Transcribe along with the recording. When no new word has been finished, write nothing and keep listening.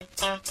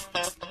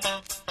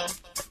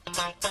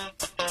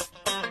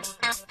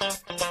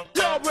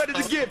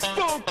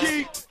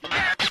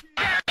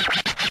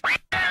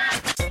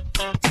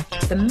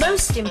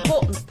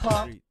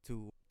3,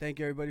 2. Thank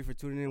you everybody for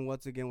tuning in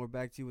once again. We're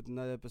back to you with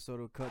another episode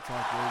of Cut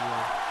Talk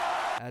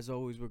Radio. As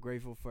always, we're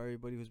grateful for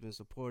everybody who's been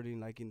supporting,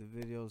 liking the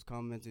videos,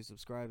 commenting,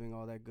 subscribing,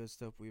 all that good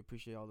stuff. We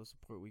appreciate all the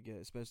support we get,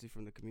 especially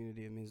from the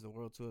community. It means the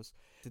world to us.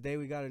 Today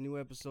we got a new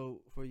episode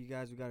for you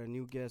guys. We got a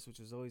new guest,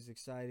 which is always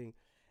exciting.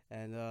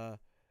 And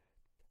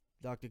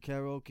Dr.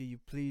 Carolle, can you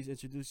please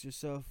introduce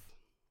yourself?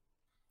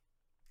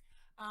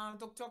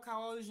 Dr.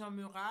 Carolle,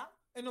 Jean-Murat.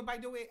 No, by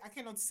the way, I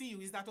cannot see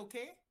you. Is that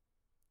okay?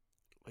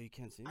 Oh, you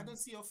can't see me? I don't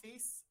see your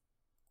face.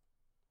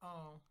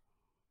 Oh.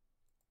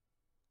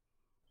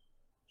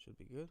 Should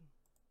be good.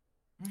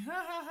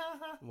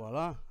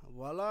 Voila.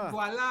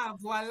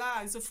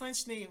 Voila. It's a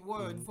French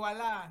word.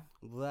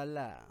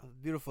 Voila.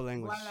 Beautiful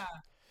language. Voila.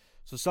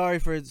 So sorry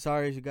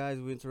you guys,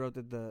 we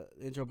interrupted the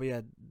intro, but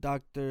yeah,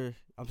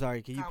 I'm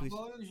sorry, can you please?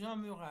 Carolle,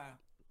 Jean-Murat.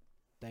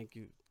 Thank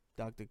you,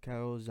 Dr.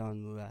 Carolle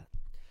Jean-Murat.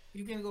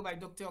 You can go by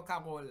Dr.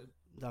 Carolle.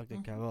 Dr.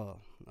 Carolle.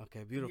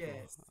 Okay, beautiful.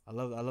 Yes. I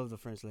love the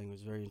French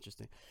language. Very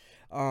interesting.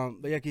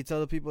 But yeah, can you tell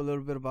the people a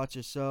little bit about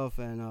yourself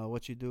and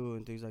what you do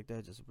and things like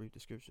that? Just a brief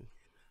description.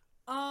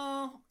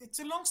 It's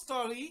a long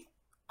story.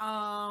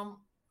 I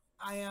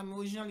am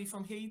originally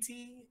from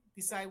Haiti.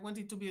 I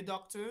wanted to be a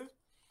doctor.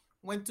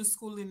 Went to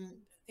school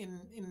in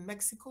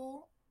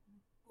Mexico.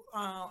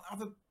 I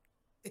have an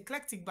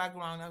eclectic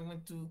background.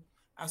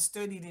 I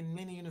studied in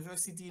many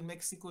universities in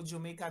Mexico,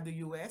 Jamaica, the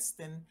US.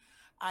 Then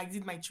I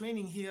did my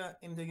training here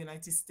in the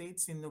United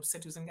States in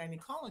obstetrics and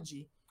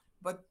gynecology.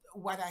 But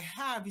what I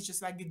have is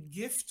just like a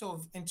gift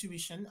of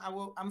intuition.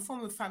 I'm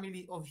from a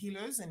family of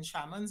healers and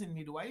shamans and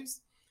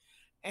midwives.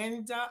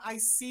 And I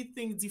see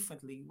things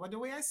differently. But the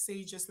way I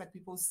say, just like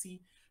people see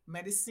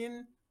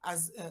medicine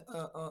as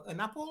an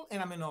apple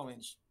and I'm an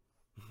orange.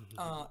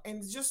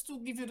 And just to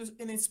give you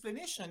an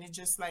explanation, it's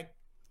just like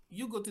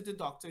you go to the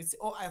doctor, you say,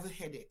 oh, I have a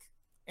headache.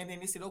 And then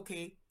they said,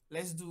 okay,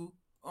 let's do,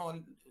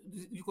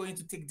 you're going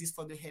to take this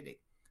for the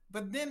headache.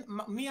 But then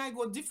I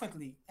go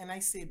differently. And I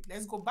said,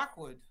 let's go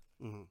backward.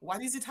 Mm-hmm.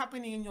 What is it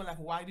happening in your life?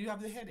 Why do you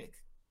have the headache?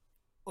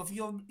 If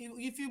you're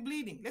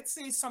bleeding, let's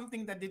say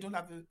something that they don't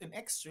have an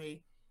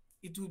x-ray,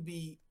 it would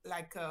be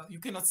like you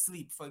cannot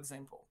sleep, for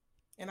example.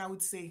 And I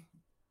would say,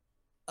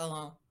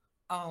 there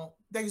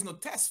is no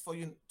test for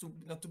you to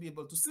not to be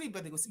able to sleep,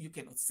 but you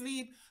cannot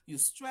sleep, you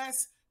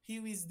stress.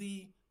 Here is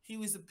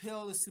a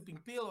pill, a sleeping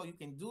pill, or you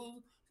can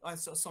do.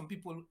 So some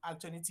people,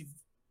 alternative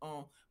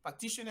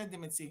practitioners, they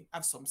might say,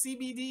 have some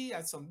CBD,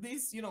 have some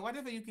this,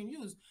 whatever you can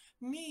use.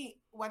 Me,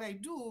 what I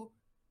do,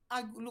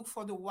 I look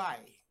for the why.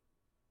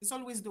 It's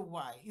always the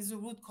why. It's the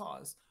root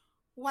cause.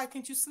 Why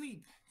can't you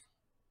sleep?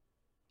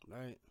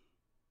 Right.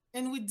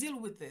 And we deal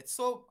with it.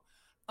 So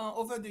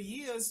over the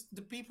years,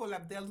 the people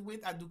I've dealt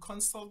with, I do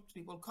consult.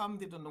 People come,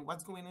 they don't know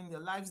what's going on in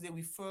their lives. They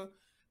refer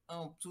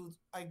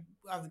I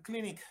have a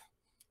clinic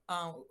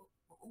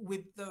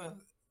with the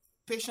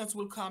patients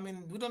will come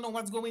and we don't know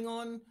what's going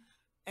on.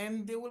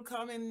 And they will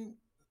come and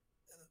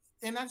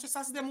I just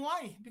ask them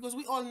why, because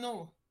we all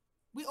know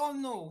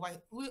why.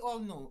 We all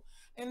know.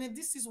 And then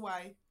this is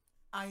why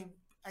I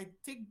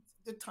take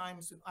the time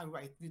I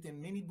write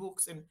within many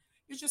books. And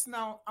it's just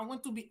now I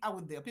want to be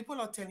out there.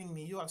 People are telling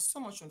me you have so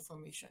much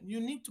information.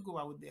 You need to go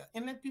out there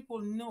and let people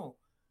know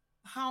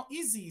how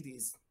easy it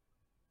is.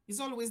 It's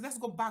always, let's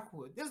go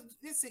backward.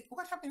 Let's say,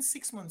 what happened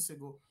 6 months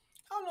ago?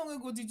 How long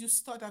ago did you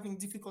start having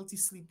difficulty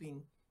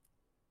sleeping?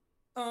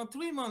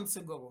 3 months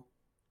ago.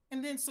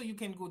 And then so you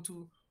can go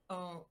to,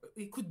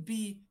 it could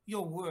be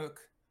your work,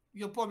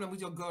 your problem with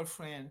your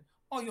girlfriend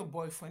or your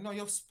boyfriend or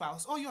your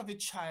spouse, or you have a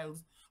child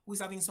who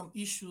is having some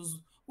issues,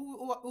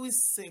 who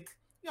is sick.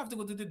 You have to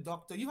go to the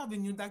doctor. You have a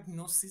new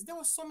diagnosis. There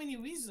were so many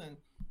reasons.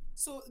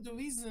 So the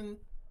reason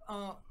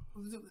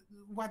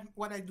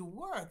what I do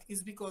work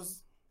is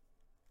because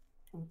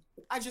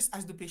I just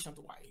ask the patient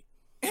why.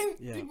 And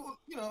people,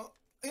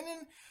 and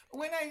then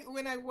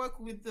when I work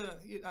with the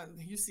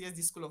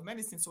UCSD School of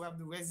Medicine, so I have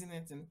the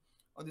resident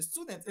or the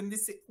student, and they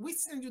say, we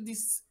send you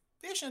this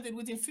patient, and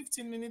within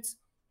 15 minutes,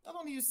 not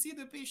only you see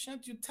the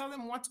patient, you tell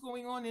them what's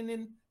going on, and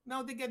then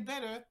now they get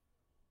better.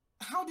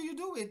 How do you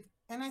do it?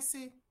 And I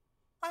say,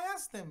 I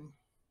ask them.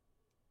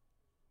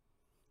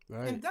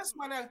 Right. And that's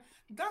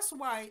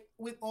why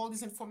with all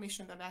this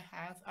information that I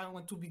have, I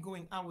want to be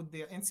going out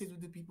there and say to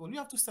the people, you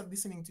have to start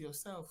listening to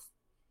yourself.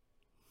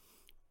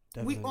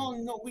 Definitely. We all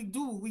know, we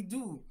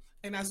do.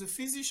 And as a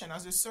physician,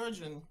 as a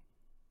surgeon,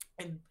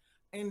 and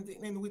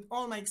with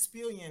all my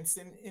experience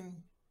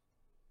and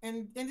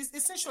it's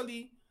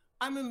essentially,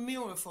 I'm a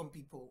mirror from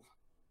people.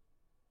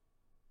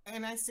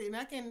 And I say, and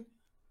I can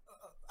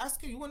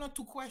ask you one or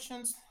two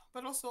questions,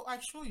 but also I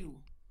show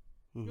you.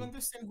 Mm-hmm. You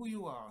understand who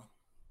you are.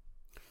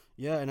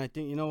 Yeah, and I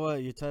think, you know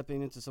what, you're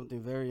tapping into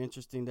something very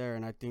interesting there,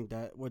 and I think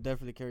that we'll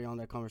definitely carry on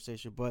that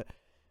conversation. But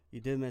you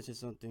did mention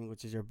something,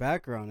 which is your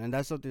background, and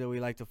that's something that we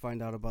like to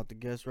find out about the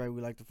guests, right?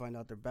 We like to find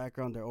out their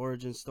background, their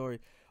origin story,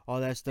 all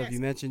that stuff. Yes. You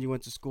mentioned you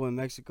went to school in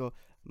Mexico.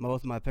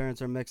 Both my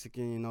parents are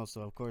Mexican,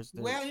 so of course.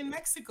 Where in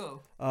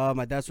Mexico?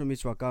 My dad's from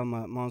Michoacan.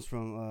 My mom's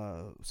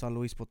from San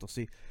Luis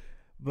Potosí.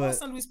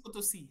 San Luis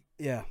Potosí.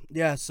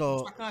 Yeah.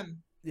 So.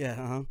 Michoacan.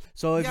 Yeah.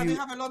 So if Yeah, they you,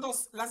 have a lot of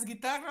las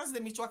guitarras de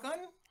Michoacán.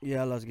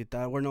 yeah, las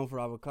guitar. We're known for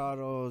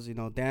avocados. You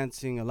know,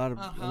 dancing. A lot of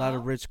Uh-huh.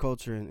 rich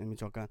culture in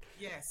Michoacan.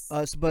 Yes.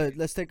 But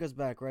let's take us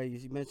back, right?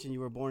 You mentioned you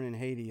were born in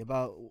Haiti.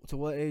 About to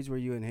what age were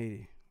you in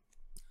Haiti?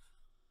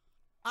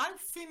 I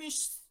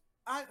finished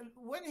I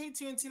when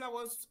Haiti until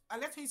I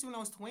left Haiti when I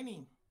was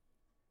 20.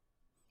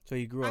 So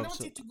you grew I up. So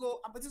wanted to go,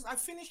 but I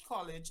finished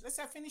college. Let's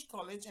say I finished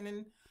college, and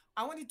then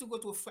I wanted to go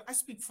to I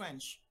speak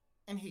French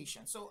and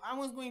Haitian, so I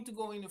was going to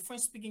go in a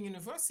French speaking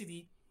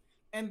university,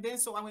 and then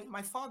so I went.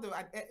 My father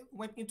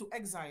went into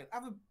exile. I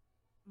have a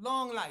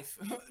long life.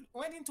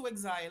 Went into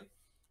exile,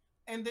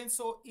 and then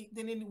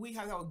then we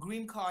had our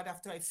green card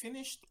after I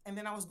finished, and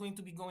then I was going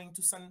to be going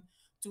to some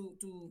to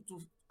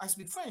I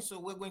speak French, so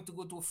we're going to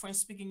go to a French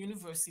speaking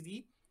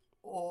university,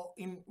 or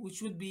in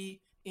which would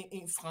be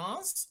in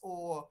France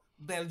or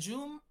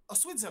Belgium or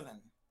Switzerland,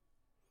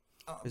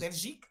 is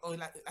Belgique or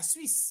like a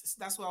Swiss.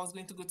 That's where I was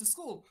going to go to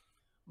school.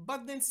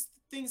 But then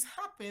things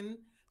happen,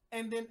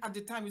 and then at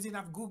the time you didn't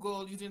have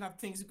Google, you didn't have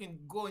things you can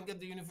go and get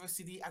the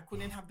university. I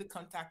couldn't have the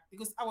contact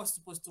because I was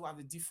supposed to have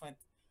a different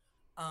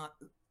uh,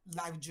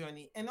 life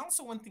journey. And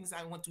also, one thing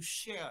I want to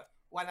share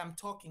while I'm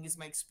talking is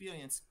my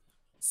experience.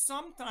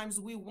 Sometimes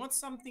we want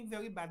something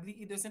very badly,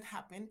 it doesn't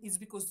happen. It's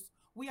because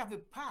we have a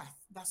path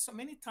that's so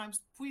many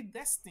times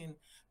predestined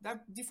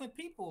that different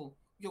people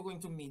you're going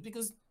to meet.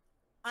 Because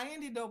I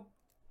ended up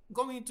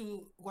going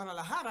to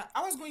Guadalajara.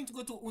 I was going to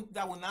go to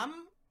the UNAM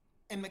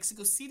in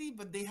Mexico City,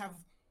 but they have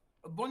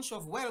a bunch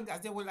of well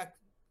guys. They were like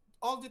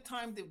all the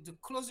time, they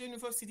close the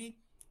university.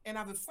 And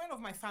I have a friend of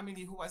my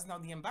family who was now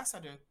the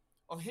ambassador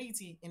of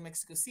Haiti in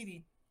Mexico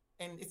City,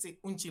 and it's a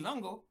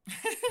Unchilango.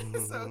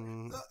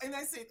 And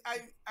I said,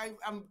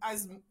 I'm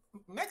as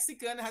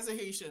Mexican as a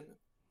Haitian,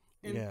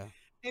 and yeah.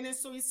 and then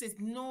so he says,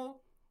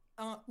 no,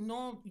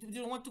 no,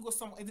 you don't want to go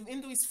somewhere.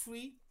 Even though it's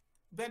free,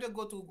 better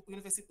go to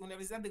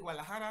Universidad de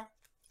Guadalajara.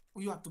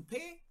 You have to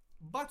pay,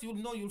 but you'll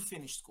know you'll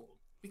finish school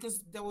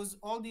because there was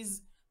all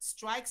these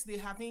strikes they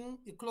having.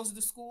 They closed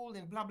the school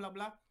and blah blah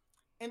blah,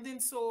 and then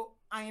so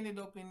I ended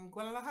up in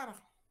Guadalajara.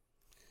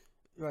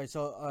 Right.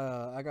 So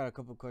I got a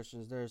couple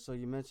questions there. So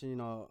you mentioned, in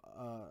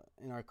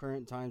our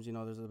current times,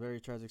 there's a very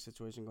tragic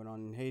situation going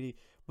on in Haiti.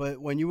 But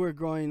when you were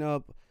growing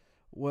up,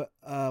 what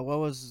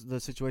was the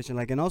situation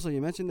like? And also, you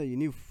mentioned that you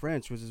knew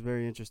French, which is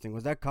very interesting.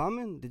 Was that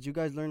common? Did you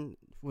guys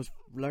was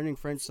learning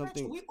French French,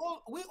 something? we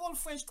all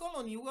French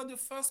colony. We were the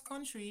first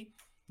country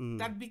Mm.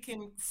 that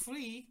became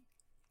free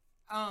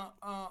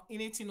in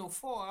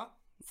 1804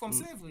 from Mm.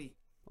 slavery.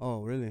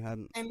 Oh, really?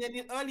 Hadn't. And then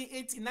in early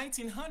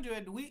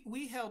 1900,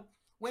 we helped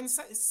when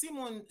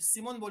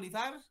Simon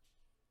Bolivar,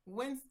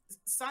 when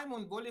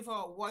Simon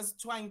Bolivar was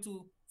trying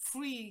to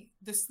free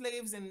the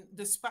slaves and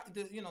the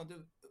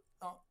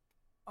uh,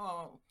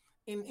 uh,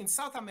 in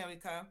South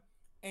America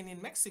and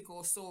in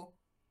Mexico. So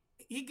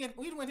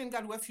we went and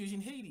got refuge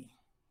in Haiti.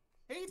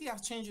 Haiti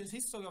has changed the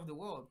history of the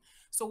world.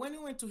 So when he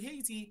went to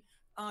Haiti,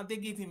 they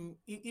gave him,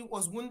 he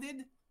was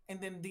wounded,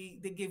 and then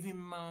they gave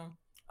him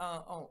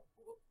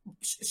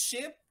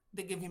ship,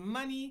 they gave him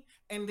money,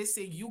 and they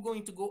say, you're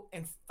going to go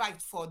and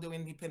fight for the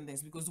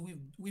independence because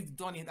we've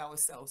done it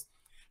ourselves.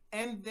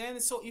 And then,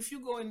 so if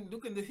you go and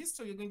look in the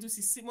history, you're going to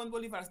see Simon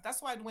Bolivar.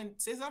 That's why when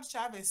Cesar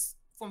Chavez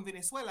from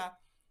Venezuela,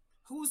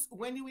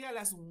 when he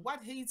realized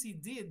what Haiti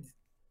did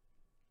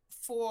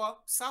for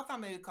South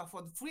America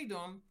for the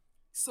freedom,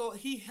 so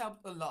he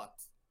helped a lot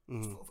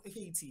Mm. for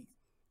Haiti,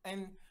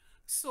 and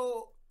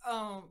so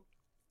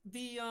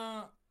the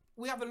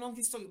we have a long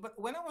history. But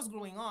when I was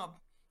growing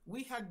up,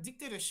 we had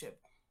dictatorship.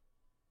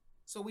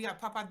 So we had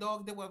Papa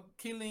Dog. There were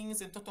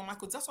killings and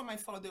Totomacos. That's why my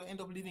father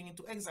ended up living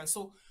into exile.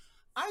 So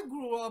I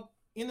grew up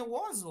in a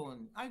war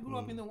zone.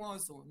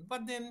 Mm.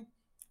 But then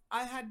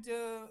I had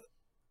I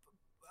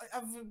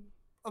have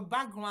a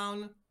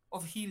background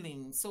of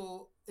healing.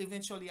 So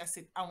eventually I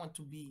said, I want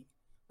to be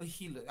a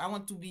healer. I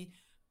want to be,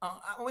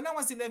 when I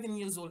was 11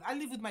 years old, I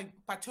lived with my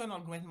paternal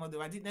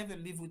grandmother. I did never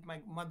live with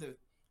my mother.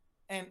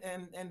 And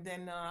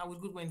then I would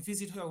go and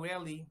visit her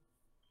rarely.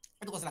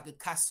 It was like a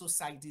caste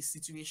society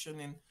situation.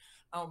 And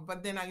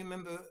but then I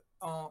remember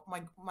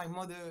my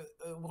mother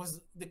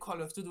was the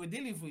caller to do a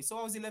delivery. So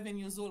I was 11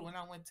 years old when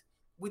I went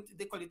with,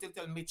 they call it a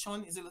little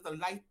mechon, is a little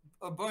light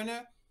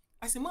burner.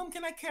 I said, Mom,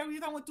 can I carry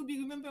it? I want to be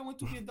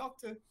a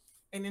doctor.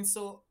 And then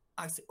so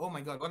I said, oh my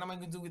God, what am I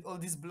going to do with all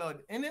this blood?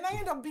 And then I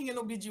ended up being an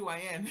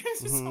OB-GYN.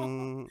 So,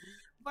 Mm.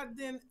 but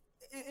then,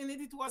 and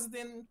it was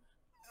then,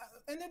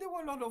 and then there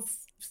were a lot of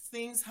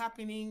things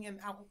happening. And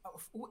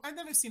I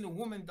never seen a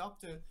woman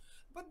doctor.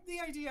 But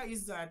the idea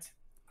is that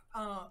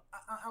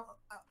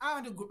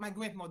my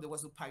grandmother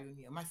was a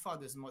pioneer. My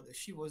father's mother,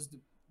 she was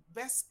the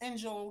best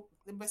angel,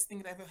 the best thing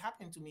that ever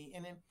happened to me.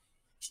 And then,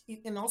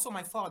 and also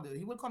my father,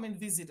 he would come and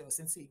visit us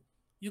and say,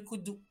 "You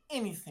could do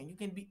anything. You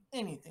can be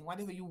anything,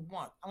 whatever you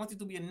want. I wanted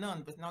to be a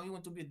nun, but now you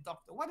want to be a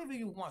doctor. Whatever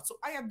you want." So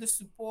I had the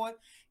support,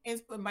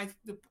 and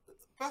the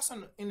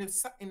person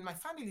in my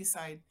family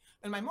side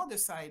and my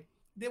mother's side,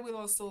 they will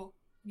also,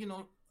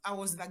 I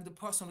was like the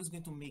person who's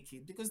going to make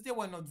it because they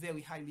were not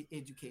very highly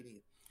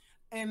educated.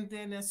 And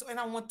then and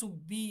I want to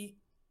be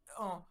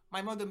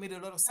my mother made a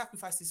lot of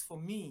sacrifices for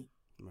me.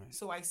 Right.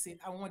 So I said,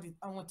 I want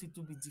it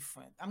to be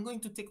different. I'm going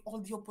to take all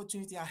the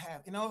opportunity I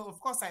have. You know, of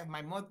course, I have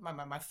my mother,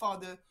 my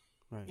father.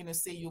 Right. You know,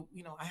 say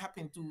you know, I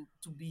happen to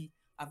be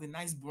have a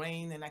nice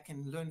brain and I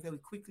can learn very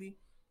quickly.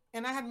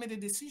 And I had made a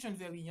decision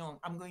very young.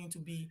 I'm going to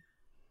be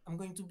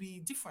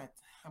different.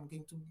 I'm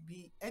going to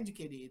be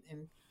educated,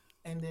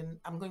 and then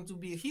I'm going to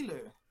be a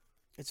healer.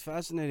 It's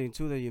fascinating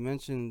too that you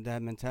mentioned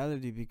that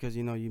mentality because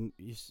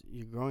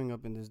you're growing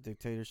up in this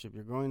dictatorship.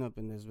 You're growing up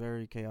in this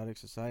very chaotic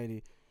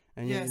society,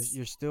 and yet Yes,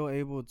 you're still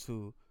able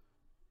to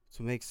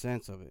make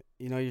sense of it.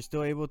 You're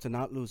still able to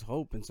not lose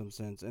hope in some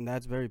sense, and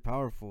that's very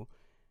powerful.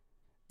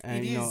 it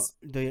And is.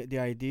 the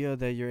idea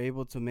that you're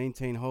able to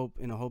maintain hope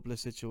in a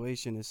hopeless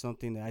situation is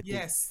something that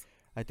Yes,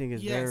 I think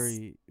is yes.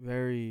 very,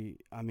 very.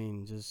 I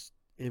mean, just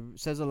it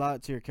says a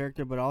lot to your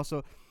character, but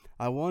also,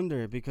 I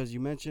wonder because you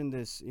mentioned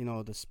this.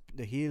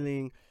 The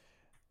healing,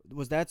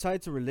 was that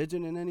tied to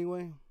religion in any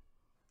way?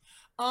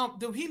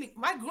 The healing.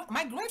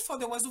 My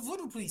grandfather was a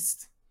voodoo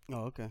priest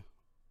Oh, okay.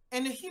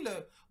 and a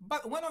healer.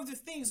 But one of the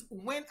things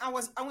when I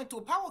went to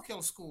a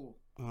parochial school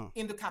Uh huh.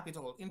 in the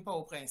capital in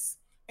Port-au-Prince,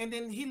 and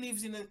then he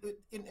lives in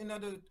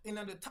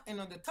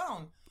another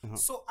town. Uh huh.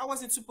 So I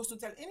wasn't supposed to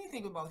tell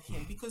anything about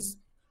him because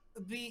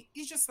the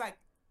it's just like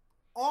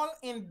all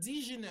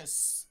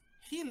indigenous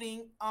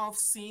healing are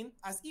seen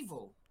as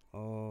evil.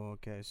 Oh,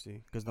 okay. I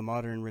see. Because the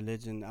modern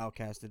religion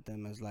outcasted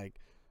them as like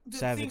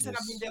The things that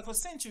have been savages. there for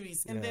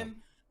centuries, Yeah.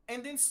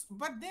 and then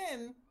but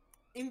then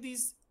in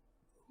these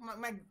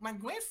my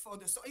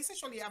grandfather, so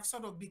essentially I've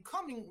sort of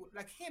becoming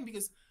like him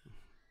because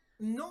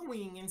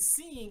knowing and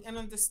seeing and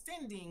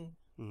understanding,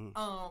 Hmm.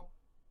 uh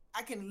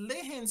I can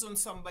lay hands on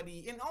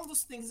somebody and all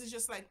those things is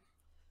just like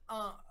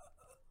uh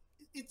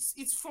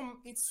it's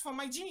from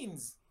my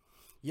genes.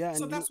 Yeah,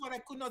 So and that's why I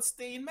could not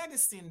stay in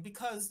medicine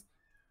because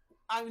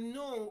I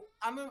know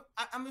I'm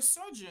a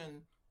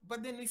surgeon,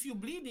 but then if you're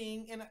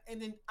bleeding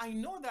and then I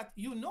know that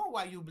you know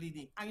why you're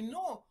bleeding. I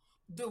know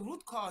the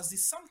root cause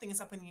is something is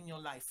happening in your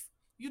life.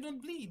 You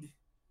don't bleed.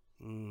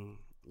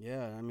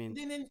 yeah, I mean,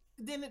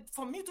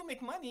 For me to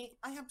make money,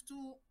 I have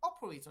to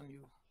operate on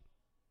you.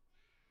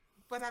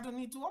 But I don't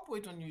need to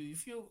operate on you.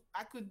 If you,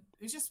 I could,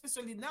 it's just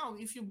especially now.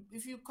 If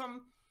you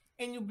come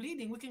and you're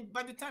bleeding, we can.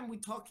 By the time we're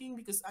talking,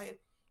 because I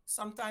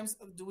sometimes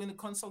doing a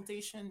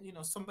consultation, you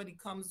know, somebody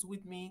comes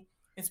with me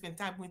and spend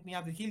time with me. I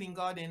have a healing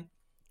garden,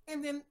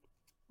 and then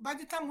by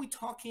the time we're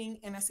talking,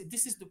 and I say,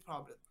 this is the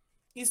problem.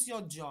 It's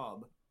your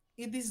job.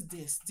 It is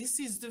this. This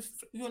is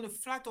you're in a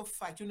flat of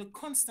fight. You're in a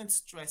constant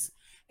stress,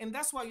 and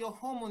that's why your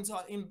hormones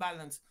are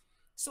imbalanced.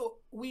 So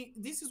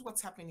this is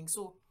what's happening.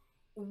 So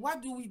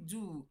what do we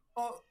do?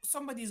 Or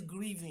somebody's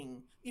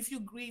grieving. If you're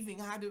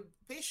grieving, I had a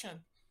patient.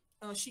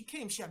 She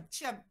came.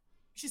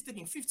 She's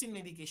taking 15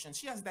 medications.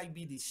 She has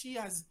diabetes. She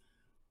has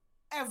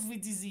every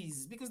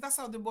disease because that's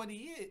how the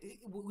body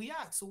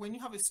reacts. So when you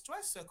have a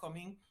stressor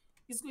coming,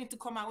 it's going to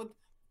come out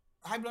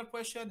high blood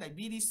pressure,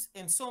 diabetes,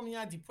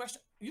 insomnia,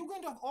 depression. You're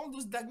going to have all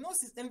those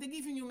diagnoses, and they're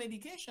giving you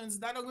medications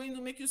that are going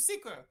to make you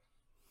sicker.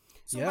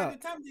 So yeah,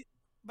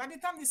 by the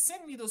time they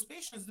send me those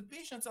patients, the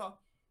patients are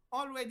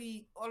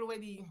already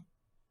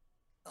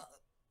uh,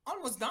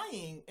 almost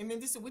dying, and then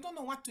they say we don't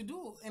know what to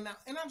do, and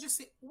I just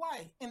say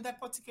why. And that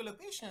particular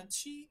patient,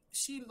 she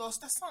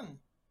lost her son,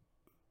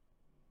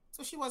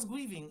 so she was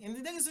grieving,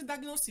 and there is a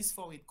diagnosis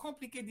for it,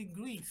 complicated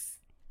grief.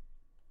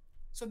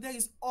 So there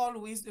is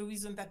always a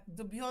reason that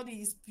the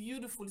body is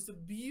beautiful. It's a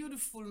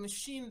beautiful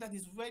machine that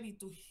is ready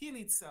to heal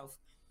itself.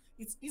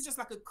 It's just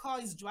like a car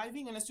is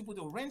driving, unless you put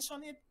a wrench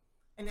on it,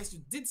 unless you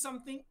did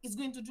something, it's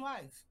going to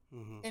drive.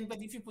 hmm And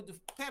but if you put the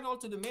pedal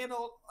to the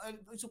metal,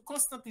 it's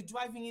constantly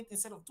driving it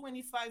instead of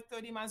 25,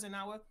 30 miles an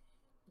hour,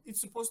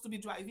 it's supposed to be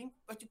driving,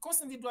 but you're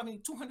constantly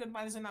driving 200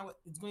 miles an hour,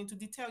 it's going to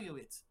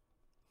deteriorate.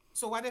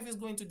 So whatever is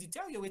going to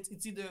deteriorate,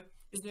 it's either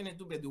it's going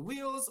to be the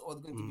wheels or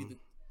it's going to be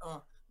hmm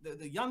the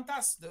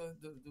llantas, the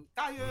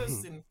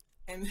tires,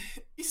 and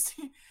you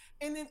see,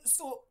 and then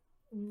so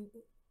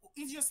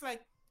it's just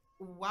like,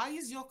 why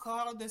is your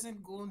car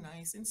doesn't go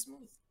nice and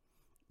smooth?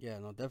 Yeah,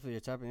 no, definitely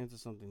you're tapping into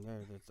something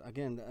there. That's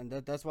again, and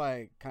that's why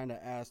I kind of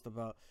asked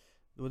about.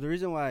 Well, the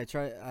reason why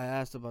I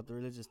asked about the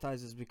religious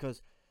ties is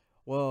because,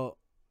 well,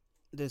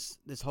 this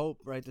hope,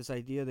 right? This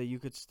idea that you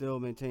could still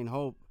maintain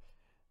hope.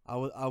 I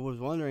was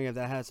wondering if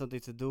that had something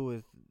to do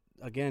with,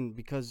 again,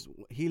 because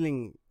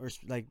healing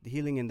like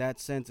healing in that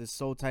sense is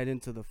so tied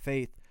into the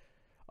faith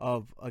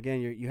of,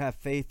 again, you have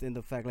faith in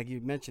the fact, like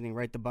you're mentioning,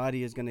 right? The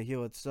body is gonna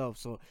heal itself.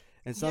 So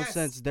in some Yes.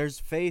 sense, there's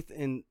faith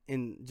in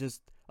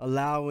just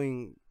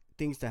allowing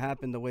things to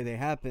happen the way they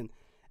happen.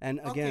 And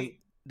again, Okay.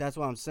 that's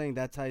why I'm saying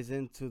that ties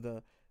into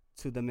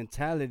the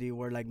mentality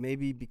where, like,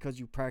 maybe because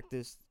you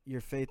practiced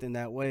your faith in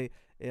that way,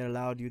 it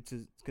allowed you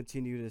to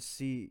continue to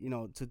see,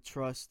 to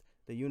trust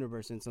the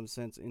universe in some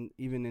sense, in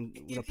even in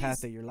the It path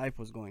is. that your life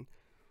was going.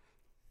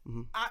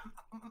 Hmm. I,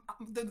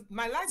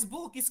 my last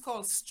book is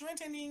called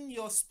Strengthening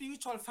Your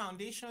Spiritual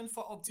Foundation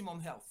for Optimum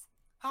Health.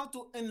 How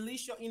to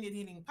unleash your innate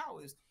healing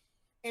powers.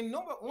 And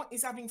number one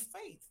is having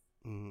faith.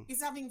 Hmm.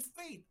 It's having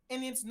faith.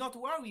 And it's not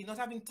worry, not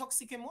having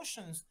toxic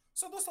emotions.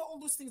 So those are all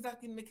those things that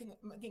can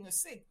making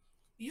us sick.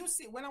 You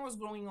see, when I was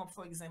growing up,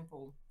 for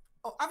example,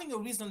 having a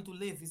reason to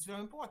live is very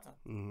important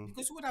Mm-hmm.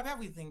 because you would have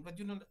everything, but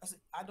you don't.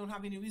 I don't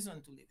have any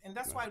reason to live, and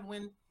that's why Right.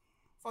 when,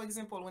 for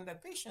example, when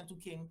that patient who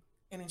came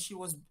and then she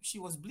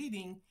was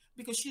bleeding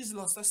because she's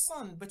lost her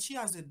son, but she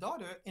has a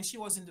daughter and she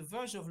was in the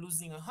verge of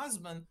losing her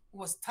husband who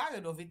was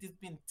tired of it. It's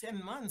been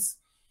 10 months,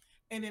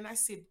 and then I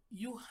said,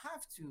 you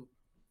have to.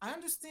 I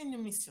understand you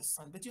miss your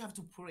son, but you have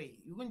to pray.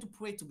 You're going to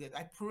pray together.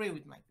 I pray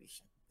with my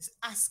patient. He said,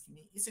 ask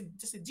me. He said,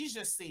 just say,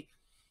 Jesus say,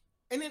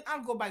 and then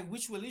I'll go by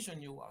which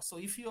religion you are. So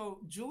if you're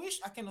Jewish,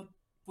 I cannot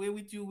pray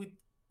with you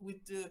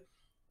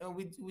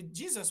with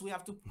Jesus. We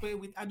have to pray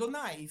with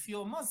Adonai. If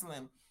you're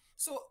Muslim,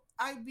 so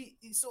I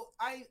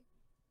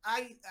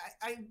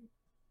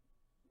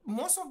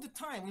most of the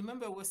time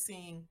remember we're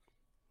saying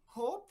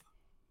hope,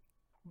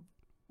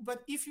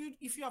 but if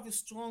you have a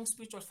strong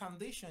spiritual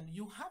foundation,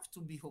 you have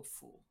to be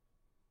hopeful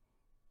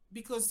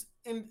because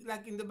in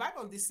the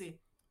Bible they say,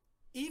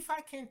 if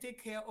I can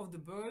take care of the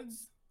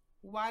birds,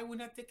 why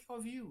would I take care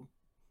of you?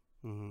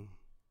 Mm-hmm.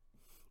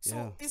 Yeah.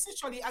 So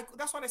essentially,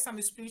 that's why I say I'm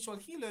a spiritual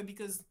healer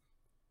because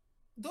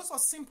those are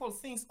simple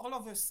things all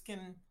of us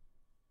can,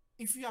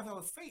 if you have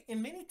our faith.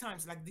 And many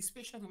times, like this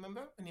patient,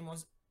 remember, her name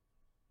was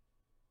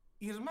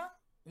Irma.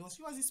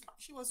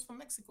 She was from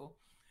Mexico,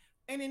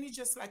 and then it's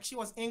just like she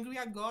was angry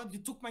at God. You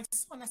took my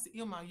son. I said,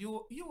 Irma,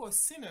 you were a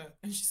sinner,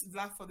 and she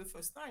laughed for the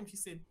first time. She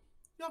said,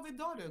 you have a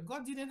daughter.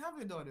 God didn't have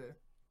a daughter.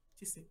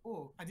 She said,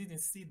 oh, I didn't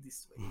see it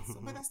this way. So,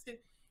 but I said,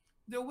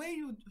 the way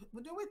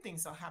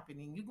things are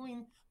happening,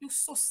 you're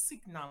so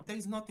sick now. There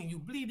is nothing. You're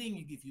bleeding.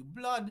 You give you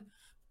blood,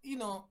 you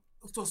know,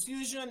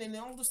 transfusion, and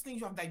all those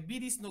things. You have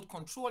diabetes, no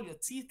control. Your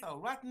teeth are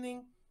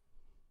rotting.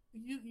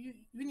 You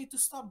need to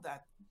stop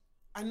that.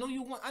 I know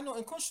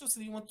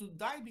unconsciously you want to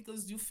die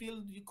because you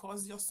feel you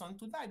caused your son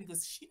to die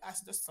because she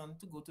asked the son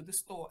to go to the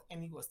store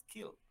and he was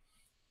killed.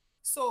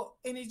 So,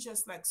 and it's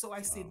just like, so Wow.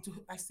 I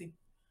said,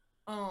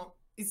 uh,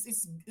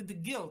 it's the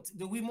guilt,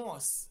 the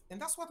remorse,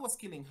 and that's what was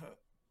killing her.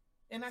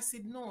 And I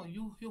said, no,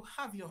 you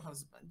have your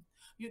husband.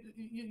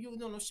 You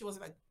don't know. She was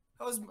like,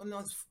 husband,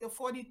 no,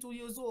 42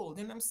 years old.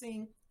 And I'm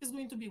saying, he's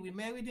going to be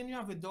remarried and you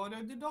have a daughter.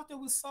 The daughter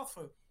will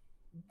suffer.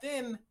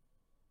 Then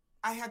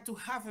I had to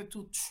have her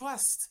to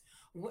trust.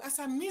 As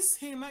I miss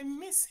him, I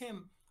miss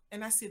him.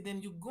 And I said,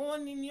 then you go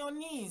on in your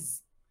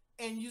knees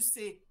and you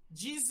say,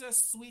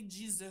 Jesus, sweet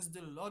Jesus,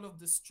 the Lord of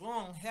the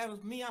strong,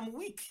 help me, I'm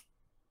weak.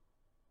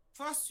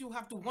 First, you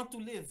have to want to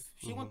live.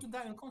 She Mm-hmm. want to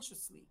die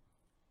unconsciously.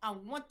 I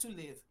want to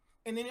live.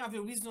 And then you have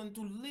a reason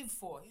to live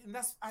for. And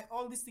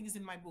all these things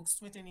in my book,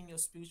 Strengthening Your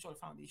Spiritual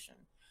Foundation.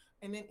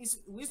 And then it's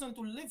reason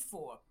to live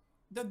for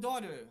the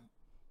daughter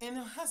and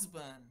her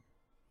husband.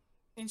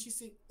 And she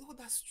said, oh,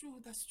 that's true.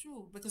 That's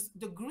true. Because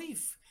the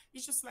grief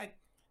is just like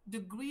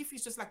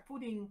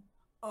putting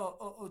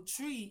a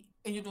tree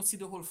and you don't see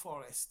the whole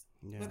forest.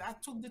 Yeah. But I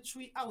took the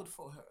tree out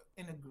for her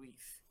in a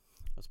grief.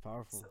 That's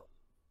powerful. So,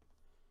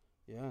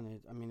 Yeah, and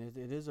I mean,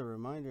 it is a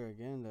reminder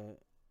again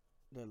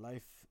that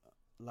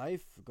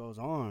life goes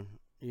on.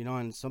 You know,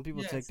 and some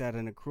people take yes, that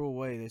in a cruel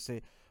way. They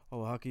say,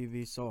 "Oh, how can you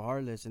be so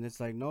heartless?" And it's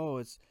like, no,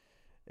 it's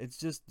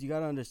just you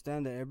gotta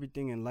understand that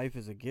everything in life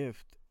is a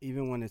gift.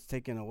 Even when it's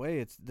taken away,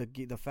 it's the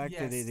fact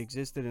that it yes,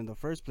 existed in the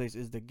first place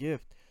is the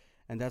gift,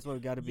 and that's what we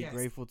got to be yes.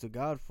 grateful to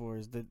God for.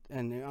 Is that,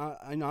 and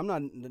I know I'm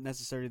not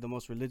necessarily the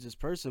most religious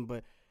person,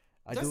 but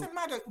I do. Doesn't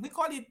matter. We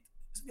call it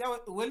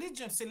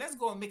religion. Say, let's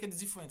go and make a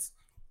difference.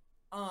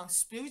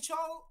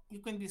 Spiritual, you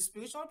can be a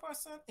spiritual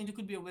person and you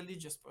could be a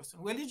religious person.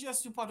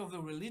 Religious, you're part of a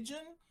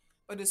religion,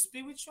 but the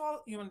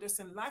spiritual, you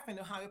understand life and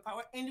the higher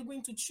power, and you're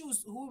going to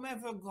choose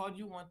whomever God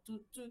you want to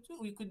do.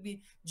 You could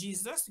be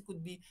Jesus, you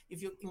could be,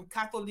 if you're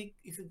Catholic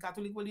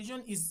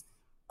religion, is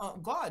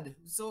God.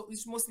 So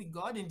it's mostly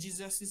God and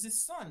Jesus is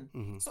his son.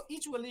 Hmm. So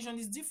each religion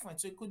is different.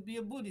 So it could be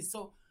a Buddhist.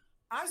 So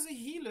as a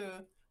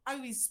healer, I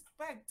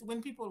respect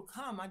when people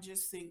come, I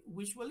just say,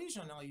 which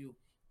religion are you?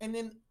 And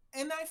then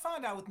and I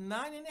found out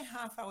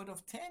 9.5 out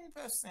of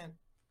 10%,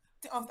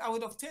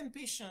 out of 10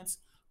 patients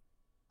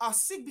are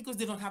sick because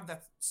they don't have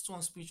that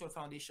strong spiritual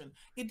foundation.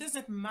 It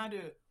doesn't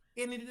matter,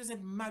 and it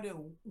doesn't matter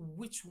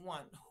which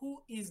one,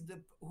 who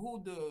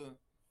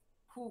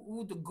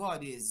the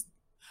God is.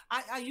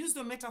 I use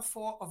the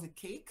metaphor of a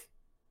cake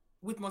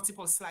with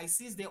multiple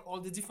slices. They're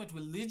all the different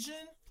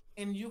religion,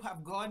 and you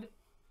have God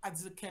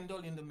as the candle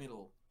in the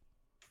middle.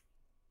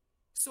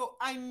 So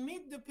I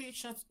meet the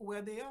patients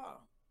where they are.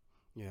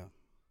 Yeah.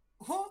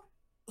 Who,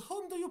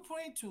 whom do you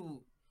pray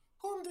to?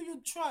 Whom do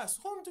you trust?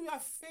 Whom do you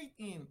have faith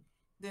in?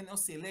 Then I'll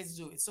say, let's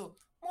do it. So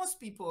most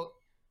people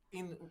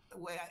in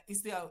where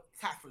is they are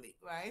Catholic,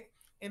 right?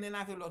 And then I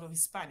have a lot of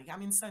Hispanic.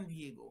 I'm in San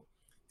Diego.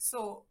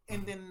 So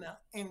and then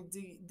and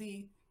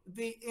the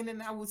and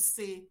then I would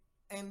say,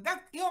 and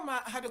that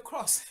Irma had a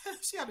cross.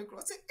 She had a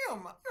cross. I say,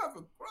 Irma, you have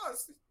a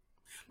cross.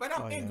 But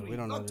I'm Oh yeah, we angry.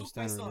 don't God took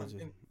my understand son.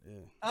 religion. And,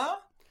 Yeah. huh?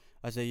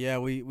 I say, yeah,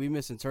 we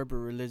misinterpret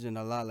religion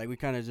a lot. Like we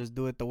kind of just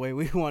do it the way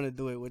we want to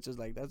do it, which is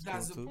like that's cool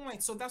That's the too.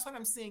 point. So that's what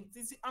I'm saying.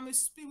 I'm a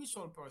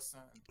spiritual person.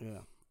 Yeah.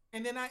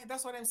 And then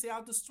that's what I'm saying,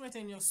 how to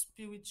strengthen your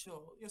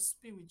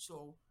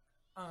spiritual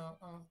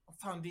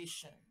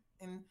foundation.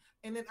 And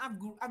and then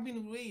I've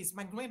been raised.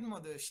 My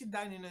grandmother, she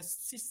died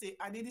she said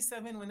at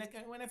 87,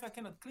 whenever I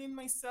cannot clean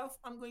myself,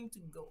 I'm going to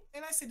go.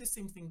 And I say the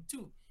same thing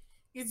too.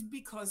 It's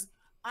because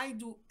I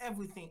do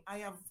everything.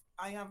 I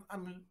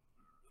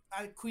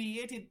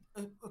created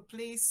a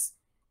place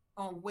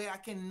where I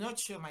can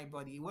nurture my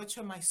body,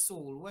 nurture my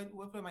soul,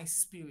 nurture my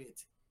spirit,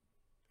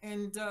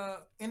 and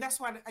that's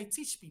why I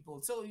teach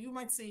people. So you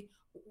might say,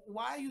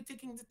 why are you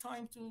taking the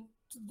time to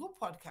do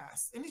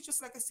podcasts? And it's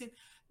just like I said,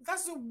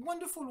 that's a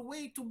wonderful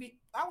way to be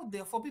out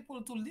there for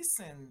people to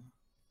listen,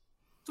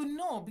 to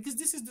know, because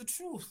this is the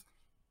truth.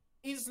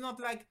 It's not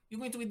like you're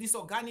going to eat this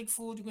organic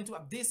food, you're going to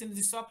have this and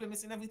these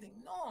supplements and everything.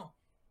 No.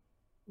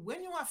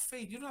 When you have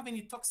faith, you don't have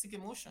any toxic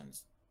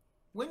emotions.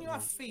 When you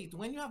have Right. faith,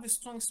 when you have a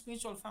strong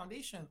spiritual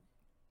foundation,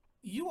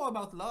 you are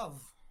about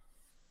love.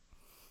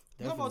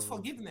 You're about Definitely.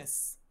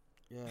 forgiveness.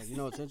 Yeah,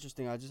 it's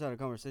interesting. I just had a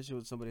conversation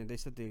with somebody and they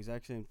said the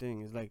exact same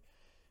thing. It's like,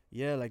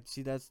 yeah, like,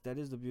 see, that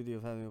is the beauty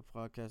of having a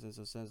podcast in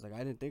some sense. Like, I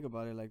didn't think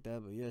about it like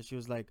that, but yeah, she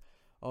was like,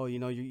 oh,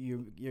 you're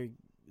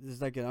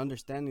there's like an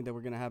understanding that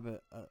we're gonna have a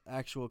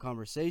actual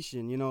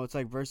conversation. It's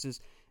like versus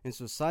in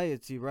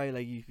society, right?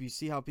 Like, you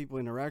see how people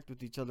interact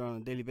with each other on a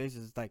daily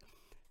basis. It's like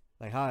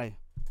hi,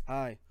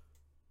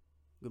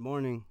 good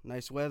morning,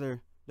 nice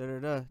weather, da da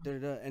da da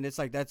da, and it's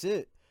like that's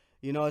it.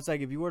 It's like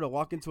if you were to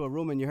walk into a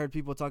room and you heard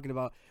people talking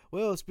about,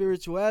 well,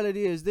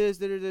 spirituality is this,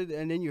 da, da, da,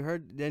 and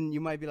then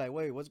you might be like,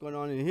 wait, what's going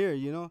on in here?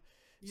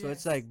 So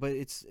it's Yes. like, but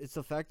it's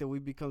the fact that we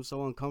become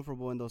so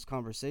uncomfortable in those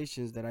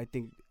conversations that I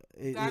think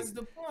it That's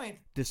the point,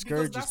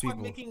 because discourages that's what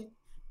people. making,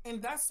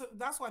 and that's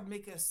what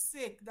make us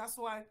sick. That's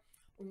why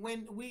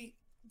when we,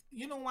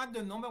 you know what,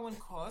 the number one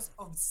cause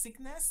of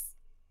sickness: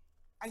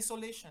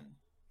 isolation.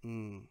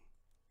 Mm,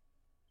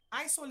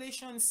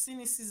 Isolation,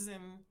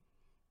 cynicism,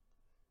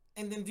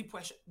 and then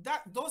depression.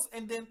 That those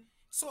and then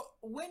so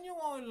when you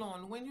are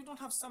alone, when you don't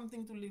have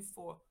something to live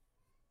for,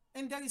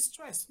 and there is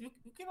stress, you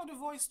cannot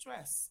avoid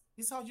stress.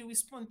 It's how you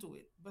respond to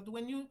it. But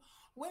when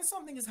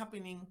something is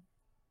happening,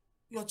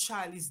 your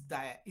child is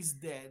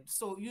dead.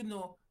 So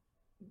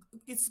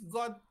it's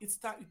God, it's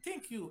that.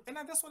 Thank you. And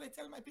that's what I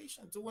tell my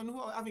patients. When who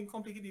are having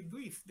complicated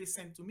grief, they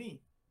send to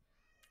me.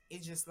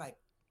 It's just like,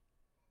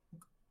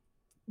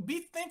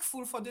 be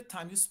thankful for the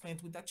time you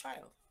spent with that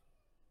child.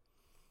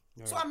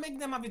 So right. I make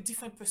them have a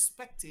different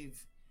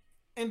perspective.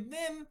 And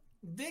then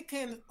they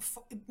can,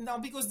 now,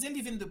 because they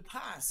live in the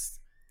past.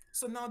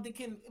 So now they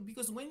can,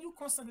 because when you're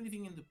constantly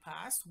living in the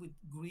past with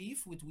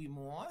grief, with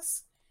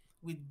remorse,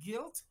 with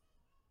guilt,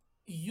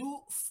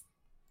 you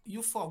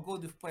you forego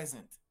the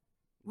present,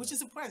 which Right.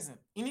 is a present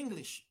in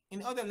English.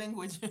 In other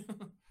language,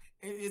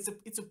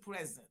 it's a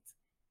present.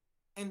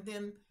 And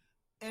then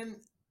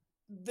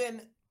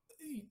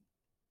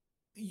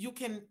you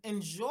can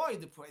enjoy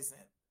the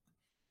present,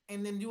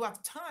 and then you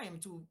have time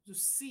to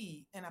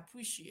see and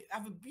appreciate. I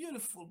have a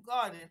beautiful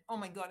garden. Oh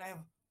my God, I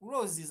have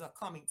roses are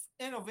coming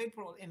end of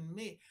April and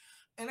May,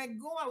 and I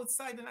go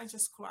outside and I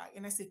just cry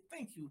and I say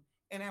thank you.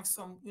 And I have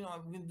some,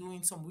 I've been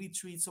doing some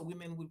retreats, so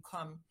women will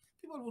come,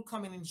 people will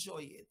come and enjoy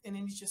it, and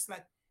then it's just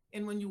like,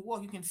 and when you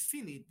walk, you can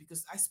feel it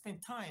because I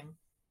spent time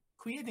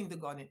creating the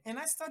garden, and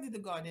I started the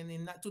garden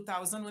in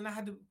 2000 when I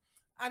had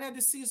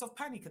a series of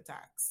panic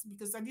attacks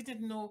because I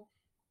didn't know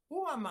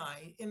who am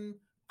I, and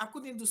I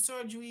couldn't do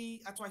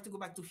surgery. I tried to go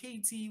back to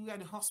Haiti. We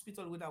had a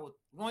hospital without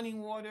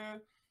running water.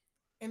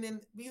 And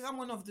then because I'm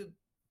one of the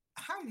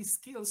highly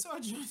skilled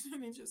surgeons,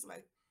 and it's just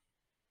like,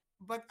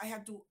 but I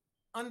had to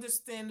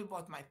understand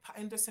about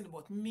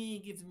me,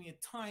 gives me a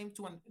time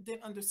to then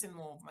understand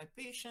more of my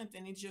patient.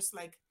 And it's just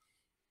like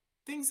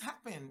things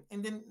happen.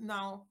 And then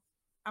now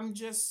I'm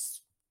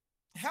just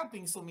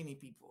helping so many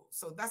people.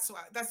 So that's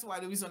why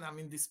the reason I'm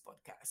in this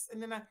podcast.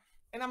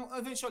 And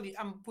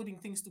I'm putting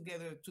things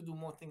together to do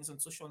more things on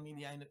social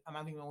media, and I'm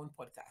having my own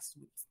podcast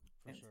with.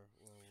 For And sure.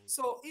 Well,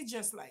 so it's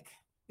just like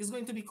it's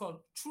going to be called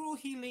True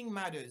Healing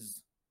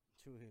Matters,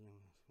 true healing.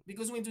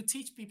 because we're going to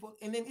teach people,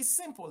 and then it's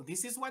simple.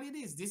 This is what it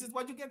is. This is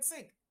what you get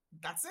sick.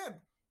 That's it.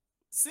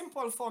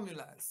 Simple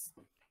formulas.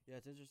 Yeah,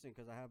 it's interesting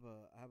because I have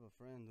a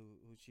friend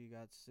who she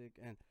got sick,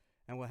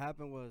 and what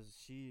happened was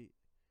she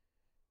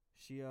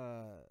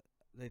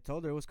they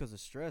told her it was because of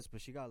stress,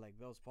 but she got like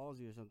Bell's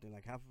palsy or something.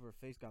 Like half of her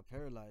face got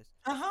paralyzed,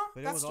 Uh-huh.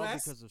 but it That's was all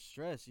stress. because of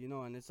stress.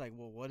 And it's like,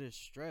 well, what is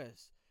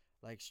stress?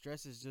 Like,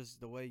 stress is just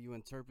the way you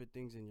interpret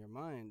things in your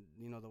mind.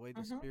 The way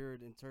the Mm-hmm.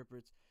 spirit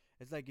interprets.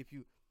 It's like if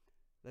you,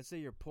 let's say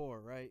you're poor,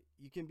 right?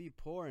 You can be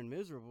poor and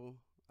miserable.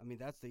 I mean,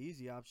 that's the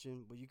easy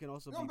option, but you can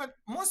also No, be, but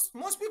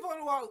most people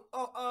who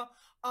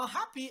are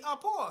happy are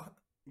poor.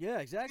 yeah,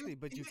 exactly.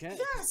 But you can't,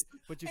 Yes.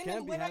 but you And then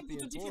can't be when I go happy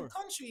to and different poor,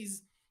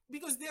 countries,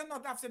 because they're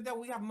not after that,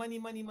 we have money,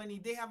 money, money.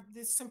 They have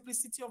this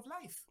simplicity of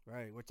life.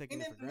 right? We're taking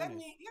And it then for let granted.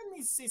 me let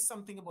me say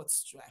something about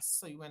stress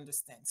so you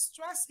understand.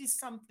 Stress is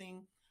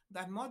something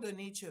that Mother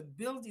Nature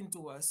built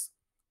into us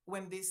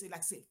when they say,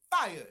 like, say,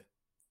 fire,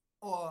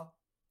 or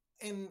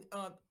in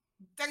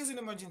there is an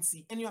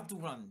emergency and you have to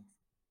run.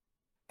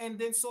 And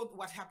then so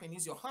what happened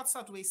is your heart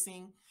starts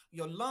racing,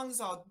 your lungs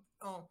are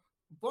your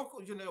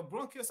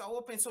bronchioles are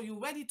open, so you're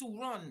ready to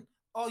run.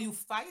 or you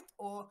fight,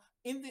 or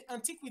in the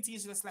antiquity,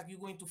 it's just like you're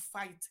going to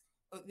fight.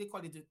 They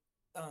call it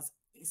a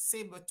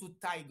saber-tooth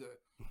tiger.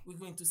 We're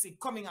going to say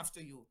coming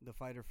after you. The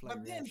fight or flight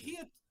But then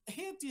reaction.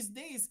 here these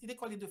days, they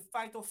call it the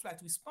fight or flight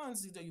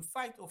response. Either you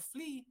fight or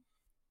flee.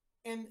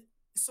 And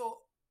so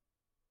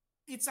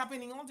it's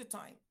happening all the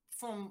time,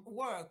 from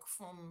work,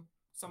 from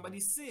Mm-hmm. somebody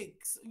sick,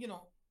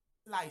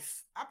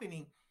 life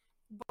happening.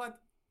 But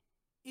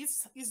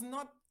it's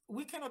not,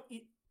 we cannot,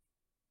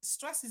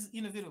 stress is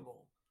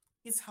inevitable.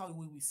 It's how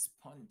we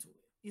respond to it.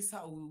 It's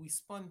how we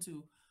respond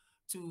to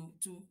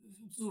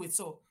do it.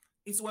 So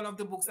it's one of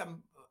the books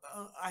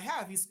I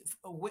have is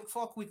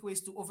 4 quick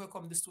ways to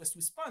overcome the stress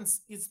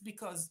response. It's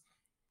because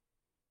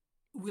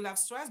we'll have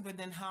stress, but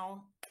then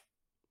how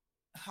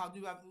do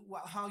you have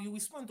how you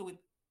respond to it?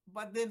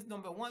 But then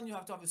number one, you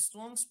have to have a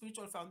strong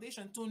spiritual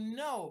foundation to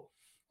know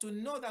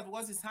that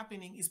what is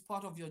happening is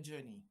part of your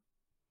journey.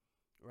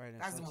 Right.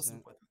 That's the most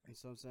important In thing.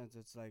 some sense,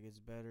 it's like it's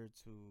better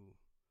to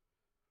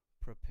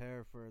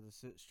prepare for the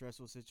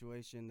stressful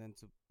situation than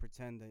to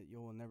pretend that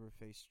you will never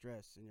face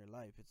stress in your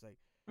life. It's like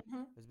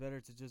Mhm. it's better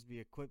to just be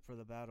equipped for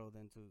the battle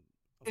than to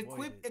avoid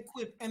Equip, it.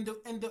 equip, and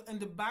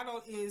the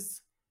battle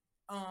is,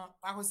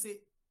 I would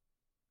say,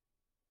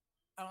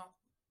 uh,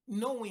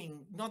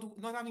 knowing, not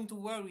having to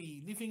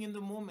worry, living in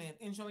the moment,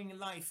 enjoying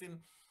life. And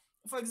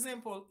for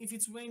example, if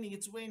it's raining,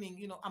 it's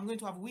raining. I'm going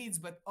to have weeds,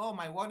 but oh,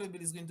 my water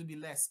bill is going to be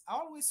less. I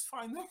always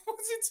find the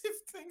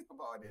positive thing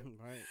about it.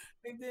 Right.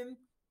 And then,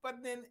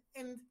 but then,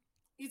 and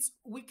it's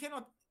we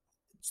cannot,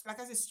 like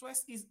I said,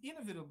 stress is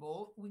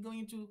inevitable.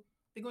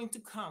 They're going to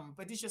come,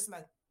 but it's just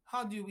like,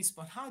 how do you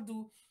respond? How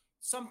do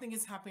something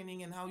is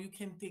happening, and how you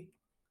can take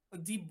a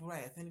deep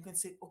breath and you can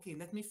say, okay,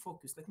 let me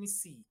focus, let me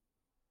see,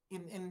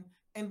 and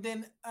and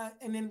then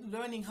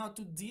learning how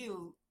to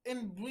deal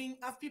and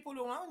have people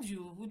around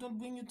you who don't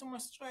bring you too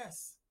much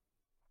stress,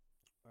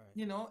 Right.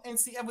 and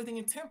see everything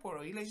in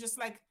temporary. Like, just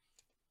like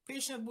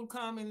patient will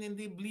come and then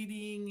they're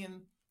bleeding,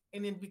 and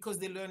then because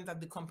they learned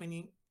that the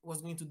company was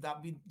going to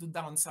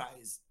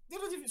downsize,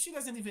 she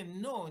doesn't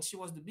even know. And she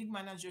was the big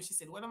manager. She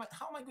said,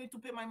 how am I going to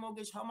pay my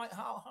mortgage?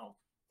 How?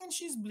 And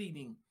she's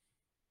bleeding.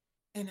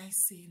 And I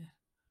said,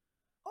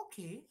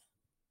 okay,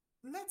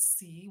 let's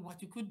see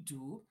what you could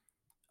do.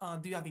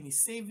 Do you have any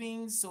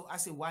savings? So I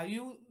said, while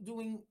we're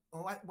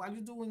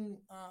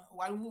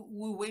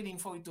waiting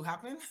for it to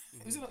happen,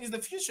 Mm-hmm. it's the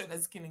future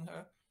that's killing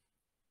her.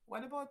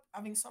 What about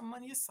having some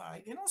money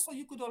aside? And also,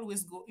 you could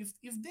always go, if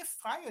they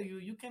fire you,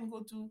 you can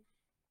go to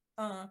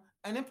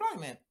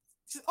unemployment.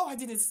 She said, oh, I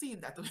didn't see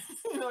that.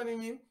 You know what I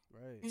mean?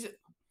 Right. It's just,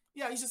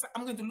 yeah, it's just like,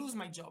 I'm going to lose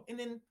my job, and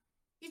then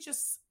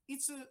it's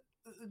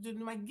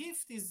my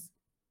gift is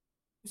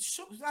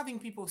having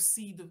people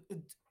see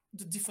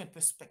the different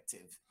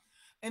perspective,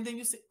 and then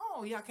you say,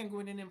 oh yeah, I can go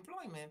in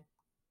employment,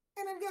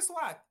 and then guess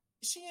what?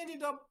 She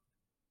ended up,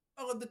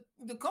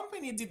 the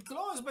company did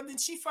close, but then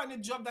she found a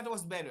job that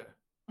was better.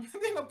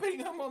 They're not Mm-hmm. paying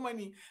her more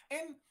money.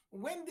 And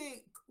when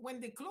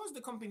they closed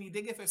the company,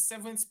 they gave her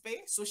severance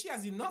pay, so she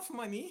has enough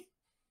money.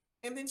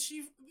 And then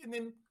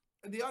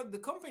the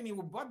company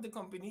who bought the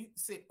company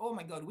said, "Oh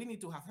my God, we need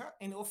to have her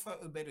and offer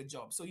a better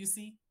job." So you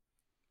see,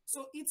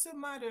 so it's a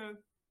matter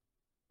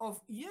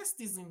of, yes,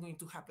 this isn't going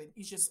to happen.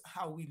 It's just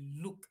how we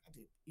look at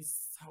it.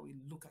 It's how we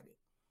look at it.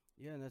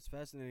 Yeah, and that's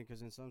fascinating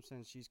because in some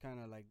sense she's kind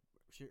of like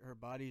her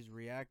body's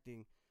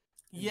reacting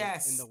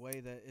in the Yes, way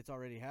that it's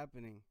already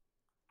happening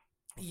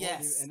before it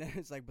even, yes. and then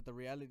it's like, but the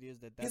reality is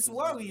that that It's doesn't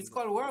worry. even It's mean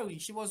that. called worry.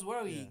 She was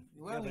Yeah,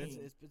 yeah, but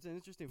worrying. it's an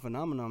interesting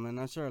phenomenon, and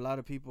I'm sure a lot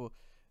of people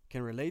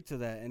can relate to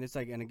that. And it's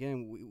like, and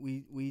again,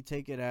 we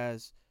take it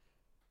as,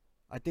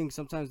 I think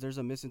sometimes there's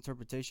a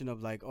misinterpretation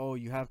of like, oh,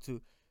 you have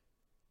to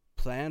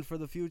plan for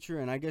the future,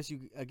 and I guess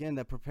you again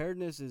that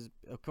preparedness is,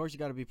 of course, you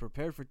got to be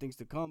prepared for things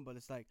to come, but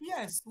it's like,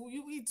 Yes,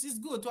 it's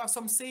good to have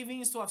some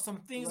savings, to have some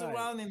things right,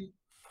 around, and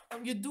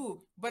you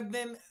do. But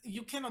then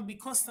you cannot be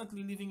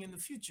constantly living in the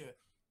future.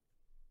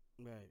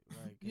 right,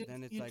 because You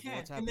then it's you like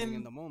what's can't. And happening in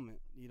then the moment.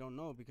 You don't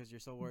know because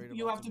you're so worried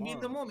you about have to be in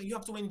the tomorrow. moment. You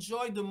have to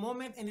enjoy the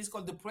moment, and it's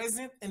called the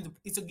present, and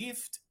it's a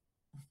gift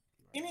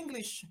in Right,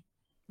 English.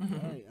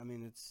 right. I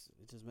mean, it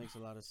just makes a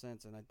lot of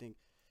sense, and I think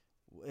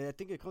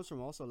it comes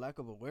from also lack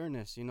of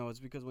awareness. It's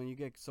because when you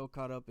get so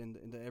caught up in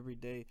the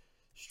everyday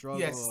struggle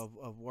Yes,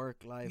 of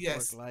work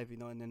yes, life,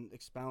 and then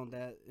expound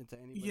that into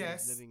anybody who's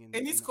yes. living And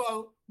in it's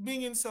called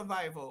being in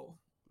survival.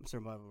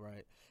 survival,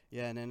 right?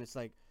 Yeah, and then it's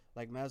like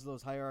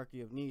Maslow's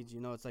hierarchy of needs.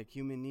 It's like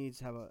human needs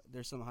have a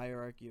there's some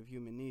hierarchy of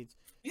human needs.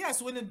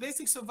 Yes, when in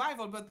basic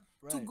survival, but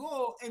to Right,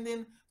 go and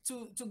then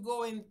to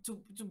go and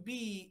to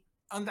be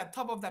on the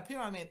top of that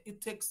pyramid,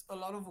 it takes a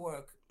lot of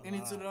work, a and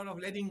it's a lot, lot of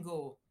letting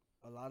go.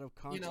 a lot of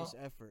You conscious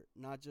know, effort,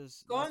 not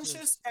conscious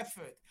just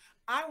effort.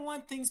 I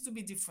want things to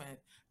be different,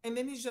 and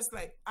then it's just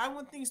like, I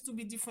want things to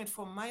be different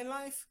for my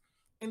life,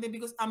 and then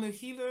because I'm a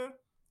healer,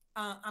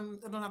 I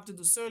don't have to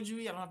do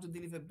surgery, I don't have to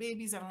deliver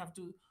babies, I don't have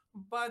to,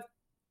 but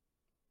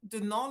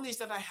the knowledge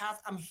that I have,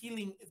 I'm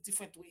healing a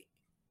different way.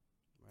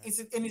 right.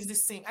 It's the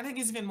same. I think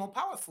it's even more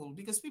powerful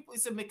because people,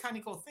 it's a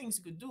mechanical things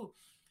you could do.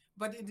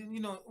 But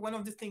one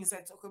of the things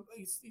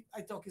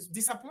I talk is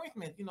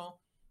disappointment.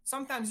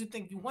 Sometimes you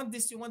think you want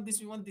this, you want this,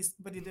 you want this,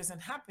 but it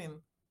doesn't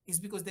happen. It's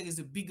because there is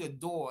a bigger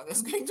door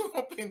that's going to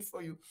open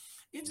for you.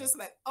 It's Right. just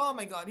like, oh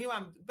my God, here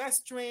I'm the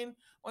best trained,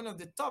 one of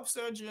the top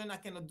surgeon. I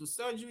cannot do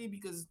surgery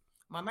because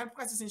my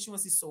malpractice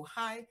insurance is so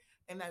high.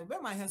 And I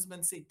remember my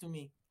husband said to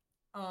me,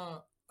 uh,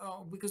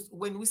 because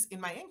when we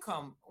in my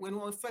income, when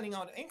we were filling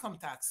out income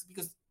tax,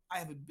 because I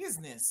have a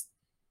business,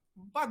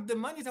 but the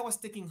money that I was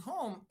taking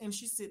home, and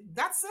she said,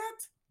 "That's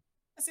it."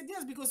 I said,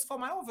 "Yes," because for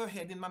my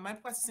overhead and my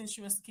malpractice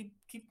insurance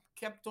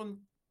kept on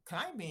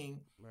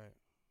climbing, Right.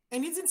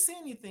 and he didn't say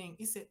anything.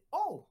 He said,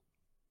 "Oh,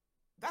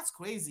 that's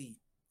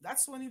crazy."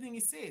 That's the only thing he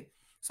said.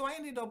 So I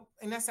ended up,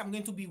 and I said, I'm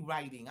going to be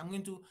writing.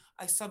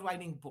 I started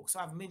writing books. So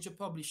I have major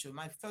publisher.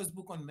 My first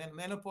book on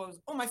menopause.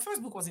 Oh, my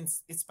first book was in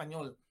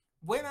Espanol.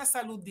 Buena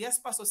salud, 10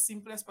 pasos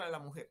simples para la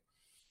mujer.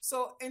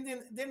 So, and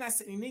then I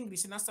said in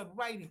English, and I started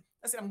writing.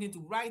 I said, I'm going to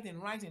write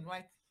and write and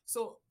write.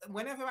 So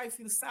whenever I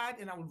feel sad,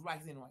 and I would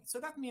write and write. So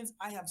that means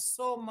I have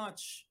so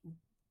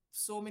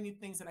many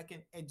things that I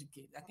can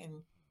educate.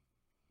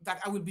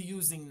 That I will be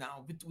using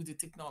now with the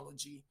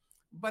technology.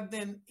 But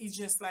then it's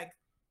just like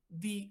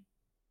the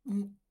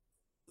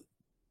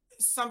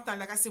sometimes,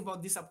 like I said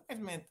about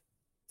disappointment,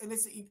 and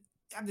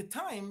at the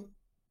time,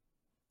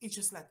 it's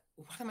just like,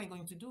 what am I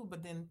going to do?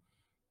 But then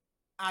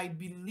I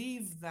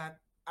believe that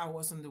I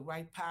was on the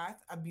right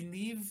path. I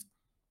believe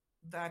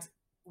that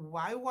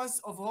why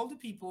was of all the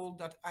people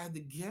that I had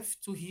the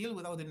gift to heal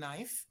without a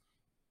knife,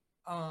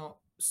 uh,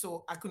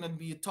 so I couldn't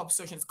be a top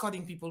surgeon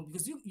cutting people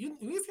because if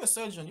you're a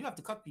surgeon, you have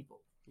to cut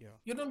people. Yeah.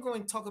 You don't go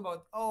and talk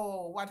about,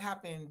 oh, what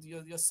happened?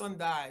 Your son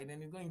died,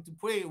 and you're going to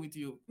pray with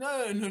you.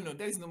 No, no, no.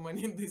 There is no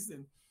money in this.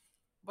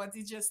 But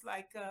it's just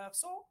like,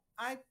 so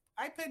I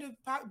paid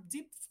a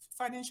deep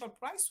financial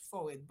price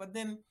for it. But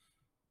then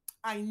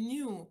I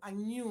knew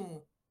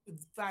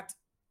that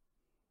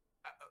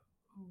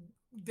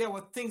there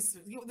were things.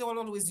 There were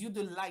always, you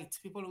the light.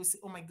 People always say,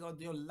 oh my God,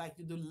 you're light.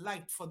 You're the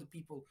light for the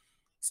people.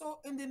 So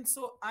and then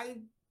so I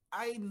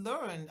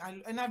learned,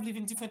 and I've lived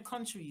in different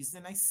countries,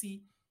 and I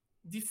see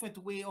different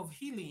way of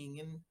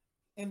healing,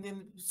 and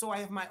then so I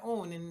have my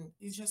own, and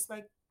it's just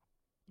like,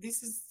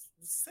 this is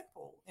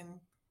simple, and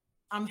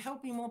I'm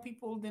helping more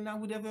people than I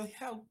would ever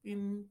help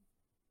in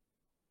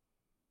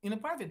a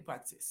private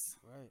practice.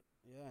 Right.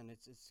 Yeah, and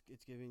it's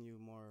giving you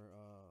more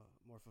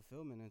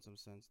fulfillment in some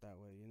sense that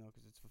way, you know,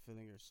 because it's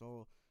fulfilling your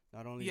soul.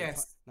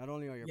 Yes, Not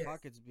only are your yes,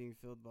 pockets being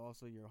filled, but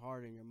also your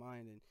heart and your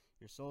mind and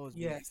your soul is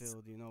being yes,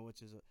 filled. You know,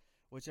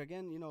 which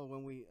again, you know,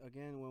 when we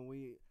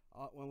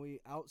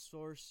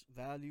outsource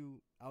value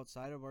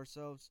outside of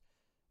ourselves,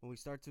 when we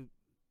start to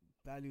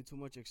value too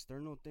much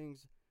external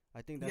things,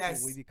 I think that's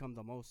when we yes. become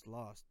the most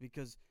lost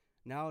because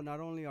now not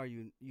only are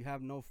you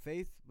have no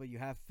faith, but you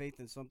have faith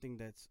in something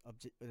that's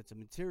a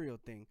material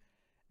thing,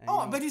 and you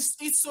Oh, know, but it's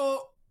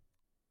so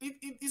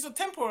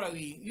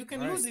temporary. You can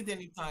right, lose it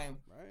anytime.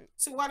 right,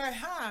 So what I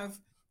have,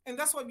 and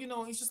that's what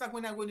it's just like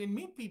when I go and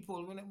meet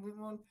people,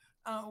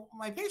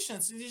 my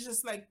patients, it's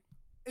just like,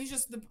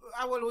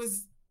 I will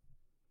always,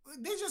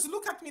 they just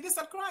look at me, they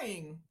start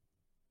crying.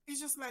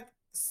 It's just like,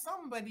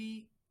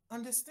 somebody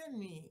understand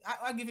me.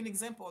 I'll give you an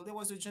example. There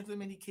was a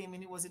gentleman, he came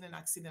in, he was in an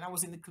accident. I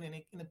was in the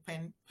clinic, in a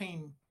pain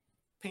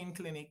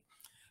clinic.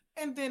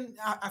 And then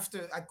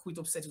after I quit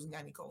obstetrics and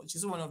gynecology,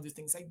 so one of the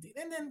things I did.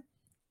 And then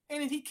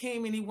he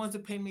came and he wants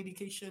the pain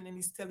medication, and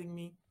he's telling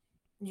me,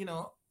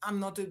 I'm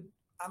not a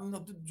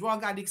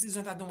drug addict. It's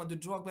not I don't want the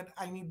drug, but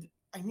I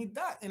need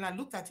that. And I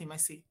looked at him, I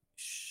say,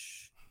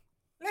 shh,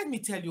 let me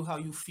tell you how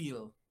you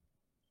feel.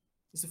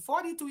 He's a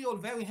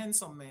 42-year-old, very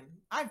handsome man.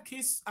 I've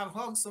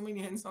hugged so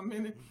many handsome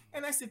men.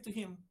 And I said to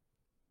him,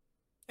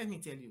 let me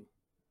tell you,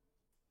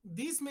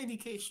 these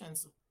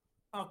medications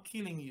are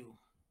killing you,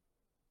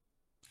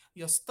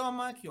 your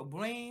stomach, your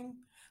brain,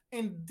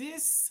 and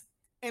this.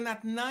 And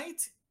at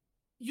night,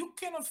 you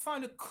cannot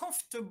find a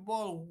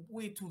comfortable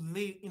way to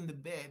lay in the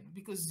bed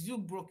because you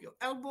broke your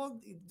elbow,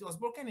 it was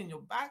broken in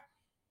your back.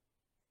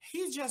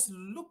 He just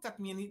looked at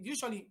me, and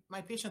usually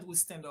my patient will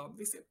stand up.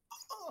 They said,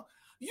 "Oh,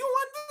 you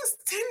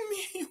understand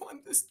me? You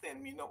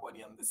understand me?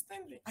 Nobody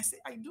understands me." I say,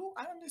 "I do.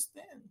 I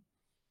understand.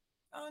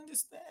 I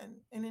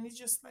understand." And then it's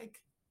just like,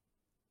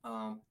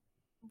 um,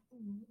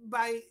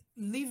 by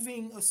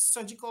leaving a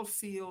surgical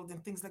field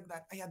and things like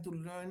that, I had to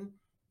learn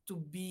to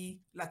be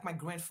like my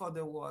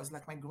grandfather was,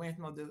 like my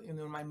grandmother,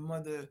 my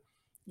mother,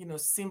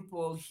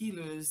 simple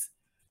healers,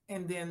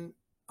 and then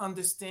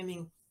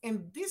understanding.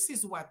 And this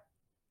is what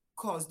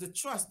caused the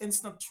trust,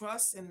 instant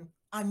trust, and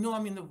I know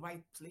I'm in the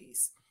right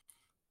place.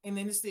 And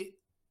then they say,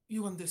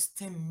 "You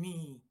understand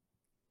me,"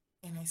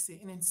 and I say,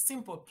 and then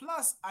simple.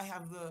 Plus, I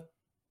have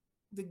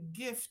the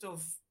gift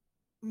of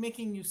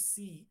making you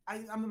see.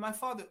 I'm my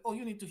father. Oh,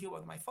 you need to hear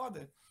about my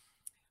father.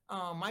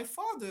 My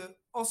father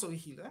also a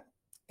healer,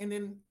 and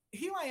then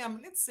here I am.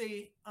 Let's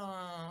say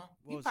what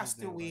he was his passed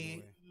name, by the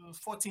away way?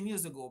 14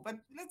 years ago, but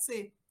let's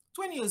say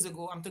 20 years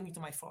ago, I'm talking to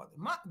my father.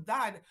 My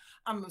dad,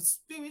 I'm a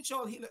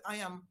spiritual healer. I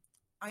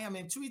am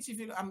intuitive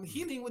healer. I'm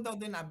healing without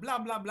the night. Blah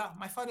blah blah.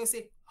 My father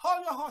say,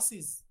 "Hold your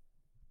horses.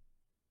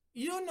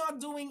 You're not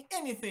doing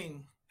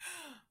anything."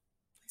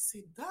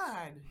 said,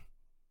 Dad,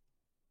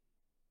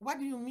 what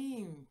do you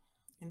mean?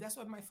 And that's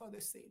what my father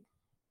said.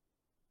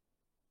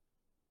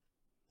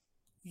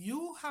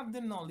 You have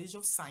the knowledge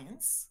of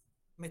science,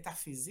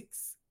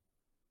 metaphysics,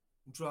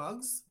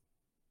 drugs,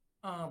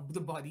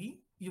 the body.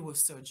 You were a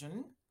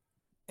surgeon,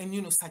 and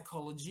you know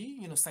psychology,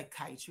 you know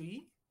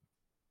psychiatry.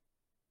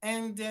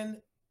 And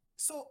then,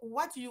 so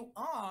what you're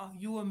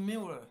a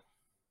mirror.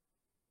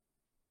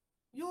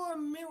 You're a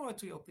mirror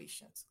to your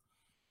patients.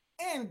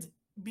 And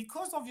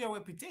because of your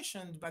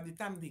reputation, by the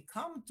time they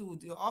come to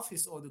the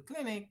office or the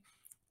clinic,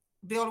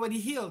 they already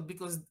healed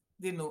because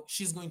they know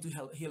she's going to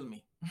heal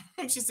me.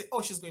 She said,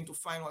 oh, she's going to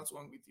find what's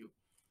wrong with you.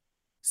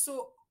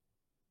 So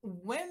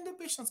when the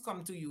patients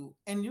come to you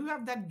and you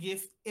have that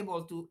gift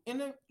able to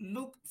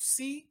look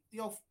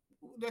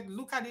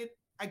at it,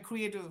 I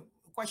create a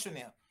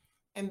questionnaire.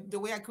 And the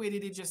way I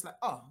created it, just like,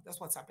 oh,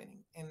 that's what's happening.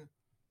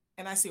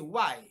 And I say,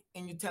 why?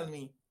 And you tell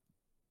me.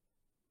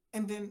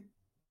 And then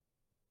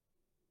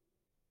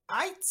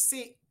I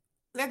say,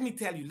 let me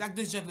tell you, like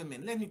this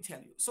gentleman, let me tell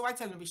you. So I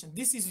tell the patient,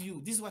 this is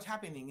you, this is what's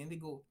happening. And they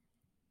go.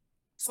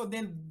 So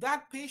then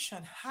that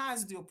patient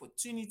has the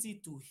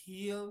opportunity to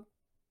heal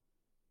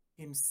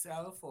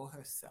himself or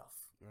herself.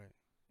 Right.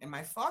 And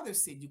my father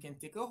said, you can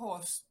take a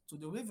horse to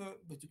the river,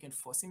 but you can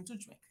force him to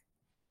drink.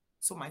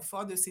 So my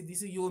father said,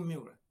 this is your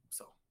mirror.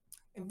 So,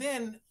 and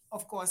then,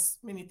 of course,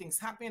 many things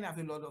happen. I have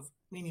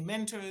many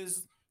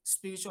mentors,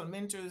 spiritual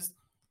mentors.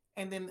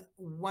 And then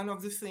one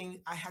of the things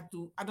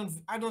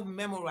I don't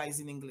memorize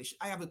in English.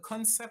 I have a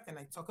concept and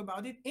I talk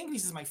about it.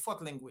 English is my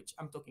fourth language.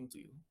 I'm talking to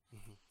you.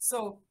 Mm-hmm.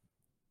 So,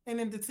 and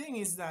then the thing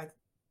is that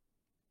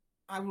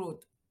I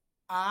wrote,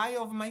 I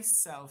of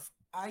myself,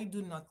 I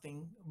do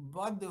nothing,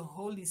 but the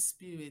Holy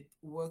Spirit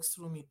works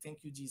through me.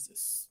 Thank you,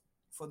 Jesus,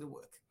 for the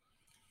work.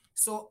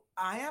 So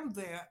I am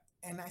there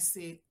and I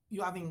say,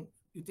 you're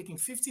taking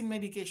 15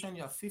 medication,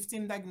 you have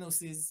 15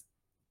 diagnoses,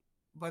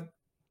 but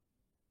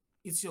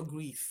it's your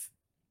grief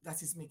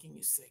that is making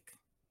you sick.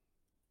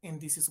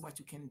 And this is what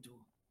you can do.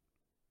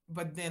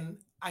 But then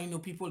I know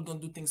people don't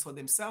do things for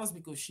themselves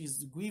because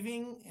she's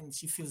grieving and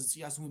she feels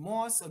she has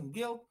remorse and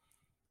guilt.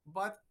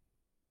 But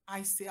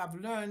I say, I've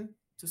learned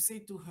to say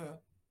to her,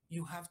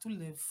 you have to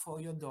live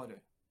for your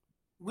daughter.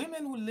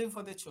 Women will live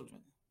for their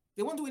children.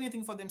 They won't do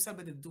anything for themselves,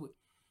 but they do it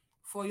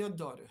for your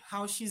daughter.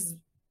 How she's,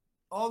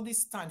 all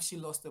this time, she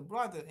lost her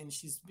brother and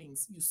she's being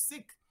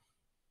sick.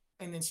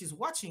 And then she's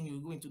watching you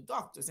going to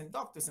doctors and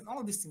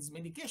all these things,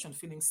 medication,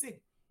 feeling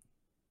sick.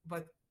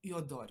 But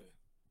your daughter.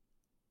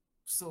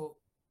 So,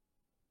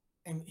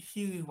 and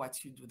hear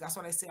what you do. That's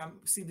what I say.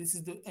 See, this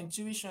is the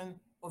intuition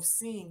of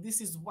seeing. This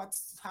is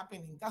what's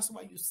happening. That's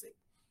why you sick.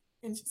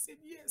 And she said,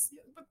 yes.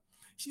 But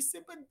she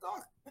said, but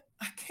doc,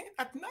 I can't,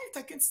 at night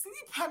I can't sleep.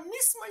 I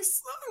miss my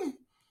son.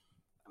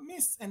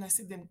 And I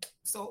said, then,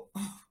 so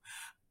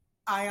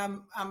I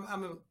am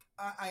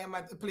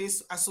at a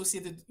place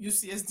associated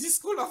UCSD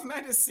School of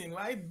Medicine,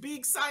 right?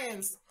 Big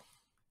science.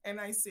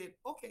 And I said,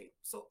 okay.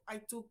 So I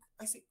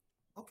said,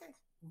 okay,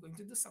 we're going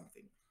to do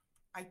something.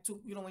 I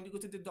took, when you go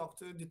to the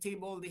doctor, the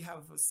table, they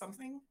have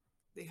something.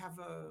 They have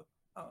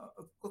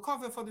a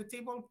cover for the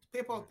table,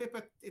 paper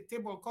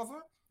table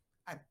cover.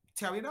 I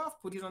tear it off,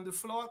 put it on the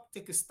floor,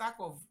 take a stack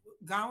of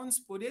gowns,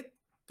 put it,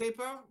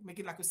 paper, make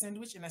it like a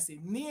sandwich. And I say,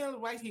 kneel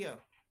right here.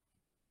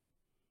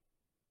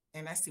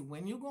 And I say,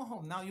 when you go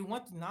home, now you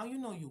want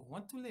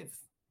to live.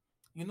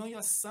 You know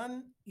your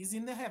son is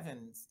in the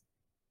heavens.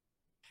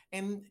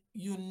 And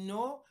you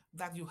know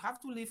that you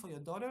have to live for your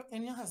daughter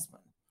and your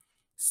husband.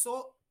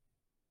 So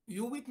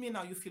you with me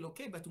now, you feel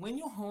okay. But when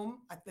you're home,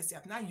 let's say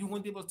at night, you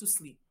won't be able to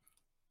sleep.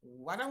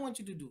 What I want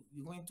you to do,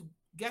 you're going to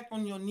get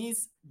on your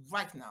knees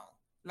right now,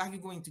 like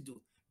you're going to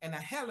do. And I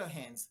held her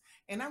hands.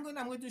 And I'm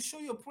going to show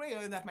you a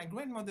prayer that my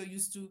grandmother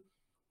used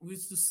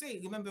to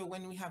say. Remember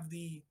when we have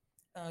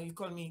you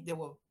call me, there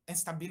were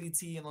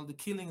instability and all the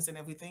killings and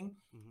everything.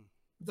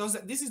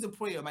 Mm-hmm. This is the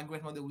prayer my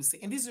grandmother would say.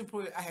 And this is the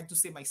prayer I had to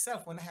say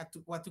myself when I had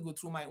to go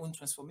through my own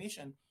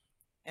transformation.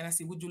 And I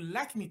said, would you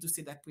like me to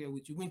say that prayer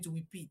with you? You're going to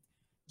repeat.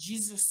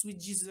 Jesus,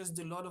 sweet Jesus,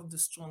 the Lord of the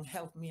strong,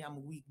 help me,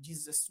 I'm weak.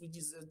 Jesus, sweet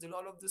Jesus, the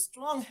Lord of the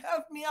strong,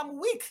 help me, I'm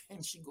weak.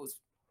 And she goes.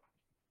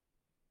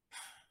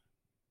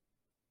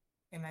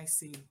 And I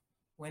say,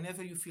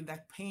 whenever you feel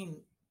that pain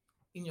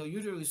in your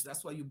uterus,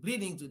 that's why you're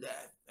bleeding to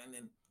death. And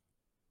then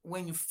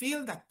when you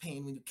feel that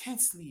pain, when you can't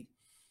sleep,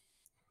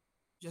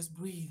 just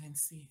breathe and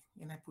see.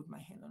 And I put my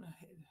hand on her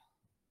head.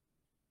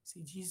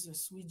 Say,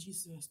 Jesus, sweet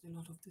Jesus, the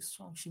Lord of the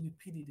strong. She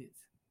repeated it.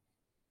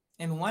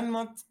 And 1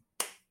 month,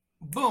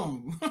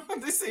 boom.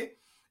 They say,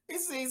 it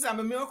says I'm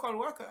a miracle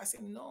worker. I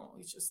said, no,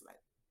 it's just like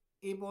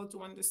able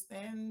to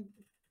understand,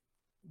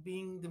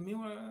 being the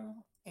mirror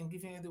and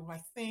giving her the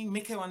right thing,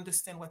 make her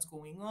understand what's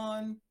going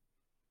on.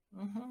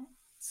 Mm-hmm.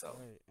 So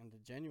right, and the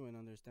genuine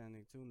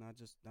understanding too, not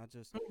just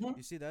mm-hmm.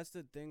 You see, that's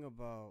the thing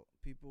about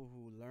people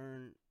who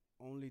learn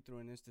only through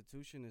an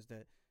institution, is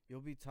that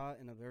you'll be taught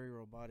in a very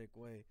robotic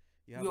way.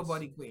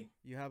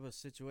 You have a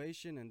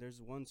situation and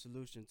there's one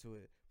solution to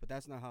it, but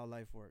that's not how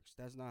life works.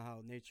 That's not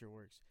how nature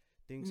works.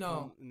 Things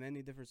come in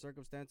many different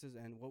circumstances,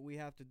 and what we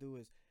have to do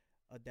is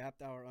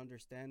adapt our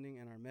understanding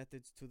and our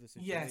methods to the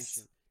situation.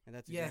 Yes. And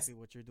that's Yes. exactly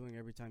what you're doing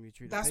every time you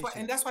treat a That's what,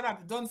 patient. and that's what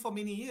I've done for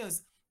many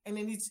years. And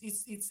then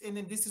and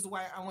then this is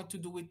why I want to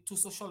do it to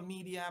social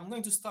media. I'm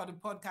going to start a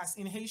podcast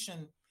in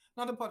Haitian.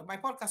 Not my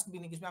podcast will be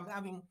in English, but I'm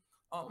having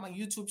my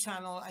YouTube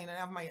channel, and I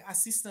have my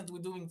assistant. We're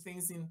doing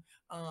things in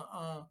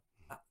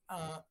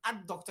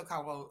at Dr.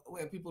 Carolle,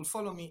 where people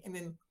follow me, and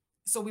then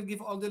so we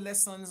give all the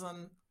lessons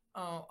on.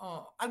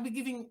 I'll be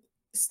giving,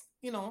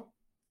 you know,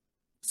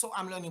 so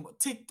I'm learning about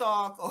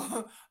TikTok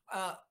or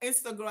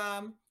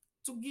Instagram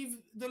to give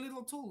the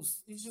little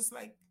tools. It's just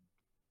like,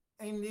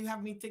 and they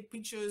have me take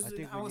pictures. I And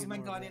think I we was need my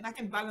more of garden. that. I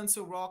can balance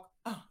a rock.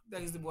 Ah,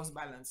 that is the boss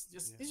balance.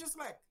 Just Yeah. it's just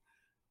like,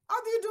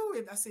 how do you do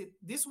it? I said,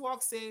 this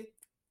rock say,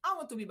 I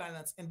want to be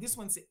balanced, and this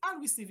one say, I'll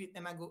receive it,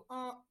 and I go,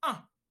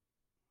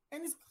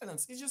 and it's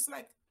balanced. It's just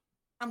like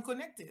I'm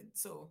connected.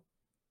 So,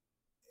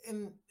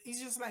 and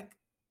it's just like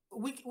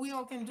we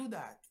all can do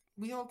that.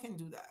 We all can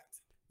do that.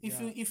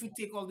 Yeah. If you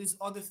take all these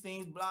other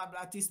things, blah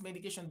blah, this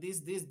medication,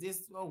 this,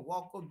 or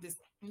walk or this,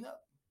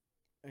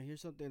 And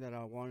here's something that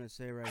I want to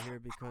say right here,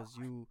 because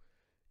you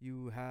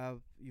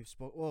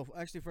spoke. Well,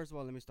 actually, first of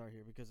all, let me start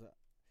here, because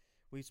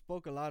we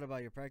spoke a lot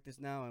about your practice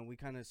now, and we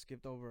kind of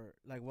skipped over.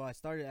 Like, well, I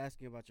started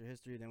asking about your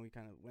history, then we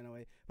kind of went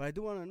away. But I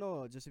do want to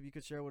know, just if you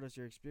could share with us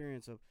your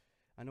experience of.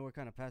 I know we're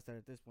kind of past that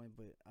at this point,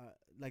 but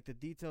like the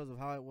details of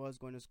how it was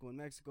going to school in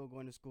Mexico,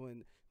 going to school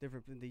in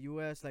the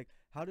U.S. Like,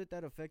 how did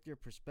that affect your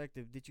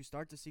perspective? Did you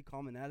start to see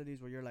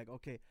commonalities where you're like,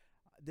 okay,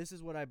 this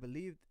is what I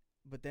believed,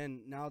 but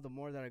then now the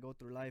more that I go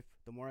through life,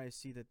 the more I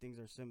see that things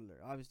are similar.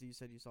 Obviously, you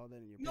said you saw that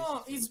in your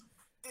no, patients.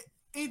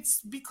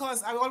 it's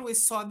because I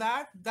always saw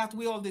that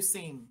we're all the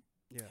same.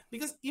 Yeah.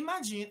 Because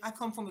imagine I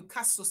come from a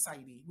caste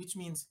society, which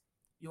means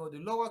you're the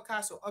lower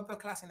caste or upper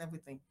class and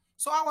everything.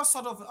 So I was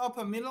sort of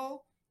upper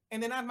middle,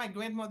 and then I had my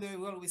grandmother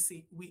who always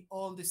say we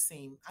all the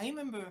same. I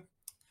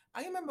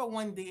remember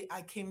one day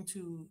I came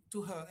to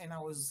her and I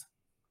was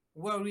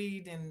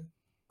worried and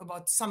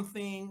about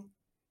something,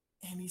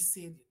 and he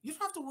said, "You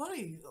don't have to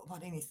worry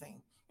about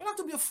anything. You don't have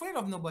to be afraid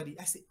of nobody."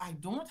 I said, "I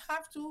don't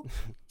have to."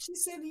 She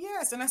said,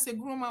 "Yes." And I said,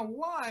 "Grandma,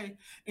 why?"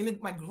 And then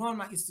my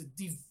grandma is a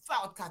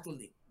devout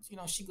Catholic. You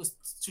know, she goes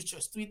to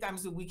church 3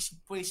 times a week. She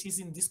prays. She's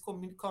in this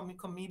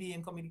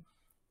committee.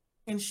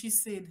 And she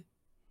said,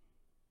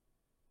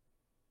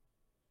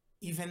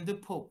 "Even the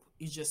Pope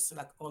is just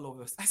like all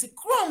of us." I said,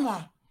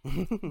 "Grandma,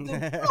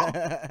 the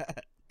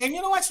Pope." And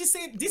you know what she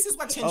said? This is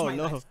what changed Oh my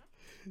no! life.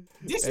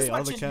 This Hey, is all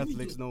what the changed me.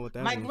 Catholics know what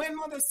that My means.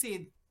 grandmother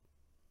said,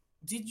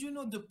 "Did you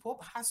know the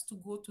Pope has to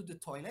go to the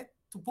toilet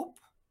to poop?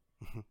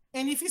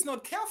 And if he's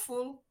not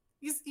careful,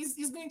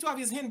 he's going to have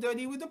his hand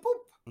dirty with the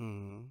poop."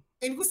 Mm-hmm.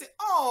 And he say,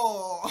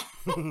 "Oh."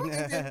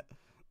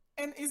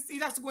 and then he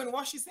has to go and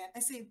wash his hand. I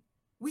said,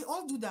 "We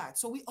all do that.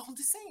 So we all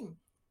the same."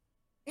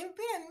 And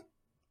then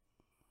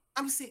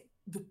I'm say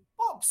the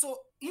Pope. So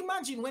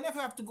imagine whenever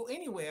I have to go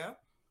anywhere,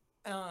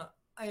 uh,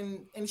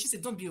 and she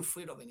said, "Don't be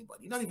afraid of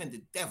anybody, not even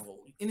the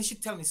devil." And then she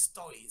tell me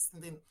stories,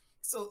 and then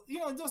so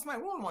that was my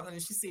role model.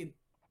 And she said,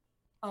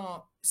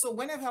 so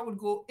whenever I would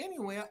go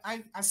anywhere,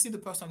 I see the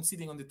person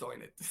sitting on the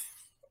toilet.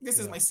 This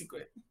is Yeah. my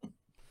secret.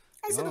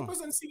 I see the Oh.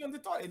 person sitting on the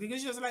toilet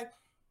because she's like,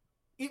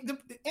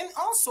 and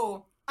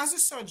also as a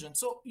surgeon,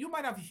 so you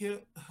might have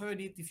heard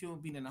it if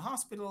you've been in a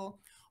hospital,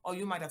 or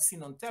you might have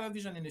seen on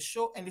television in a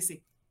show, and they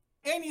say,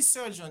 any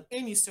surgeon,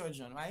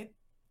 right?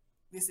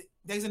 They say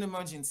there's an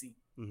emergency.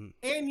 Mm-hmm.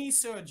 Any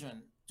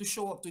surgeon to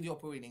show up to the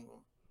operating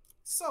room.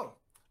 So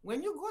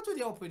when you go to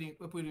the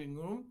operating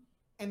room,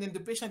 and then the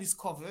patient is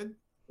covered,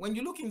 when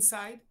you look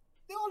inside,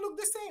 they all look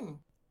the same.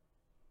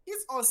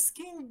 It's all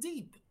skin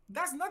deep.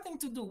 That's nothing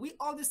to do. We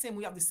all the same.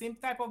 We have the same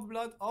type of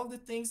blood, all the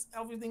things,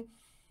 everything.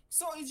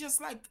 So it's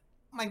just like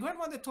my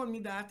grandmother told me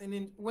that. And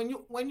then when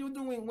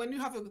you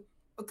have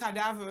a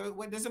cadaver,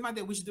 well, doesn't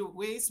matter which the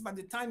race, by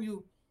the time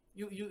you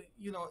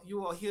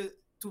are here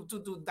to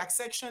do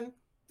dissection,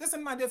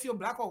 doesn't matter if you're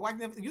black or white,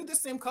 you're the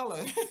same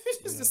color.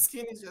 Just the Yeah.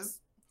 skin is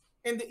just,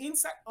 and the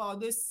inside are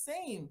the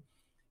same.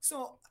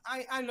 So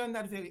I learned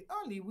that very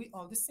early. We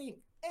all the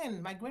same.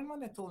 And my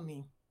grandmother told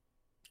me,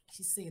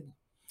 she said,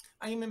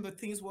 I remember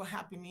things were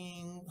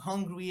happening,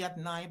 hungry at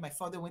night. My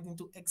father went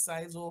into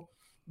exile, or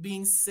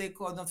being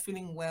sick or not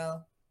feeling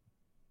well.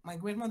 My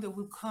grandmother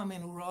would come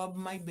and rub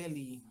my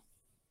belly.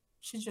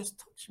 She just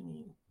touched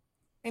me.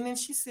 And then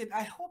she said,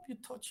 I hope you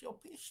touch your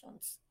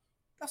patients.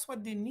 That's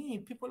what they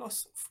need. People are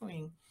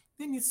suffering.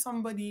 They need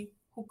somebody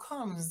who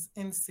comes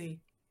and say,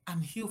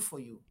 I'm here for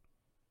you.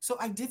 So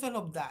I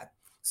developed that.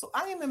 So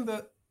I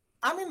remember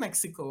I'm in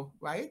Mexico,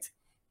 right?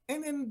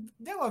 And then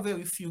there were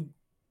very few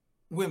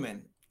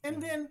women.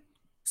 And then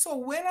so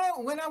when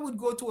I would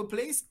go to a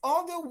place,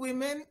 all the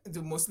women,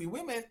 mostly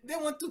women, they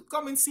want to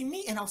come and see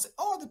me. And I'll say,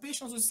 oh, the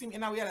patients will see me.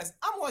 And I realize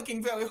I'm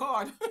working very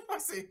hard. I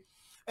say,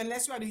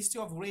 unless you had a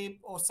history of rape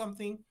or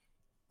something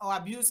or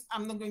abuse,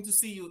 I'm not going to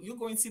see you. You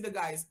go and see the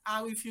guys.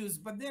 I refuse.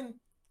 But then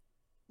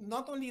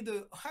not only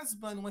the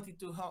husband wanted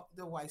to help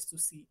the wives to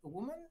see a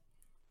woman,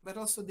 but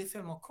also they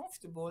felt more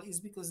comfortable is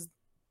because,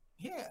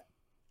 yeah,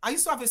 I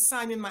used to have a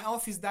sign in my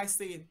office that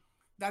said,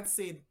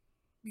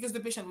 Because the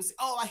patient will say,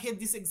 "Oh, I hate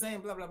this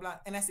exam, blah blah blah,"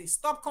 and I say,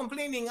 "Stop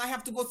complaining. I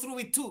have to go through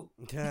it too."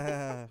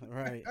 Yeah,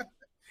 right.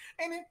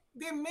 And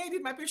they made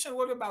it. My patient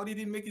wrote about it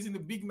and make it in the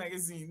big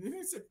magazine. And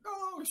he said,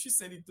 "Oh, she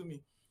sent it to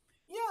me."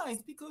 Yeah,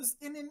 it's because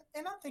and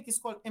I think it's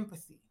called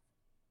empathy.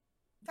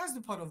 That's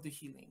the part of the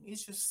healing.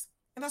 It's just,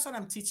 and that's what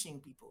I'm teaching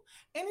people.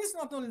 And it's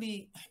not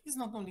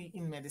only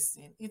in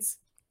medicine. It's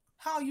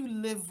how you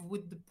live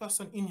with the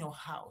person in your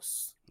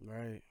house.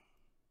 Right.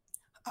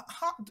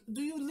 How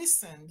do you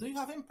listen? Do you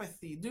have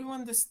empathy? Do you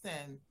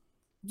understand?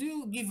 Do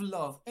you give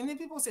love? And then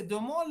people say the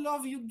more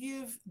love you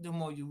give, the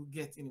more you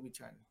get in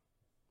return.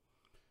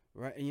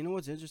 Right. And you know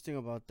what's interesting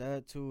about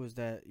that too is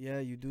that yeah,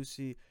 you do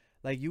see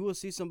like you will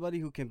see somebody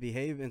who can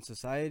behave in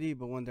society,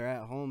 but when they're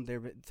at home, they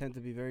tend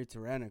to be very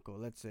tyrannical.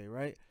 Let's say,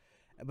 right?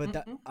 But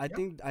that Yep.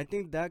 I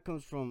think that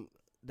comes from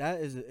that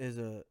is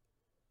a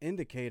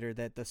indicator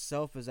that the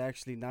self is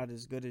actually not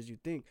as good as you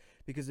think.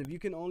 Because if you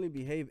can only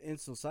behave in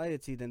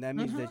society, then that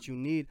means Mm-hmm. that you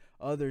need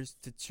others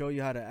to show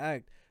you how to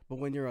act. But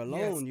when you're Yes.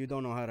 alone, you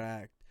don't know how to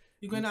act.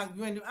 You You're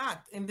going to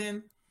act, and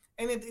then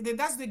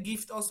that's the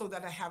gift also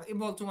that I have,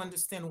 able to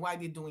understand why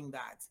they're doing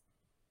that.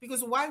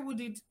 Because why would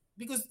it?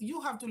 Because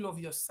you have to love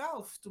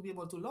yourself to be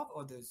able to love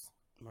others.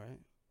 right,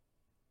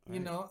 You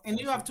right. know, and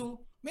you That's have it. to,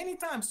 many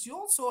times you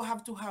also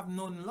have to have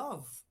known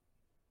love.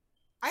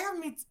 I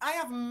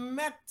have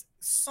met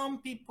some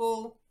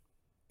people,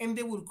 and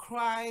they will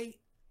cry.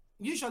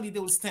 Usually they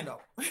will stand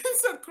up and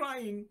start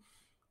crying,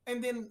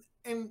 and then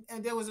and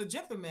there was a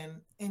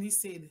gentleman, and he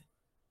said,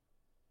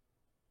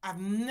 "I've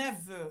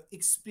never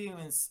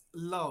experienced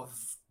love,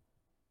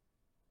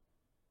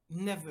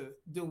 never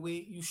the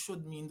way you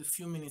showed me in the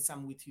few minutes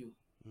I'm with you."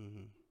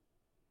 Mm-hmm.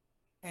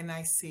 And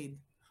I said,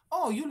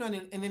 "Oh, you learn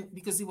it." And then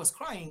because he was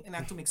crying, and I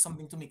had to make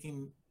something to make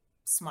him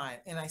smile.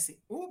 And I said,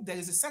 "Oh, there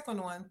is a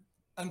second one,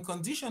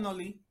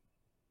 unconditionally."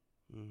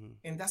 Mm-hmm.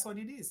 And that's what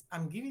it is.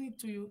 I'm giving it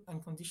to you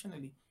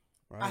unconditionally.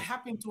 I Right.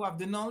 happen to have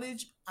the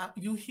knowledge.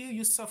 You hear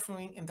you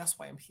suffering, and that's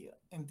why I'm here.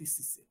 And this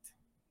is it.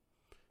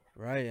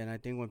 Right. And I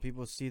think when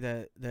people see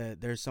that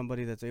there's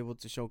somebody that's able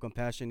to show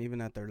compassion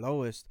even at their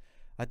lowest,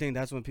 I think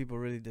that's when people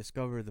really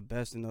discover the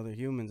best in other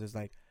humans. Is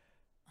like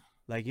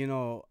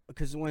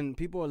because when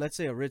people, let's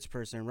say a rich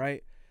person,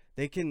 right,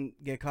 they can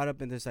get caught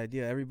up in this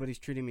idea everybody's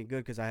treating me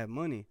good because I have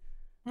money,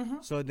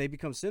 Mm-hmm, so they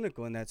become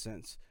cynical in that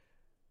sense.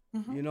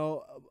 mm-hmm.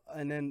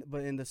 And then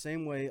but in the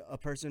same way a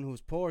person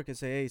who's poor can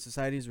say, hey,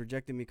 society's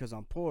rejecting me because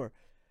I'm poor.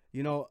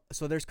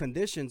 So there's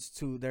conditions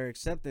to their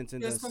acceptance in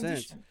There's the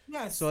sense. condition.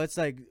 So Yes. it's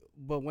like,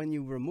 but when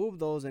you remove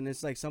those and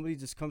it's like somebody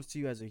just comes to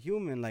you as a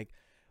human, like,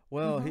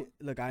 well,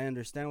 Mm-hmm. look, I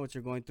understand what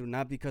you're going through,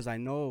 not because I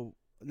know,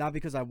 not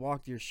because I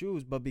walked your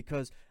shoes, but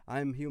because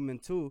I'm human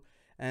too.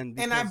 And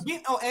And I've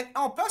because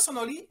been,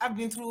 personally, I've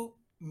been through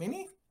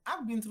many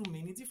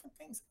different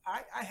things.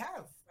 I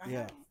yeah.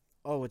 have.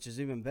 Oh, which is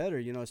even better,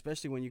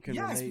 especially when you can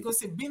Yes, relate. because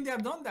they've been there,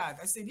 done that.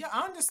 I said, yeah, I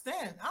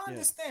understand. I Yeah.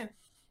 understand.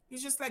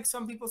 It's just like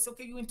some people say,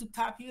 okay, you want to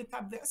tap here,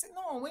 tap there. I said,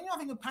 no, when you're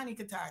having a panic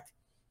attack,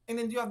 and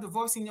then you have the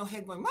voice in your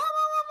head going, "Wah,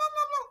 wah, wah, wah,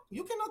 wah, wah,"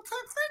 you cannot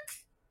click,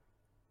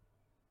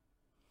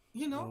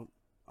 you know? Nope.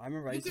 I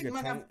remember I You used to can, you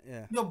get might have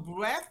panic. Yeah. your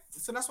breath.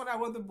 So that's what I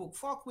wrote the book,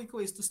 4 quick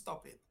ways to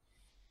stop it.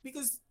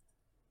 Because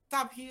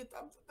tap here,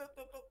 tap, tap,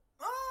 tap, tap.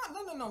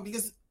 No, no, no.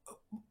 Because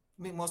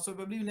most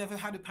probably you never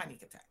had a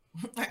panic attack.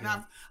 And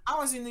Yeah. I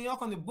was in New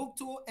York on the book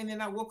tour, and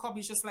then I woke up.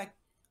 It's just like,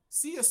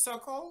 see a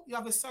circle. You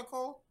have a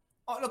circle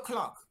or the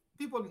clock.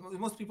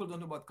 Most people don't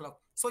know about clock.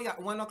 So yeah,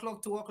 1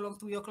 o'clock, 2 o'clock,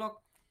 3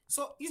 o'clock.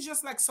 So it's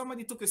just like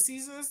somebody took a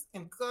scissors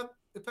and cut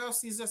a pair of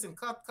scissors and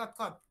cut, cut,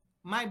 cut.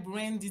 My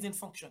brain didn't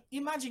function.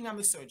 Imagine I'm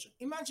a surgeon.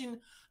 Imagine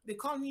they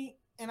call me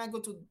and I go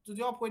to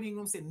the operating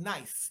room, say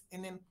knife,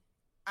 and then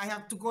I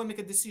have to go and make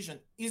a decision.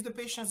 Is the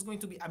patient going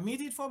to be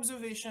admitted for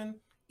observation?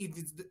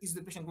 Is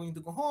the patient going to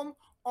go home?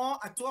 Or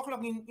at 2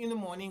 o'clock in the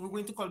morning, we're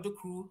going to call the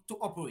crew to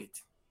operate.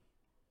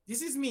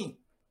 This is me.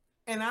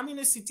 And I'm in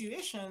a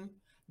situation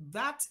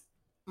that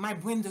my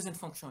brain doesn't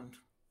function.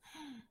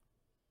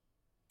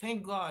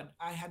 Thank God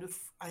I had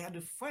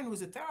a friend who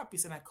was a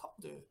therapist, and I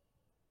called her.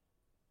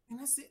 And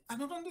I said, I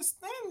don't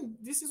understand.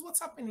 This is what's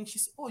happening. She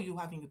said, oh, you're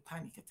having a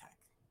panic attack.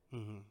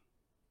 Mm-hmm.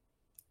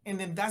 And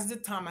then that's the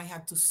time I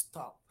had to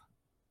stop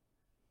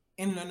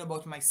and learn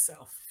about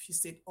myself. She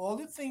said, all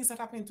the things that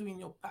happened to you in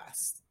your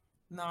past,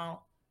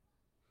 now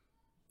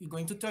you're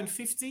going to turn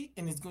 50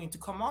 and it's going to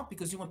come out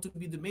because you want to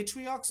be the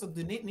matriarch. So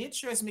the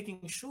nature is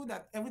making sure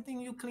that everything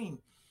you clean.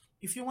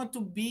 If you want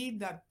to be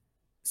that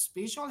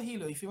spiritual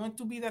healer, if you want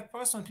to be that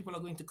person people are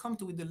going to come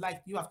to with the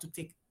light, you have to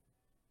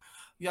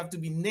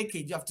be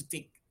naked. You have to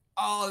take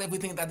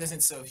everything that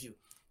doesn't serve you.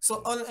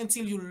 So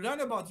until you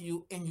learn about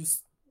you and you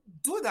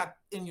do that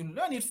and you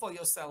learn it for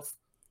yourself,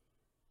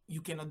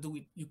 you cannot do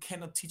it. You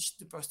cannot teach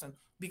the person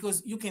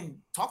because you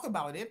can talk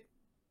about it,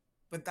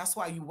 but that's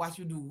why what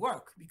you do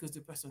work because the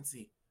person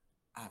say,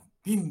 I've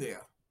been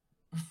there,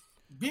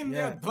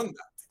 Yeah. done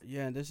that.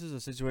 Yeah, and this is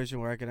a situation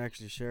where I can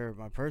actually share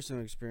my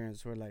personal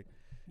experience where like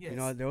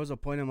Yes. there was a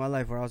point in my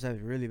life where I was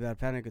having really bad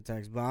panic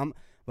attacks, I'm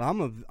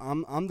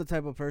the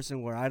type of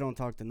person where I don't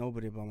talk to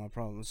nobody about my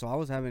problems. So I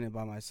was having it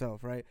by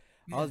myself, right?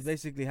 I was Yes.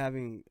 basically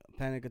having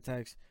panic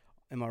attacks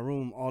in my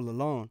room all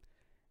alone,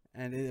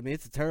 and I mean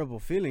it's a terrible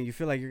feeling. You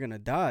feel like you're gonna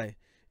die.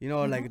 You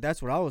know, Mm-hmm. like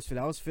that's what I was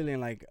feeling. I was feeling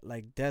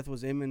like death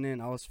was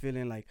imminent. I was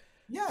feeling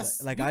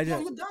Yes. like You I yeah,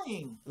 just you're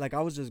dying. like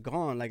I was just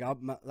gone. Like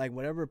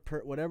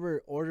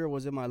whatever order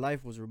was in my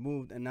life was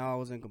removed, and now I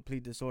was in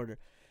complete disorder.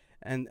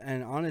 And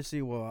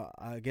honestly, well,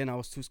 again, I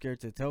was too scared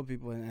to tell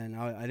people, and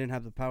I didn't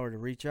have the power to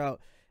reach out.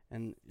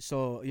 And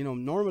so,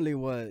 normally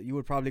what you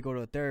would probably go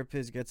to a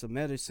therapist, get some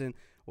medicine,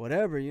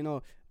 whatever,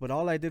 but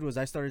all I did was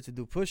I started to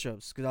do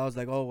push-ups because I was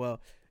like, oh well,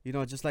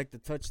 just like the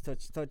touch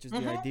is the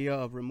Mm-hmm. idea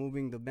of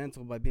removing the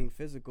mental by being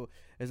physical.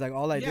 It's like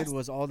all I did Yes,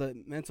 was all the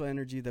mental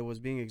energy that was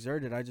being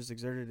exerted, I just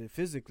exerted it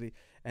physically,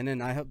 and then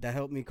that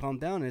helped me calm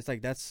down. And it's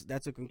like that's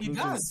a it conclusion.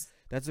 does.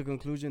 That's a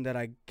conclusion that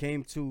I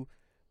came to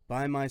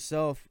by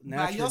myself By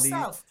naturally,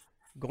 yourself.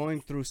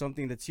 going through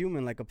something that's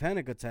human, like a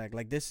panic attack.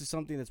 Like this is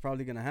something that's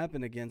probably going to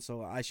happen again,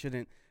 so I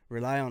shouldn't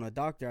rely on a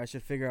doctor. I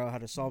should figure out how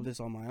to solve this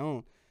on my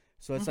own.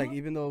 So it's like, Mm-hmm.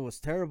 even though it was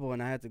terrible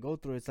and I had to go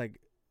through it, it's like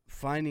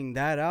finding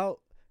that out,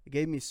 it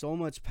gave me so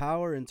much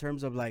power in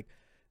terms of like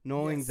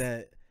knowing Yes.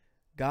 that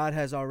God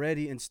has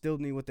already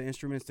instilled me with the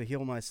instruments to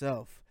heal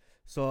myself.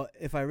 So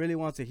if I really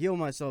want to heal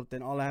myself,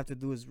 then all I have to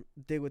do is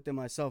dig within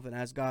myself and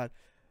ask God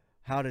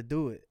how to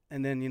do it,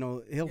 and then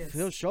he'll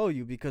Yes. show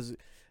you, because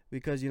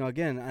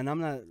again, and I'm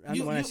not,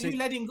 You when I you say, you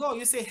letting go.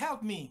 You say,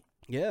 help me.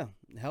 yeah,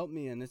 help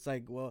me. And it's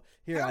like, well,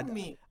 here, Help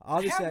me.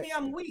 obviously Help me.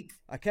 I'm weak.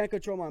 I can't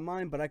control my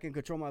mind, but I can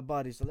control my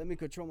body. So let me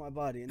control my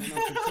body, and then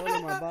I'm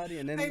controlling my body,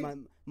 and then And my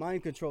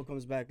mind control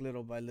comes back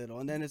little by little,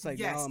 and then it's like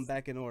now I'm yes.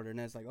 back in order, and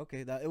it's like,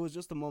 okay, that it was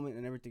just a moment,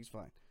 and everything's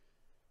fine.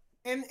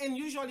 And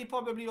usually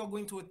probably you're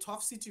going to a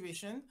tough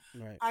situation.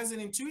 Right. As an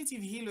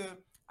intuitive healer,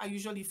 I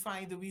usually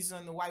find the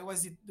reason why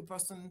was it the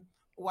person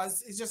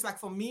was. It's just like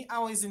for me, I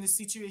was in a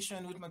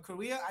situation with my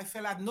career. I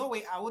felt I had no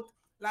way out.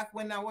 Like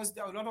when I was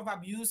there, a lot of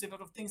abuse, a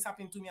lot of things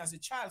happened to me as a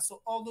child.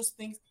 So all those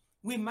things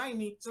remind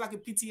me, it's like a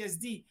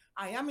PTSD.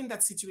 I am in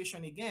that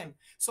situation again.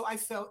 So I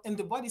felt, and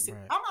the body said,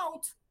 Right. I'm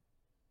out.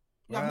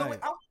 You have no way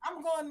Right. out.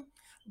 I'm gone.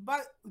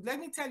 But let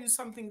me tell you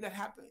something that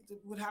happened.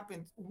 What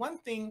happened? One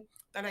thing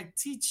that I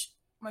teach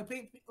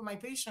my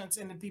patients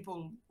and the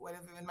people,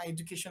 whatever, in my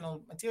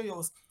educational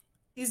materials,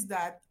 is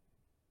that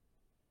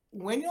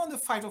when you're on the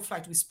fight or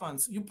flight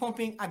response, you're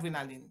pumping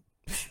adrenaline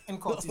and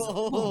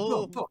cortisol. Boom, boom,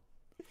 Oh, boom.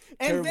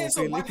 And terrible then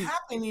so what feeling.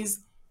 happened is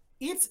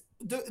it's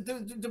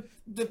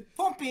the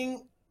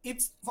pumping.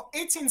 It's for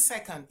 18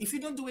 seconds. If you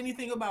don't do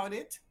anything about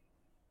it,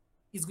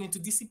 it's going to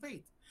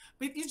dissipate.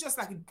 But it's just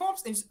like it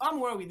pumps, and I'm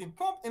worried. It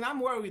pumps, and I'm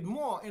worried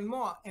more and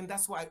more, and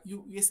that's why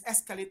you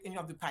escalate and you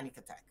have the panic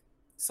attack.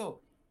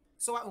 So,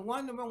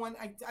 number one,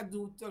 I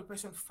do tell the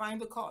person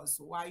find the cause.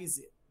 Why is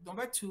it?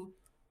 Number two,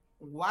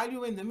 while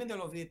you're in the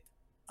middle of it,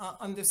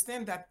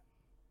 understand that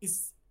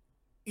is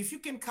if you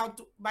can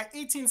count by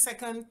 18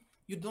 seconds,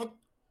 you don't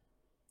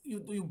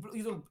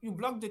you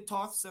block the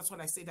thoughts. That's what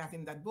I say that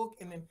in that book,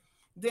 and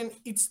then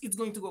it's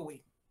going to go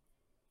away.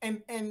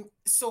 And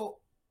so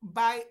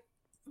by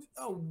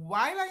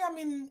while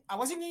I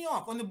was in New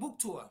York on the book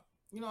tour.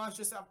 I was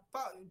just a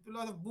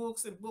lot of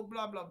books and blah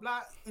blah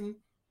blah, and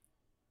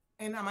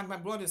I'm at my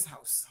brother's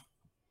house,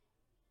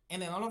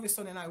 and then all of a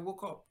sudden I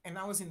woke up and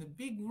I was in the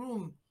big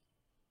room,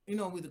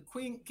 with a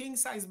queen king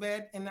size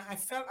bed, and I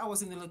felt I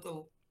was in a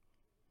little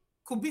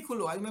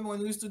cubiculo. I remember when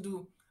uh,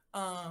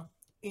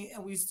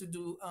 we used to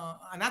do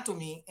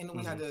anatomy, and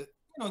we Hmm. had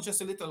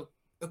just a little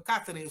a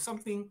catheter,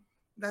 something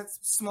that's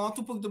small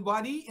to put the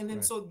body, and then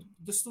Right. so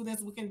the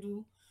students we can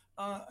do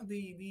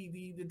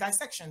the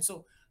dissection.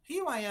 So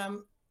here I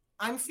am,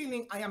 I'm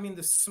feeling I am in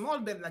the small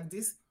bed like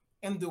this,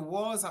 and the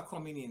walls are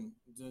coming in,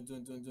 dun,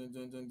 dun, dun, dun,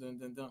 dun, dun, dun,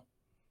 dun, dun.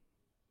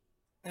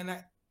 and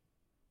I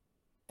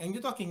and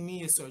you're talking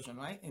me a surgeon,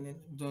 right? And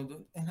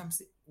then and I'm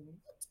saying,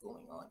 what's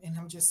going on? And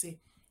I'm just saying,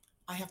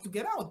 I have to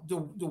get out. The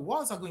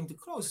walls are going to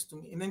close to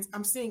me. And then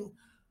I'm saying,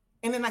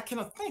 and then I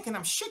cannot think, and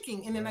I'm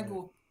shaking. And then I Right.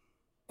 go,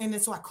 and then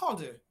so I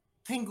called her.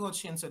 Thank God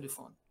she answered the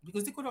phone,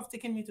 because they could have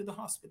taken me to the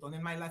hospital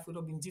and my life would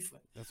have been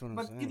different. That's what I'm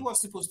But it saying. was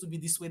supposed to be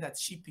this way, that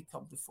she picked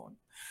up the phone.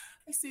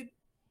 I said,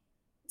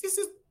 this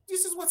is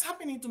this is what's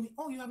happening to me.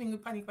 Oh, you're having a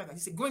panic attack. He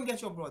said, go and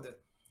get your brother.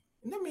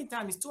 In the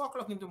meantime, it's 2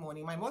 o'clock in the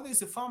morning. My mother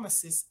is a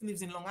pharmacist,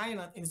 lives in Long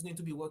Island, and is going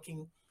to be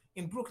working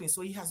in Brooklyn.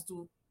 So he has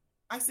to.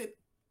 I said,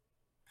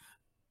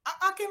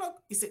 I cannot.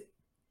 He said,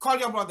 call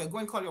your brother. Go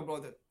and call your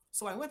brother.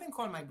 So I went and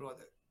called my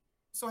brother.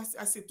 So I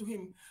said to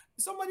him,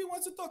 somebody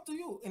wants to talk to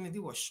you. And he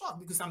was shocked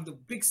because I'm the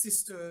big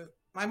sister.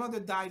 My mother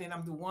died, and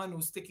I'm the one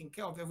who's taking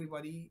care of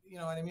everybody. You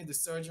know what I mean? The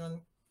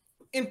surgeon,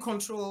 in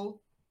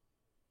control.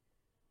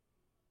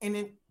 And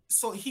then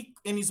so he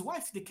and his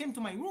wife, they came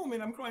to my room,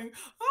 and I'm crying.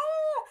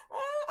 Oh,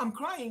 oh, I'm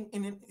crying.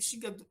 And then she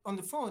got on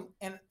the phone,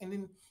 and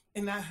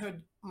I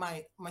heard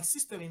my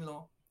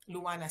sister-in-law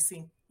Luana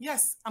saying,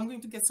 yes, I'm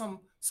going to get some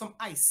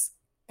ice,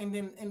 and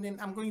then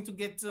I'm going to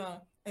get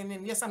and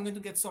then yes, I'm going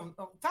to get some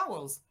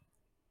towels.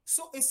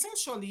 So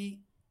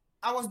essentially,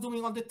 I was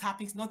doing all the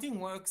tappings, nothing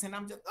works, and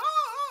I'm just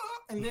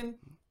and then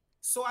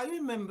so I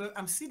remember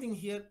I'm sitting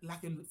here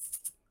like a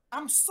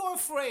I'm so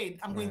afraid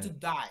I'm going to Right.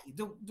 die.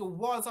 The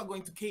walls are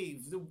going to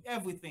cave,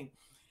 everything.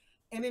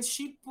 And then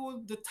she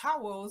pulled the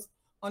towels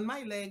on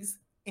my legs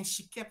and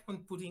she kept on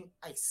putting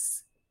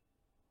ice.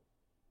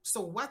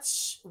 So what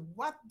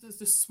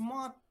the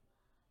smart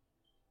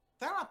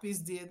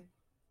therapist did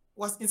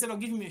was, instead of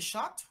giving me a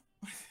shot,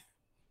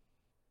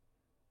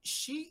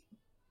 she,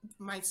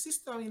 my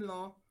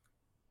sister-in-law,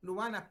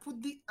 Luana,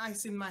 put the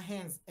ice in my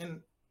hands,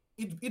 and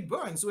it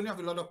burns when you have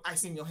a lot of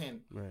ice in your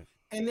hand. Right.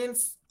 And then,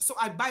 so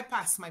I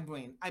bypass my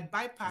brain. I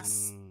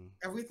bypass Mm.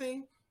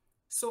 everything.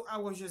 So I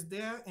was just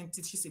there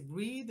until she said,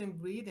 breathe and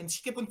breathe. And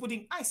she kept on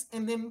putting ice.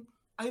 And then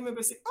I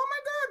remember saying, oh my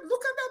God,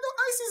 look at that. The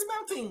ice is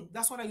melting.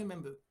 That's what I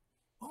remember.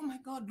 Oh my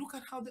God, look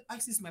at how the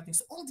ice is melting.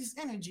 So all this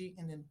energy.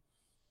 And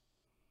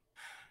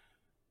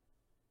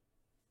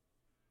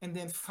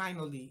then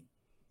finally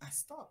I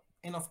stopped.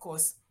 And of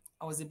course,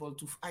 I was able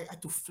to, I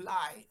had to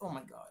fly. Oh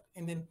my God.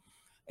 And then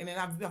I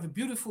have a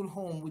beautiful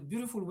home with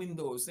beautiful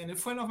windows. And a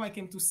friend of mine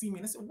came to see me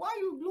and I said, why are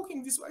you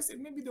looking this way? I said,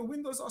 maybe the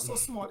windows are so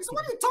small. He said,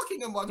 what are you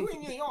talking about? We're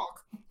in New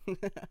York.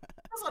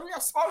 That's why we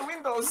have small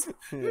windows.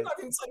 You're Yeah.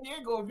 not in San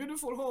Diego,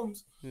 beautiful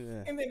homes.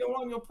 Yeah. And then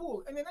around your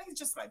pool. And then I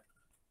just like,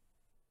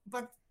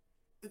 but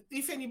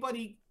if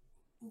anybody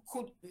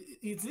could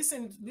is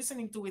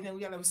listening to it and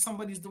realize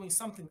somebody's doing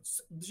something,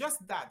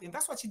 just that. And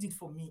that's what she did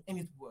for me. And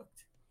it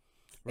worked.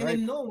 And Right.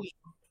 then knowing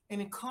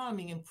and then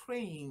calming and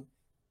praying,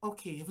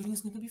 okay, everything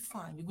is going to be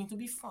fine. You're going to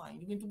be fine.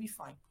 You're going to be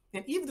fine.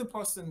 And if the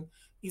person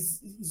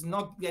is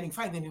not getting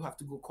fine, then you have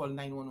to go call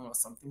 911 or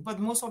something. But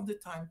most of the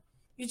time,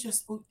 it's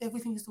just, oh,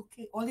 everything is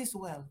okay. All is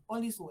well.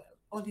 All is well.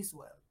 All is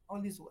well.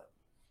 All is well.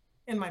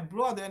 And my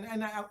brother,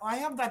 and I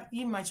have that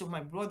image of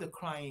my brother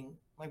crying.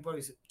 My brother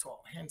is a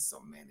tall,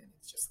 handsome man, and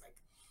it's just like,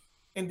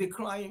 and they're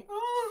crying,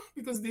 oh,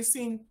 because they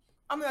seen,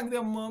 I'm like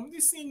their mom, they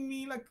seen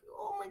me like,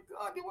 oh my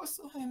God, they were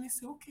so, and they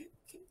say, okay,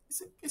 okay, they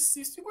say, okay,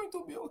 sis, you're going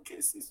to be okay,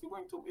 sis, you're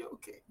going to be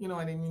okay. You know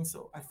what I mean?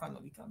 So I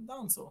finally calmed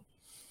down. So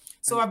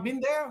And I've been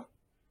there.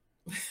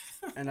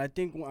 I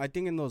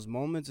think in those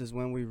moments is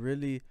when we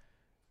really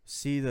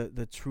see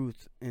the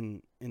truth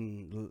in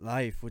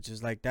life, which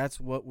is like that's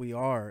what we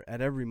are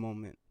at every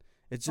moment.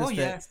 It's Oh just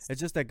that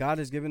yes, God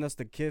has given us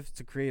the gift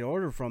to create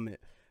order from it.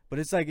 But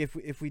it's like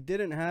if we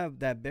didn't have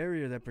that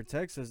barrier that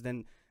protects us,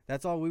 then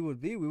that's all we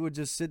would be. We would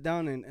just sit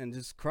down and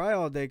just cry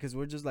all day because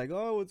we're just like,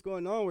 oh, what's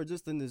going on? We're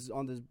just in this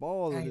on this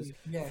ball or this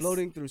yes,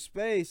 floating through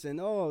space, and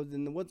oh,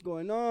 then what's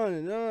going on?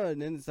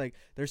 And then it's like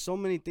there's so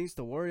many things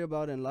to worry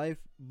about in life,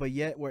 but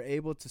yet we're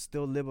able to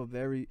still live a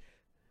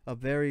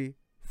very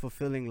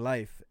fulfilling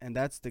life, and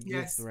that's the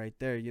gift yes. right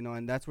there,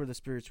 and that's where the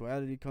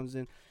spirituality comes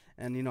in.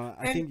 And I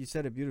And think you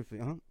said it beautifully,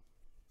 huh?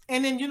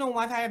 and then you know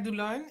what I had to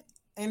learn,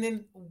 and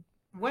then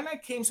when I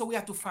came, so we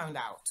had to find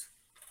out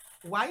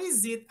why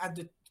is it at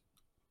the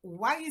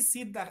why is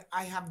it that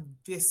I have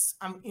this,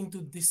 I'm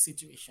into this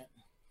situation.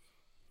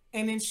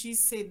 And then she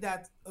said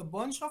that a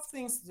bunch of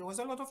things, there was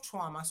a lot of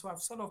trauma. So I've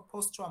sort of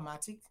post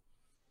traumatic.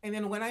 And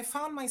then when I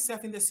found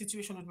myself in the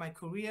situation with my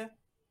career,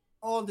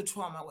 all the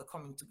trauma were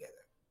coming together.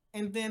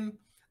 And then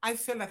I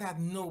felt like I had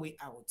no way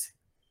out.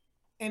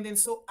 And then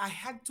so I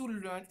had to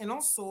learn. And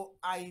also,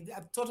 I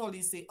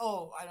totally say,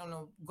 oh, I don't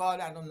know, God,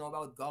 I don't know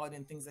about God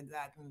and things like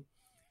that.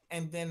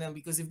 And then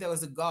because if there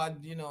was a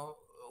God,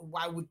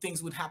 why would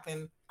things would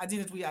happen? I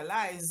didn't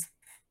realize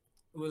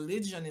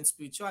religion and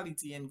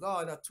spirituality and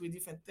God are two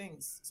different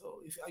things.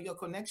 So if your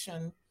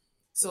connection,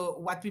 so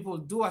what people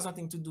do has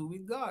nothing to do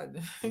with God.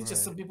 It's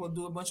just Right. some people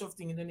do a bunch of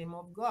things in the name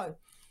of God.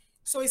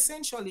 So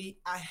essentially,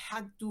 I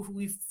had to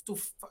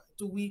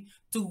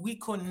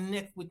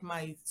reconnect with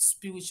my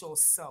spiritual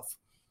self.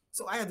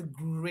 So I had a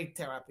great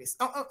therapist.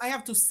 I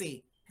have to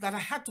say that I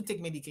had to take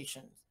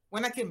medication.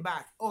 When I came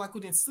back, I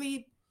couldn't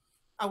sleep.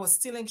 I was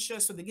still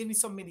anxious, so they gave me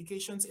some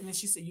medications, and then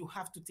she said, "You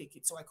have to take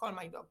it." So I called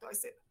my doctor. I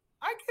said,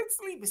 "I can't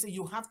sleep." They said,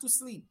 "You have to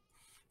sleep,"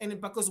 and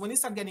because when it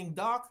started getting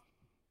dark,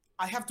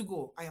 I have to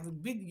go. I have a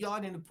big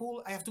yard and a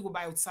pool. I have to go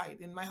by outside.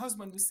 And my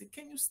husband will say,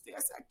 "Can you stay?" I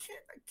said, I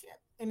can't."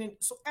 And then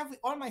so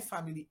all my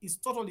family is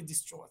totally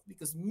distraught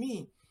because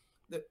me,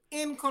 the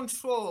in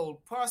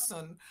control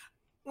person,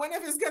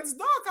 whenever it gets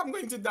dark, I'm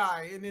going to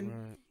die. And then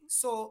Right.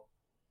 so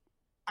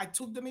I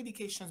took the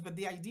medications, but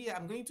the idea,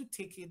 I'm going to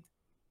take it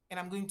and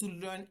I'm going to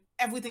learn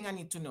everything I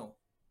need to know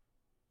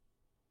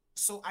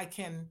so I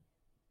can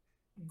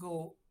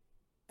go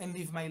and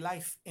live my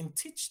life and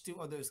teach to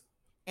others.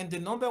 And the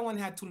number one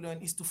I had to learn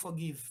is to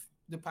forgive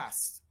the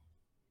past,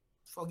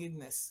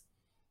 forgiveness.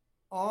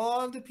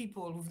 All the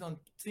people who've done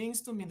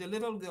things to me, the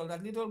little girl,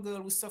 that little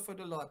girl who suffered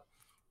a lot,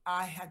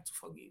 I had to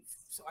forgive.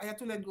 So I had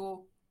to let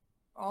go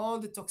all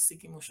the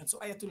toxic emotions. So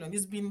I had to learn.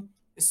 It's been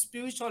a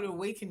spiritual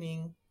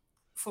awakening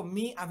for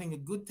me having a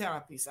good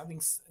therapist.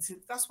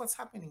 That's what's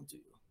happening to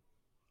you.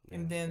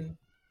 And Yeah. then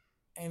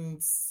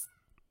and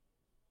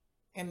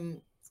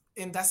and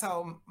and that's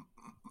how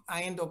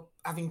I end up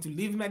having to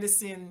leave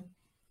medicine.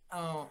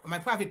 My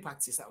private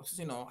practice,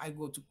 I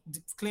go to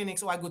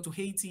clinics or I go to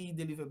Haiti,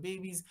 deliver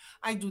babies.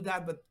 I do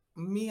that, but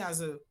me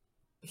as a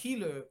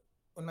healer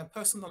on my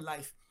personal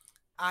life,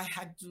 I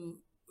had to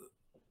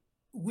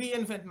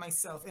reinvent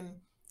myself.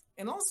 And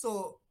And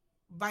also,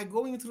 by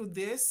going through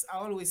this, I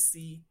always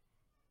see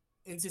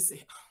it's just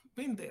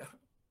been there.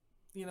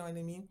 You know what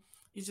I mean?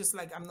 It's just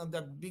like I'm not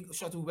that big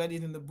shot who read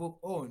it in the book.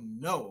 Oh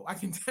no, I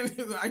can tell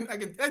you. I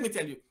can Let me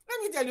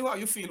tell you how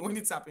you feel when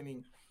it's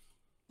happening.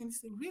 And you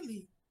say,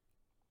 really,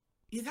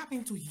 it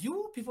happened to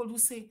you? People do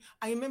say.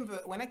 I remember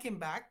when I came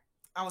back,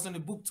 I was on a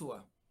book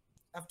tour.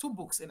 I have 2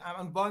 books, and I'm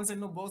on Barnes and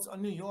Nobles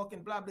on New York,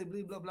 and blah blah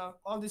blah blah blah.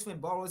 All these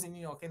different boroughs in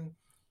New York, and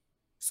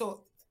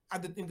so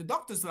in the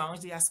doctor's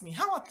lounge, they asked me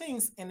how are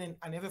things, and then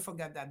I never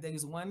forgot that there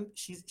is one.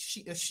 She.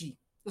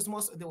 It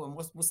was they were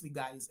mostly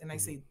guys, and I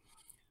Mm-hmm. said,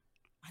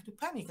 I had a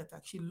panic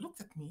attack. She looked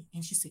at me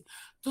and she said,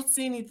 don't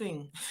say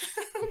anything.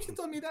 She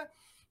told me that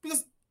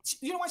because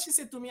you know what she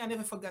said to me? I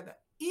never forgot that.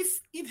 If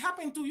it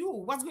happened to you,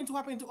 what's going to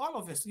happen to all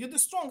of us? You're the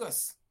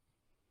strongest.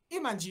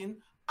 Imagine,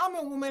 I'm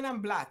a woman,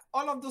 I'm black.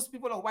 All of those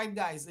people are white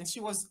guys. And she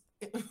was,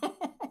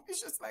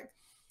 it's just like,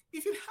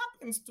 if it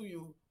happens to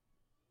you,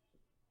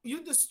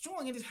 you're the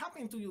strong and it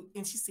happened to you.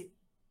 And she said,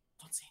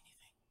 don't say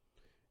anything.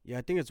 Yeah,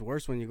 I think it's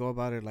worse when you go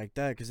about it like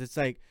that, because it's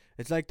like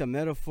the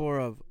metaphor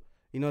of,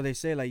 they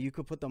say like you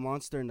could put the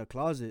monster in the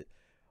closet,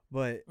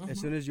 but as Mm-hmm.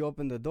 soon as you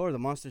open the door, the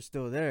monster's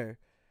still there.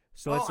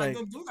 So Oh, it's I like,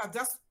 don't do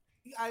that.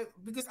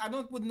 Because I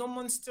don't put no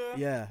monster.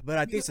 yeah, but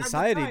I think Because at the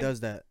society time, does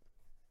that.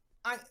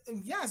 I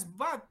yes,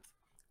 but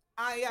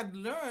I had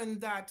learned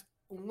that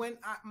when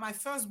my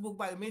first book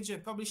by a major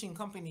publishing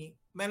company,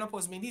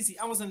 Menopause Made Easy,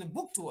 I was on the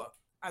book tour.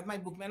 I had my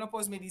book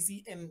Menopause Made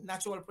Easy and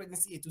Natural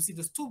Pregnancy A to C.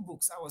 Those 2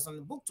 books, I was on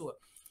the book tour.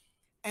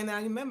 And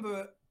I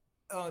remember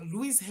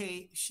Louise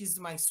Hay, she's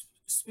my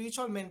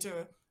spiritual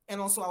mentor. And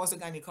also, I was a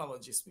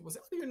gynecologist. People say,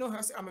 "Oh, do you know her?"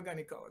 I say, "I'm a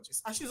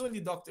gynecologist." And she's the only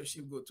doctor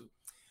she'll go to.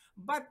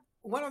 But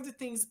one of the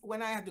things,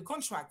 when I had the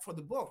contract for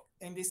the book,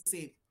 and they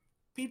said,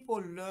 people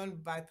learn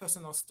by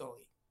personal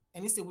story.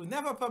 And they said, we'll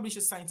never publish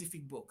a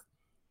scientific book.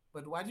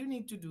 But what you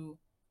need to do,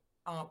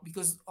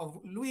 because of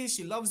Louise,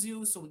 she loves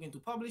you, so we're going to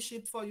publish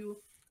it for you.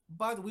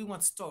 But we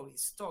want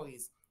stories.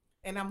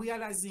 And I'm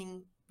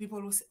realizing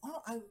people will say,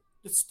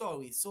 the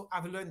stories. So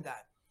I've learned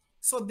that.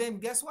 So then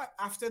guess what?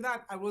 After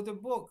that, I wrote a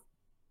book.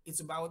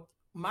 It's about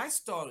my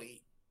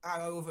story.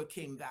 I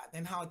overcame that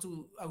and how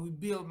to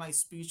rebuild my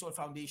spiritual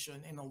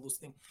foundation and all those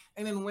things.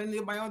 And then when they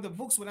buy all the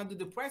books, when I do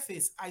the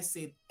preface, I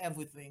said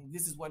everything.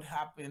 This is what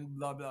happened,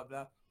 blah, blah,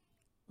 blah.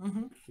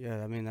 Mm-hmm.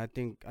 Yeah, I mean, I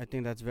think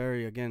that's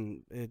very,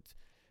 again,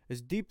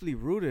 it's deeply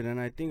rooted, and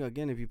I think,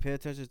 again, if you pay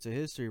attention to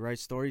history, right,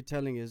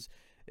 storytelling is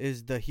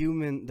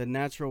the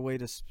natural way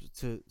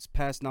to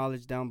pass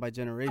knowledge down by Pass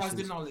the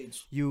generations.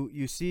 knowledge.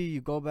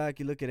 You go back,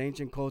 you look at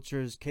ancient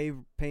cultures, cave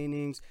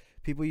paintings.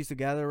 People used to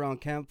gather around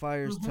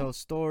campfires, Mm-hmm. tell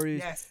stories.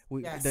 Yes,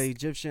 The yes.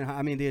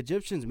 the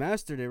Egyptians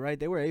mastered it, right?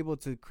 They were able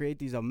to create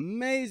these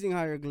amazing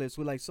hieroglyphs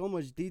with like so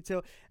much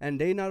detail, and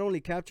they not only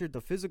captured the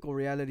physical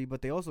reality,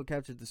 but they also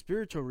captured the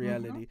spiritual Mm-hmm.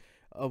 reality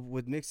of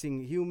with mixing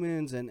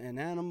humans and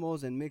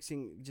animals and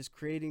mixing, just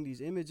creating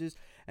these images.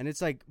 And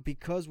it's like,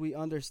 because we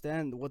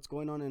understand what's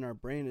going on in our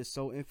brain is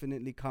so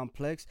infinitely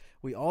complex,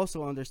 we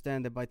also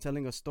understand that by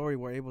telling a story,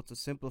 we're able to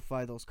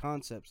simplify those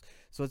concepts.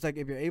 So it's like,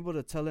 if you're able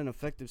to tell an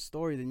effective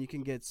story, then you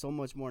can get so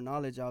much more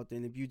knowledge out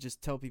than if you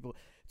just tell people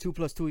 2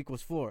 plus 2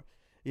 equals 4.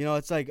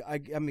 It's like,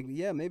 I mean,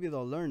 yeah, maybe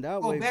they'll learn that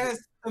Oh, way, there but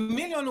is a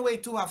million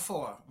ways to have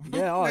 4.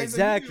 yeah, oh, There's a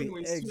million exactly,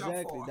 ways to have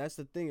exactly. 4. That's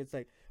the thing. It's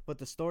like, but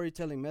the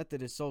storytelling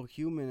method is so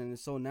human and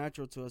it's so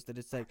natural to us that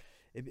it's like,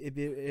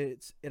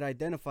 it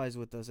identifies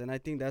with us, and I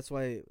think that's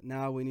why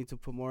now we need to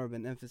put more of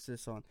an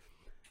emphasis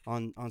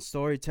on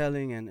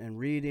storytelling and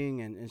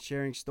reading and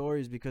sharing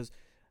stories, because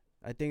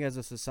I think as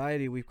a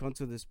society we've come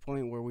to this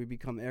point where we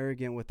become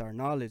arrogant with our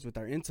knowledge, with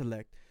our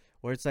intellect,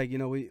 where it's like,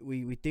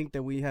 we think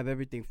that we have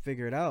everything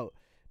figured out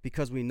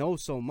because we know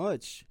so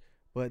much,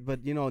 but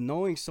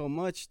knowing so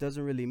much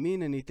doesn't really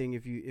mean anything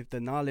if the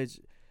knowledge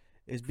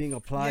is being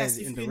applied Yes,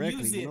 if you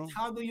indirectly, use it,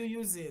 how do you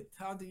use it?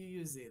 How do you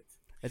use it?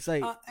 it's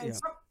like, Uh, and yeah.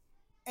 some,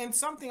 and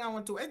something I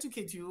want to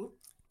educate you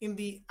in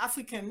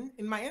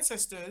my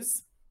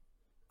ancestors,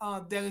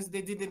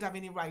 they didn't have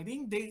any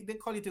writing. They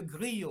call it a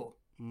griot.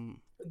 Mm,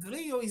 A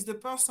griot is the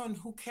person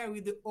who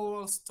carried the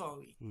oral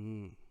story.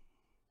 mm,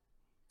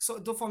 So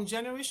from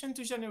generation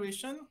to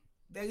generation,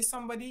 there is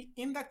somebody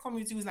in that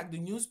community who's like the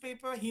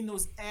newspaper. He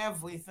knows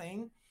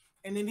everything,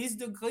 and then he's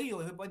the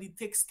griot. Everybody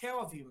takes care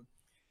of him.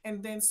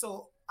 And then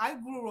so I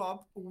grew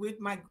up with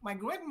my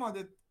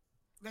grandmother.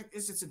 Like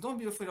it's just don't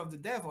be afraid of the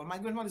devil. My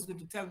grandmother is going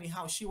to tell me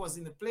how she was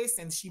in a place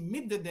and she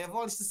met the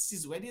devil.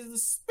 She's ready to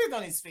spit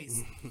on his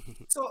face.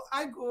 So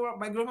I grew up.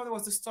 My grandmother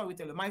was a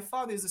storyteller. My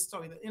father is a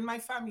storyteller. In my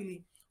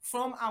family,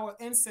 from our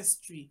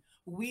ancestry,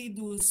 we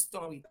do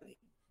storytelling.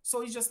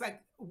 So it's just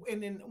like,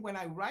 and then when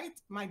I write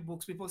my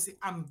books, people say,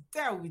 "I'm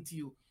there with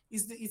you."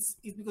 It's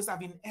because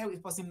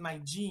it was in my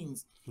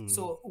genes. mm.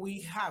 So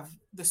we have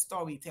the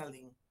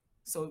storytelling.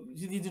 So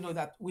you need to know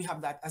that we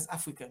have that as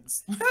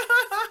Africans.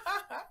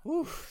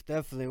 Whew,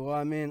 definitely. Well,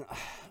 I mean,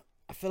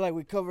 I feel like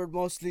we covered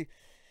mostly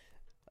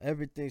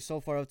everything so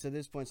far up to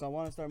this point. So I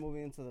want to start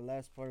moving into the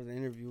last part of the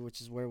interview,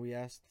 which is where we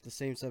ask the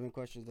same 7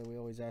 questions that we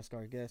always ask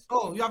our guests.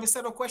 Oh, you have a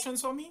set of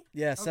questions for me?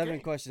 Yeah, seven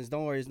Okay. questions.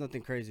 Don't worry, it's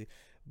nothing crazy.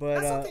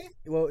 But That's okay.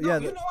 well, No, yeah,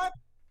 you know what?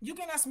 You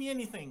can ask me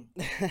anything.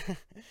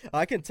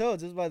 I can tell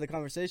just by the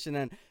conversation.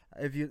 And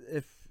if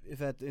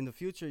in the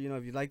future,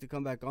 if you'd like to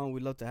come back on,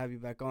 we'd love to have you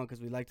back on because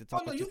we like to Oh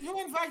talk no, to. you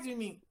invited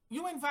me.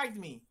 You invite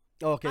me.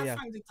 Oh, okay, I yeah.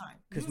 find the time.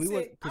 Because You we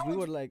would say because I we want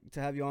would you. like to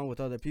have you on with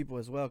other people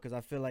as well, because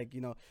I feel like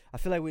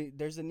we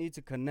there's a need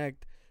to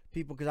connect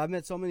people, because I've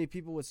met so many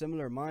people with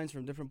similar minds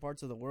from different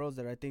parts of the world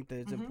that I think that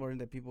it's Mhm. important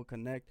that people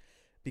connect,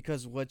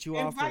 because what you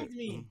offer. Invite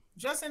me.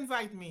 Just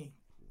invite me.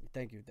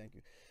 Thank you.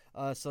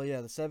 So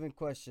yeah, the 7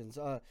 questions.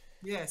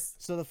 Yes.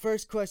 So the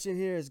first question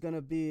here is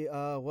gonna be,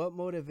 what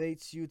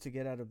motivates you to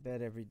get out of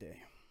bed every day?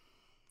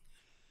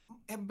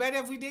 A bed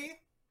every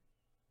day.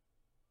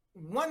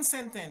 One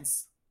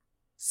sentence.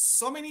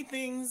 So many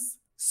things.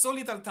 So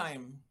little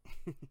time.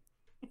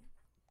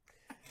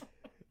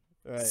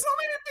 Right. So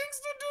many things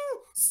to do.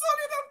 So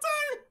little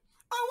time.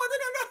 I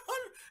wanted another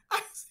one.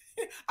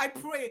 I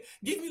pray.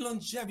 Give me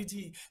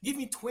longevity. Give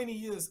me 20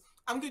 years.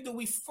 I'm going to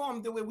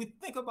reform the way we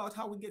think about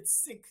how we get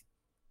sick.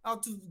 How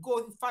to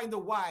go find the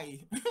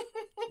why. Hey,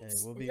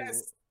 we'll be we'll,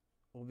 Yes.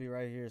 we'll be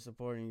right here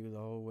supporting you the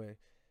whole way,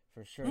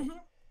 for sure. Mhm.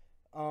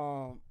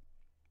 Um.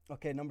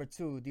 Okay, number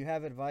 2. Do you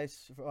have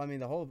advice? I mean,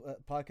 the whole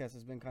podcast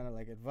has been kind of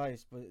like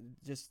advice, but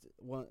just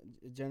one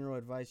general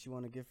advice you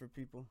want to give for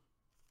people.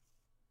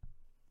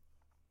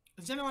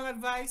 General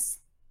advice: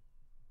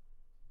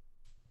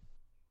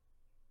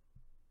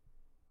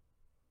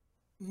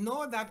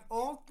 know that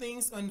all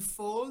things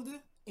unfold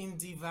in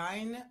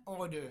divine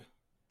order.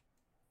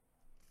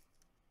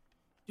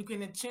 You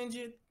cannot change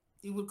it.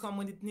 It will come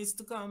when it needs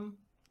to come.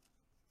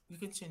 You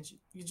can change it.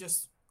 You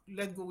just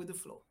let go with the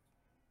flow.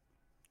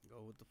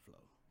 Go with the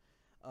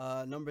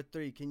flow. Number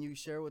 3. Can you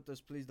share with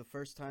us, please, the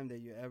first time that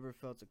you ever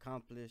felt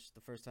accomplished?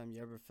 The first time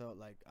you ever felt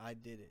like I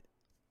did it.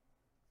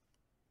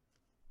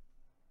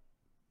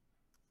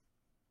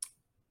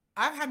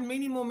 I've had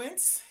many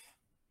moments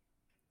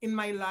in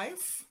my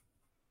life,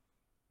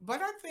 but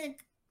I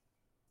think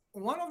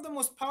one of the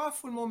most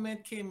powerful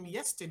moments came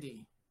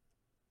yesterday,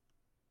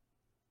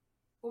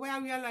 where I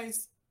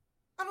realized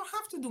I don't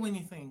have to do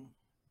anything.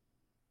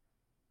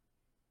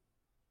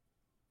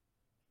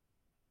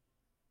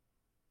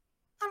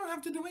 I don't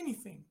have to do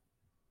anything.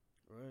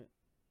 Right.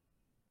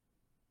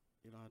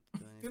 You don't have to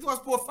do It anything. was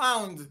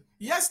profound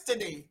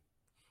yesterday.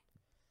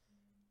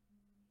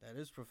 That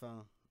is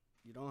profound.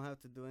 You don't have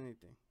to do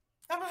anything.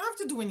 I don't have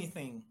to do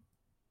anything.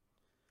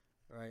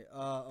 Right.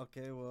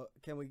 Okay. Well,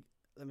 can we?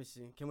 Let me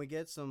see. Can we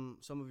get some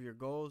of your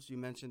goals? You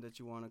mentioned that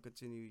you want to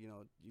continue,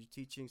 your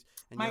teachings,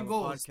 and you My have a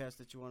goals. podcast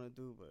that you want to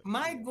do. But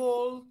My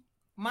goal,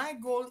 my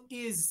goal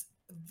is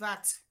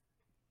that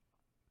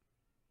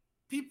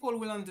people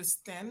will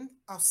understand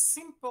how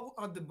simple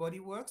how the body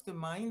works, the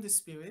mind, the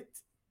spirit,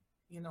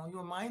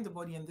 your mind, the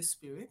body, and the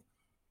spirit,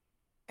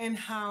 and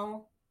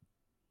how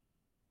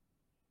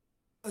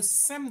a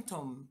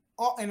symptom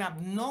or an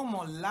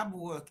abnormal lab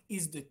work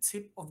is the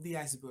tip of the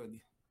iceberg.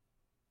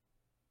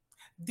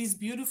 This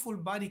beautiful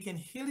body can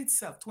heal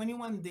itself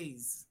 21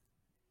 days.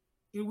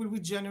 It will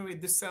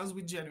regenerate, the cells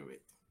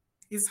regenerate.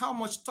 It's how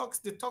much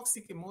the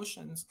toxic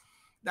emotions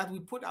that we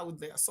put out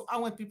there. So I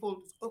want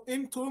people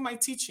into my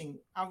teaching.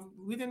 I've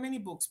written many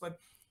books, but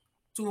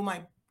to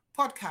my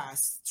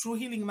podcast, through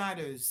Healing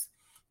Matters,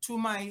 to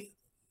my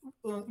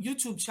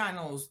YouTube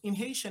channels in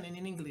Haitian and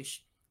in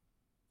English,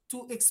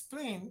 to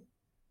explain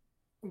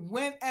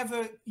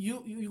whenever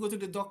you go to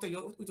the doctor,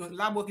 your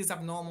lab work is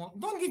abnormal.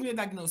 Don't give me a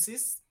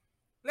diagnosis.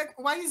 Like,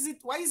 why is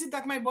it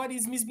that my body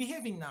is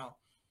misbehaving now?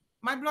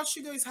 My blood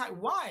sugar is high.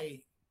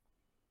 Why?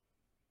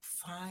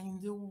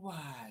 Find the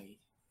why.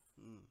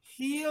 mm,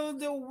 Heal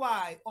the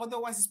why.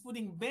 Otherwise, it's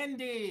putting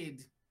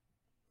band-aid.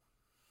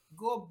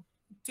 Go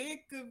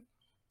take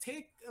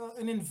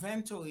an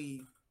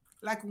inventory.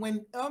 Like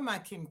when Irma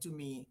came to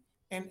me,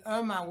 and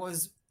Irma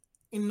was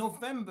in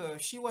November,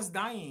 she was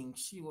dying.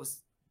 She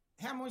was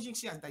hemorrhaging.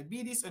 She had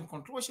diabetes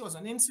uncontrolled. She was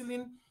on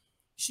insulin.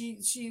 She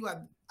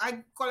had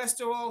high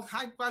cholesterol,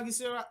 high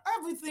triglyceride.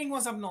 Everything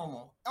was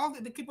abnormal.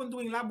 They keep on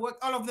doing lab work.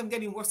 All of them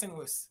getting worse and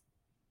worse.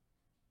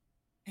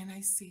 And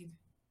I said,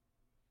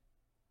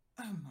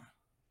 Irma,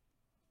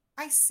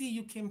 I see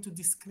you came to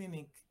this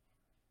clinic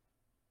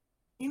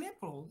in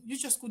April. You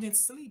just couldn't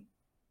sleep.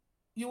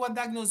 You were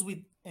diagnosed with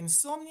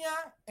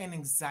insomnia and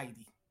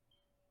anxiety.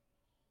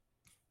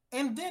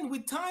 And then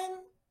with time,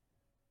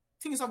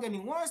 things are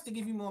getting worse. They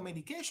give you more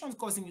medications,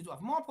 causing you to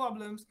have more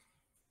problems.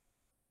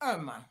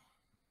 Irma,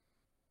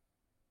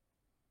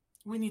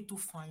 we need to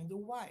find the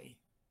why.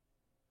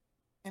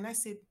 And I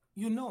said,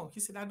 He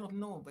said, I don't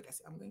know. But I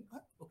said, I'm going,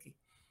 okay.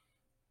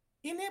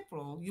 In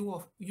April,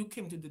 you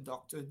came to the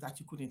doctor that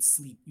you couldn't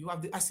sleep.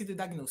 I see the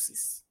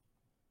diagnosis.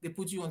 They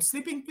put you on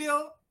sleeping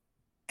pill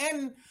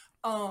and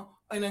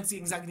an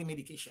anxiety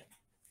medication.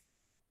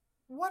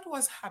 What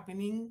was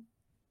happening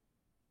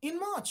in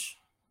March?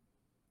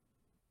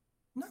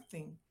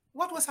 Nothing.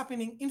 What was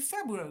happening in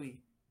February?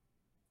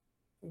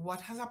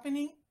 What was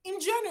happening in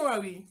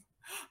January?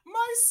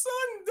 My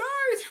son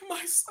died.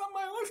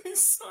 My only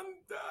son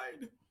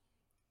died.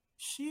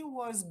 She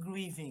was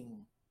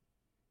grieving.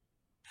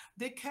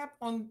 They kept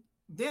on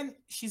Then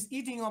she's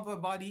eating up her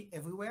body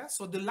everywhere.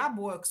 So the lab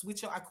works,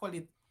 which I call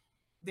it,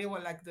 they were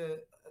like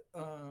the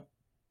uh,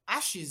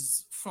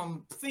 ashes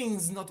from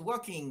things not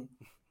working,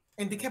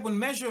 and they kept on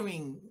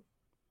measuring,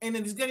 and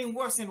then it's getting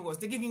worse and worse.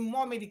 They're giving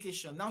more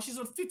medication. Now she's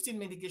on 15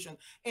 medication,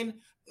 and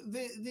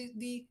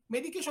the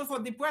medication for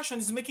depression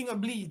is making her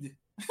bleed.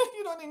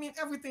 You know what I mean?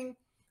 Everything,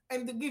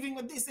 and they're giving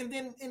her this, and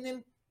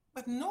then,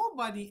 but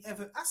nobody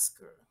ever asked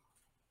her.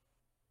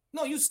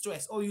 No, you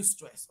stress. Oh, you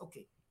stress.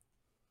 Okay,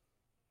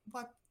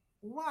 but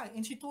why?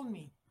 And she told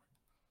me.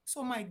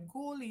 So my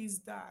goal is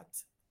that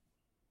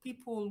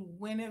people,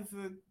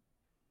 whenever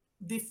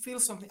they feel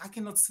something, I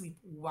cannot sleep.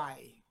 Why?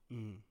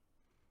 Mm.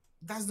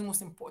 That's the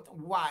most important.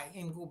 Why?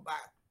 And go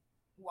back.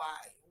 Why?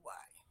 Why?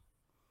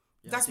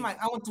 Yeah, I That's think. my.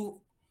 I want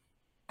to.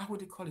 How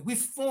would you call it?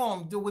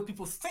 Reform the way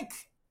people think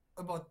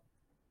about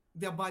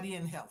their body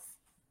and health.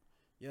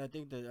 Yeah, I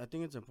think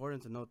it's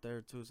important to note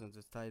there too, since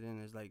it's tied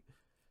in. Is like,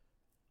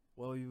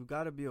 well, you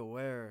got to be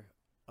aware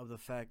of the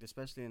fact,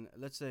 especially in,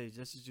 let's say,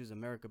 just to use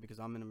America because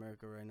I'm in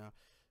America right now,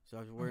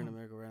 so we're in Mm-hmm.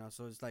 America right now.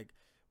 So it's like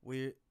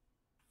we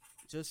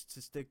just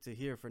to stick to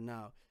here for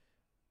now.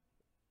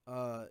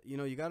 You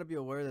know, you got to be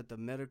aware that the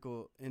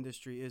medical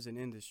industry is an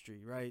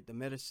industry, right? The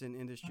medicine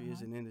industry is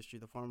Mm-hmm. an industry.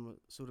 The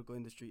pharmaceutical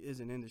industry is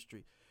an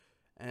industry,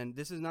 and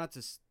this is not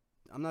to.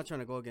 I'm not trying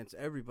to go against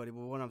everybody,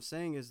 but what I'm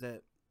saying is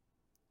that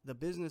the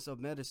business of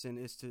medicine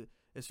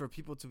is for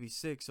people to be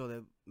sick so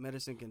that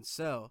medicine can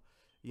sell,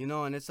 you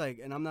know. And it's like,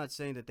 and I'm not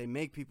saying that they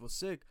make people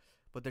sick,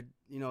 but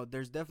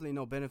there's definitely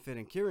no benefit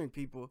in curing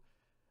people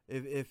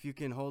if you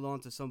can hold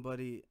on to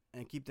somebody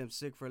and keep them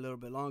sick for a little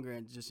bit longer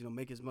and just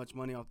make as much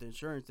money off the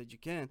insurance that you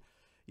can,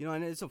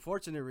 and it's a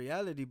fortunate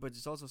reality, but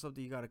it's also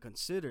something you got to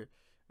consider,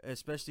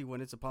 especially when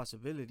it's a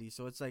possibility.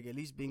 So it's like at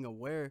least being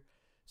aware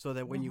so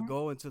that when you Mm-hmm.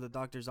 go into the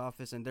doctor's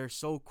office and they're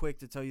so quick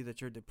to tell you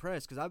that you're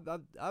depressed, because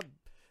I've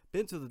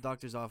been to the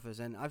doctor's office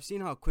and I've seen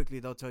how quickly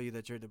they'll tell you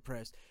that you're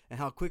depressed and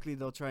how quickly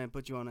they'll try and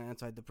put you on an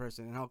antidepressant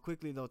and how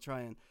quickly they'll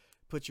try and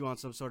put you on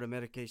some sort of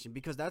medication,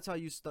 because that's how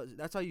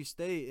you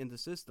stay in the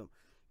system,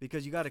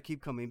 because you got to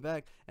keep coming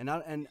back. And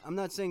I'm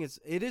not saying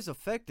it is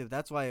effective.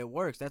 That's why it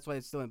works. That's why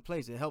it's still in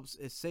place. It helps.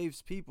 It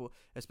saves people,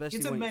 especially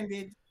It's a when.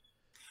 band-aid.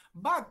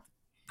 But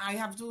I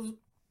have to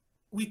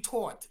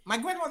retort. My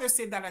grandmother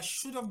said that I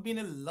should have been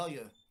a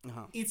lawyer.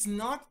 Uh-huh. It's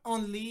not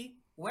only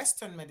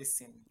Western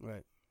medicine.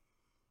 Right.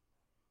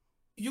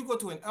 You go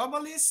to an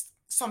herbalist,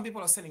 some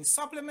people are selling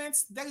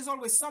supplements. There is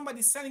always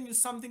somebody selling you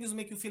something to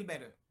make you feel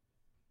better.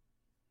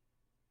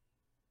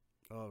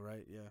 Oh,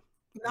 right. Yeah.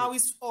 Now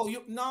it's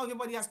now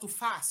everybody has to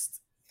fast.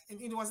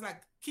 And it was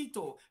like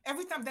keto.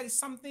 Every time there is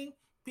something,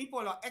 people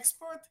are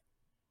expert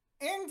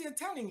and they're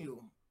telling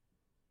you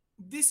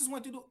this is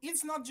what to do.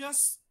 It's not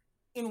just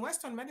in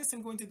Western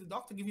medicine going to the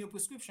doctor giving you a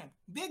prescription.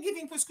 They're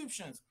giving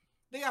prescriptions.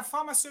 They have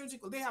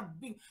pharmaceutical.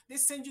 They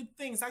send you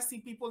things. I see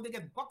people, they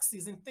get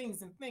boxes and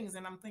things.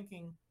 And I'm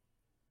thinking,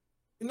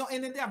 and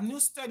then they have new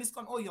studies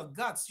on, oh, your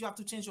guts. You have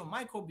to change your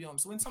microbiome.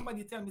 So when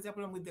somebody tells me they have a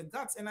problem with their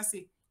guts, and I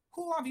say,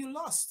 who have you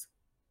lost?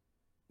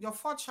 Your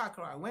fourth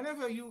chakra.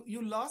 Whenever you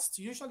lost,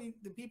 usually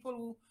the people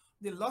who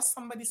they lost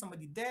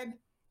somebody dead,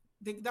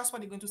 that's why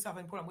they're going to have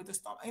a problem with the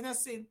stomach. And I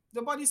say,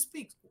 the body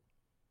speaks.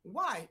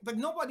 Why? But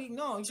nobody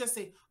knows. You just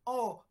say,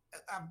 oh,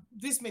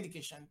 this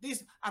medication,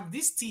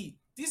 this tea,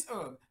 this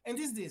herb, and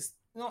this.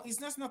 No, it's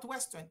just not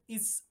Western.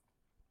 It's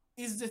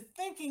the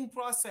thinking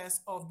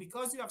process of,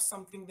 because you have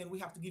something, then we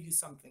have to give you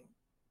something.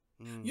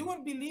 You Mm.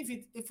 won't believe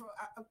it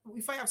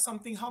if I have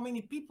something, how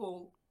many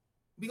people,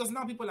 because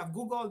now people have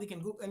Google, they can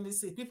Google, and they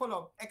say people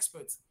are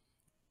experts.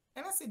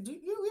 And I said, do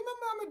you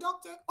remember I'm a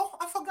doctor? Oh,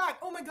 I forgot.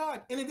 Oh my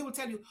God. And then they will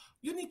tell you,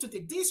 you need to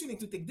take this, you need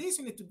to take this,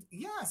 you need to,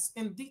 yes.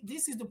 And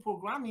this is the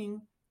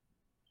programming.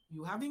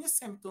 You having a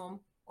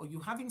symptom or you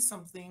having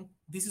something,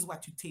 this is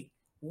what you take.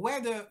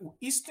 Whether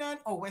Eastern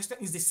or Western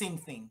is the same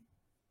thing.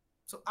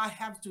 So I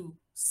have to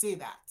say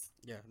that.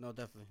 Yeah. No,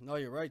 definitely. No,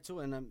 you're right too.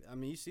 And I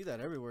mean, you see that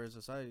everywhere in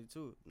society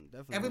too.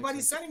 Definitely makes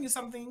Everybody's sense. selling you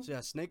something. So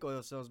yeah, snake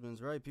oil salesmen,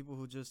 right? People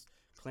who just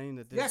claim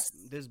that this Yes.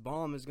 this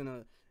balm is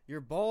gonna,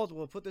 you're bald,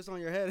 we'll put this on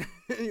your head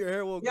and your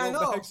hair will Yeah, I grow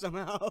back know.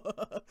 somehow.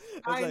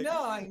 I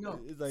know, I know.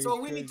 it's like So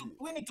it's we need crazy.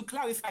 to we need to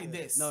clarify Yeah. No,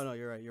 this. no,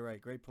 you're right. You're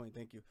right. Great point.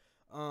 Thank you.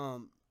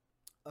 Um,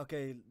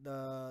 okay.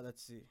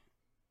 Let's see.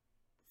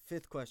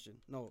 Fifth question.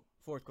 No,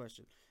 fourth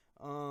question.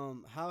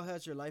 How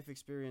has your life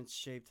experience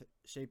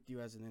shaped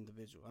you as an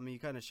individual? I mean, you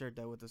kind of shared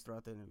that with us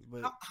throughout the interview,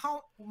 but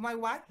How my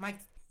what? My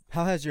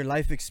how has your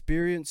life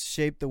experience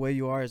shaped the way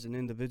you are as an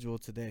individual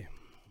today?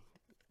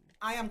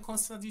 I am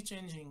constantly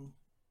changing.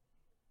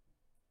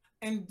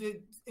 And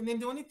then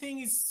the only thing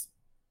is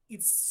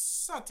it's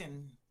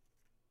certain.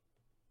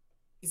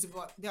 It's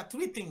about there are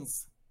three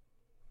things.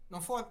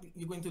 Number four,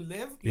 you're going to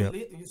live, Yep.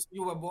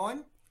 you were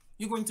born,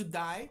 you're going to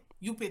die,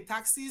 you pay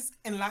taxes,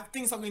 and like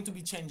things are going to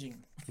be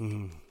changing.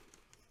 Mm.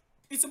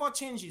 It's about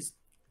changes.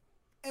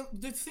 And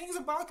the things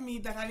about me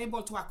that I'm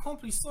able to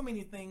accomplish so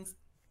many things,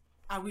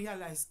 I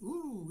realize,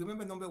 ooh,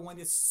 remember number one,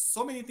 there's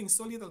so many things,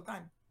 so little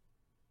time.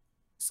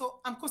 So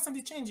I'm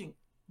constantly changing.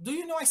 Do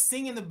you know I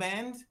sing in a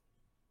band?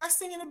 I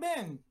sing in a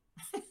band.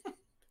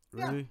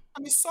 Yeah, Really?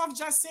 I'm a soft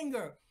jazz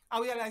singer. I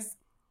realized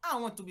I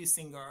want to be a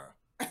singer.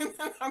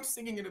 I'm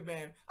singing in a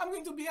band. I'm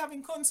going to be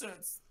having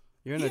concerts,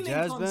 You're in a healing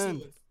jazz band?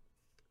 concerts.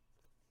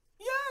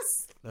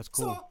 Yes. That's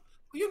So cool.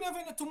 you never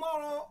know.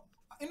 Tomorrow,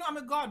 I'm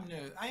a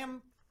gardener. I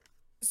am.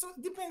 So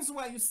it depends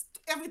where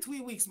every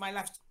 3 weeks, my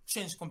life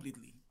changed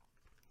completely.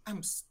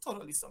 I'm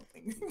totally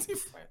something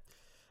different.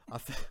 I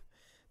f-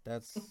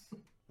 that's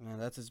man,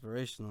 that's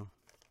inspirational.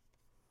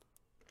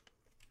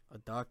 A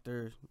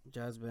doctor,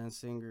 jazz band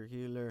singer,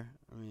 healer.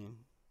 I mean,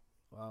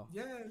 wow.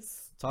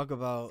 Yes. Talk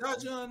about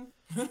Surgeon.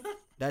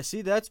 that.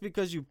 See, that's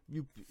because you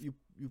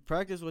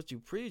practice what you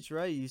preach,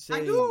 right? You I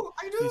say do.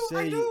 I you do. say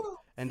I you, do.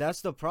 and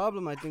that's the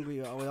problem. I think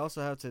we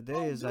also have today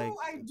I is do. like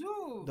I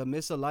do. the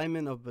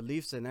misalignment of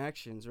beliefs and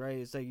actions, right?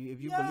 It's like if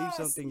you believe Yes.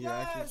 something, your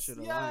actions Yes. should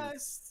align.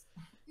 Yes.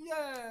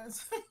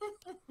 Yes.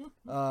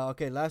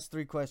 Okay, last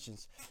three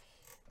questions.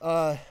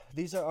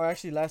 These are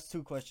actually last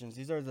two questions.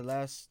 These are the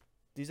last.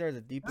 These are the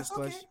That's deepest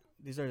okay. questions.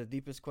 These are the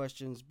deepest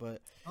questions,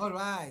 All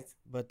right.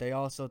 but they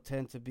also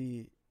tend to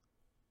be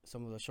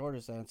some of the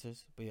shortest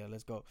answers. But yeah,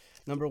 let's go.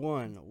 Number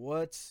one,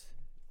 what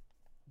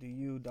do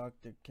you,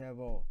 Doctor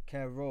Carol?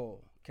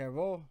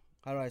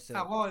 How do I say it?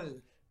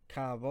 Carolle.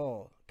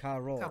 Carol,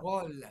 Carolle.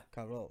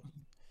 Carol.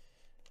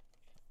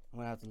 I'm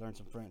gonna have to learn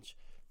some French.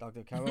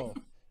 Doctor Carol,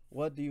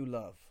 what do you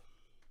love?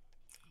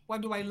 What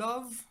do I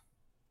love?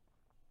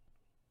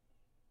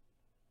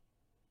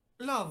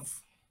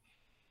 Love.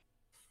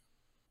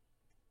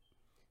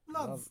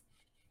 Love. Love.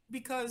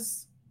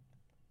 Because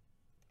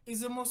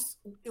it's the most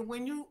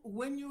when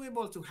you're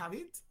able to have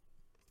it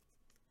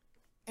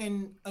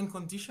and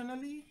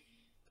unconditionally,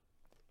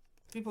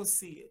 people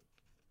see it.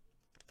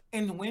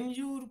 And when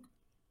you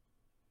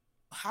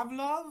have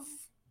love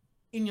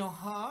in your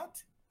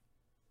heart,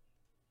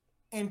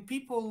 and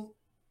people,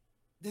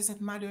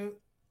 doesn't matter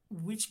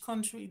which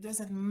country,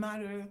 doesn't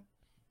matter,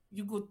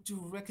 you go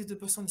directly to the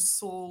person's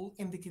soul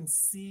and they can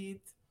see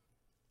it,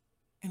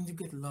 and you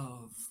get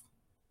love.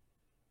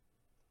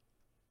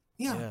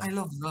 Yeah, Yeah, I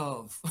love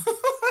love.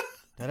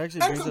 that actually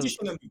brings up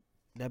Unconditionally.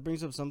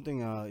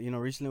 something.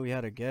 Recently we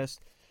had a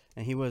guest,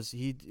 and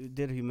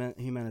did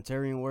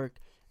humanitarian work,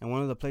 and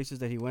one of the places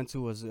that he went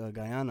to was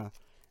Guyana,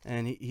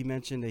 and he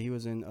mentioned that he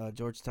was in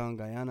Georgetown,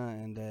 Guyana,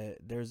 and that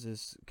there's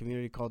this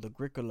community called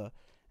Agricola,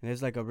 and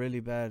it's like a really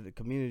bad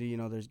community.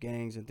 There's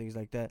gangs and things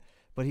like that.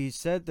 But he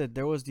said that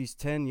there was these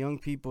 10 young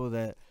people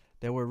that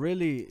were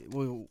really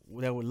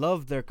that would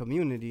love their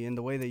community in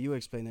the way that you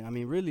explained it. I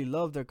mean, really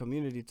love their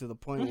community to the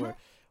point Mm-hmm.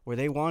 where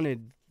they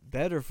wanted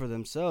better for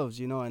themselves,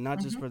 and not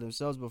just Mm-hmm. for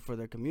themselves but for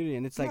their community.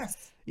 And it's like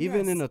Yes.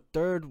 even in Yes. a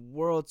third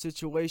world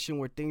situation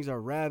where things are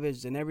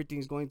ravaged and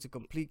everything's going to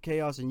complete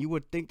chaos, and you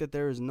would think that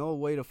there is no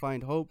way to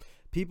find hope,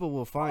 people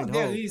will Oh, find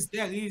there hope. is.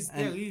 There is.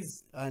 There and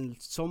is. and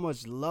so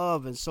much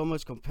love and so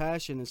much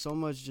compassion and so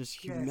much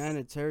just Yes.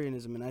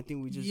 humanitarianism, and I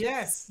think we just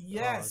Yes. it's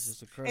Yes.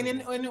 just And then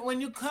incredible.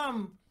 when you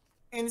come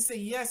and say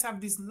yes, I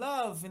have this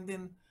love, and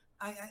then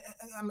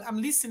I'm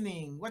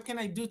listening. What can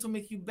I do to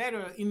make you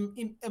better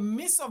in a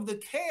midst of the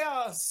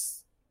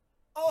chaos?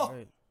 Oh,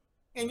 Right,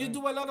 and you right,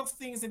 do a lot of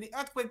things, and the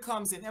earthquake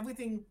comes and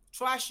everything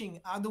trashing.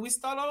 How do we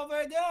start all over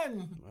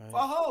again for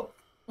right, hope?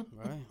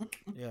 right.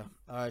 Yeah.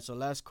 All right, so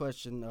last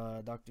question,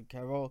 Dr.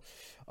 Carol.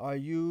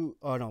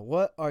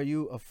 What are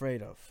you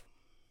afraid of?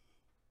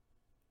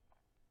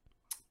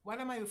 What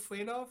am I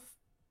afraid of?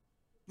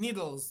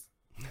 Needles.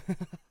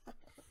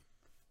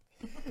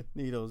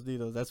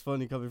 Needles. That's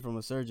funny coming from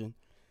a surgeon.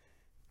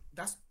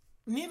 That's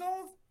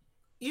needles.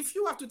 If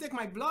you have to take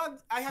my blood,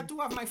 I have to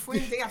have my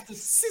friend. They have to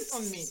sit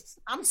on me.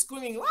 I'm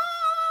screaming.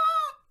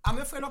 "Ah!" I'm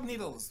afraid of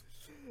needles.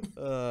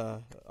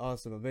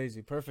 Awesome,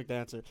 amazing, perfect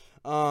answer.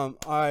 All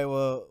right.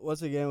 Well,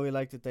 once again, we'd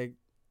like to thank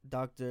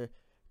Dr.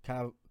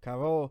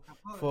 Carol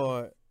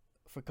for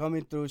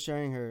coming through,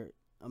 sharing her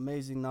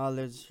amazing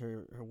knowledge,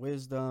 her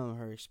wisdom,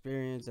 her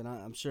experience, and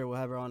I'm sure we'll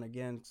have her on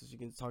again so she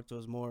can talk to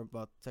us more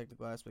about the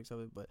technical aspects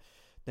of it. But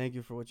thank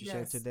you for what you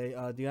shared Yes. today.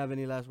 Do you have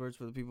any last words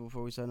for the people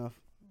before we sign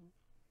off?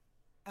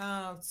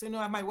 So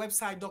I have my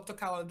website,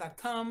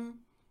 drcarolle.com.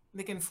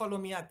 They can follow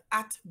me at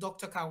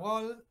Dr.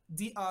 Carolle,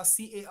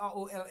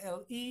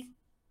 DrCarolle,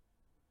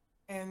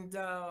 and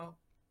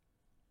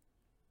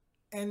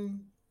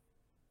and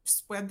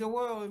spread the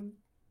word.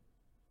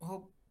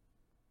 Hope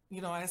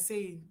I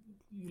say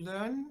you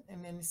learn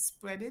and then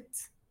spread it.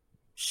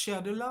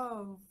 Share the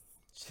love.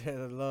 Share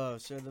the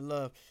love, share the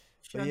love.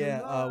 But Share the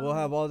yeah, we'll love.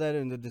 have all that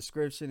in the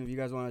description. If you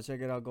guys want to check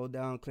it out, go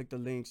down, click the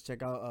links,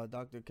 check out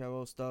Dr.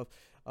 Carol stuff.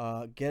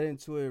 Get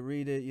into it,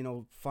 read it,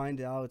 find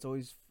it out. It's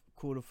always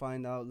cool to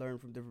find out, learn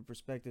from different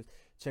perspectives.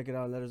 Check it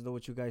out, let us know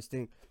what you guys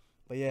think.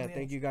 But yeah, Yes.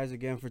 thank you guys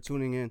again for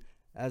tuning in.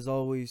 As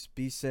always,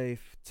 be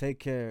safe, take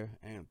care,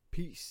 and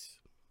peace.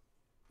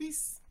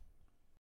 Peace.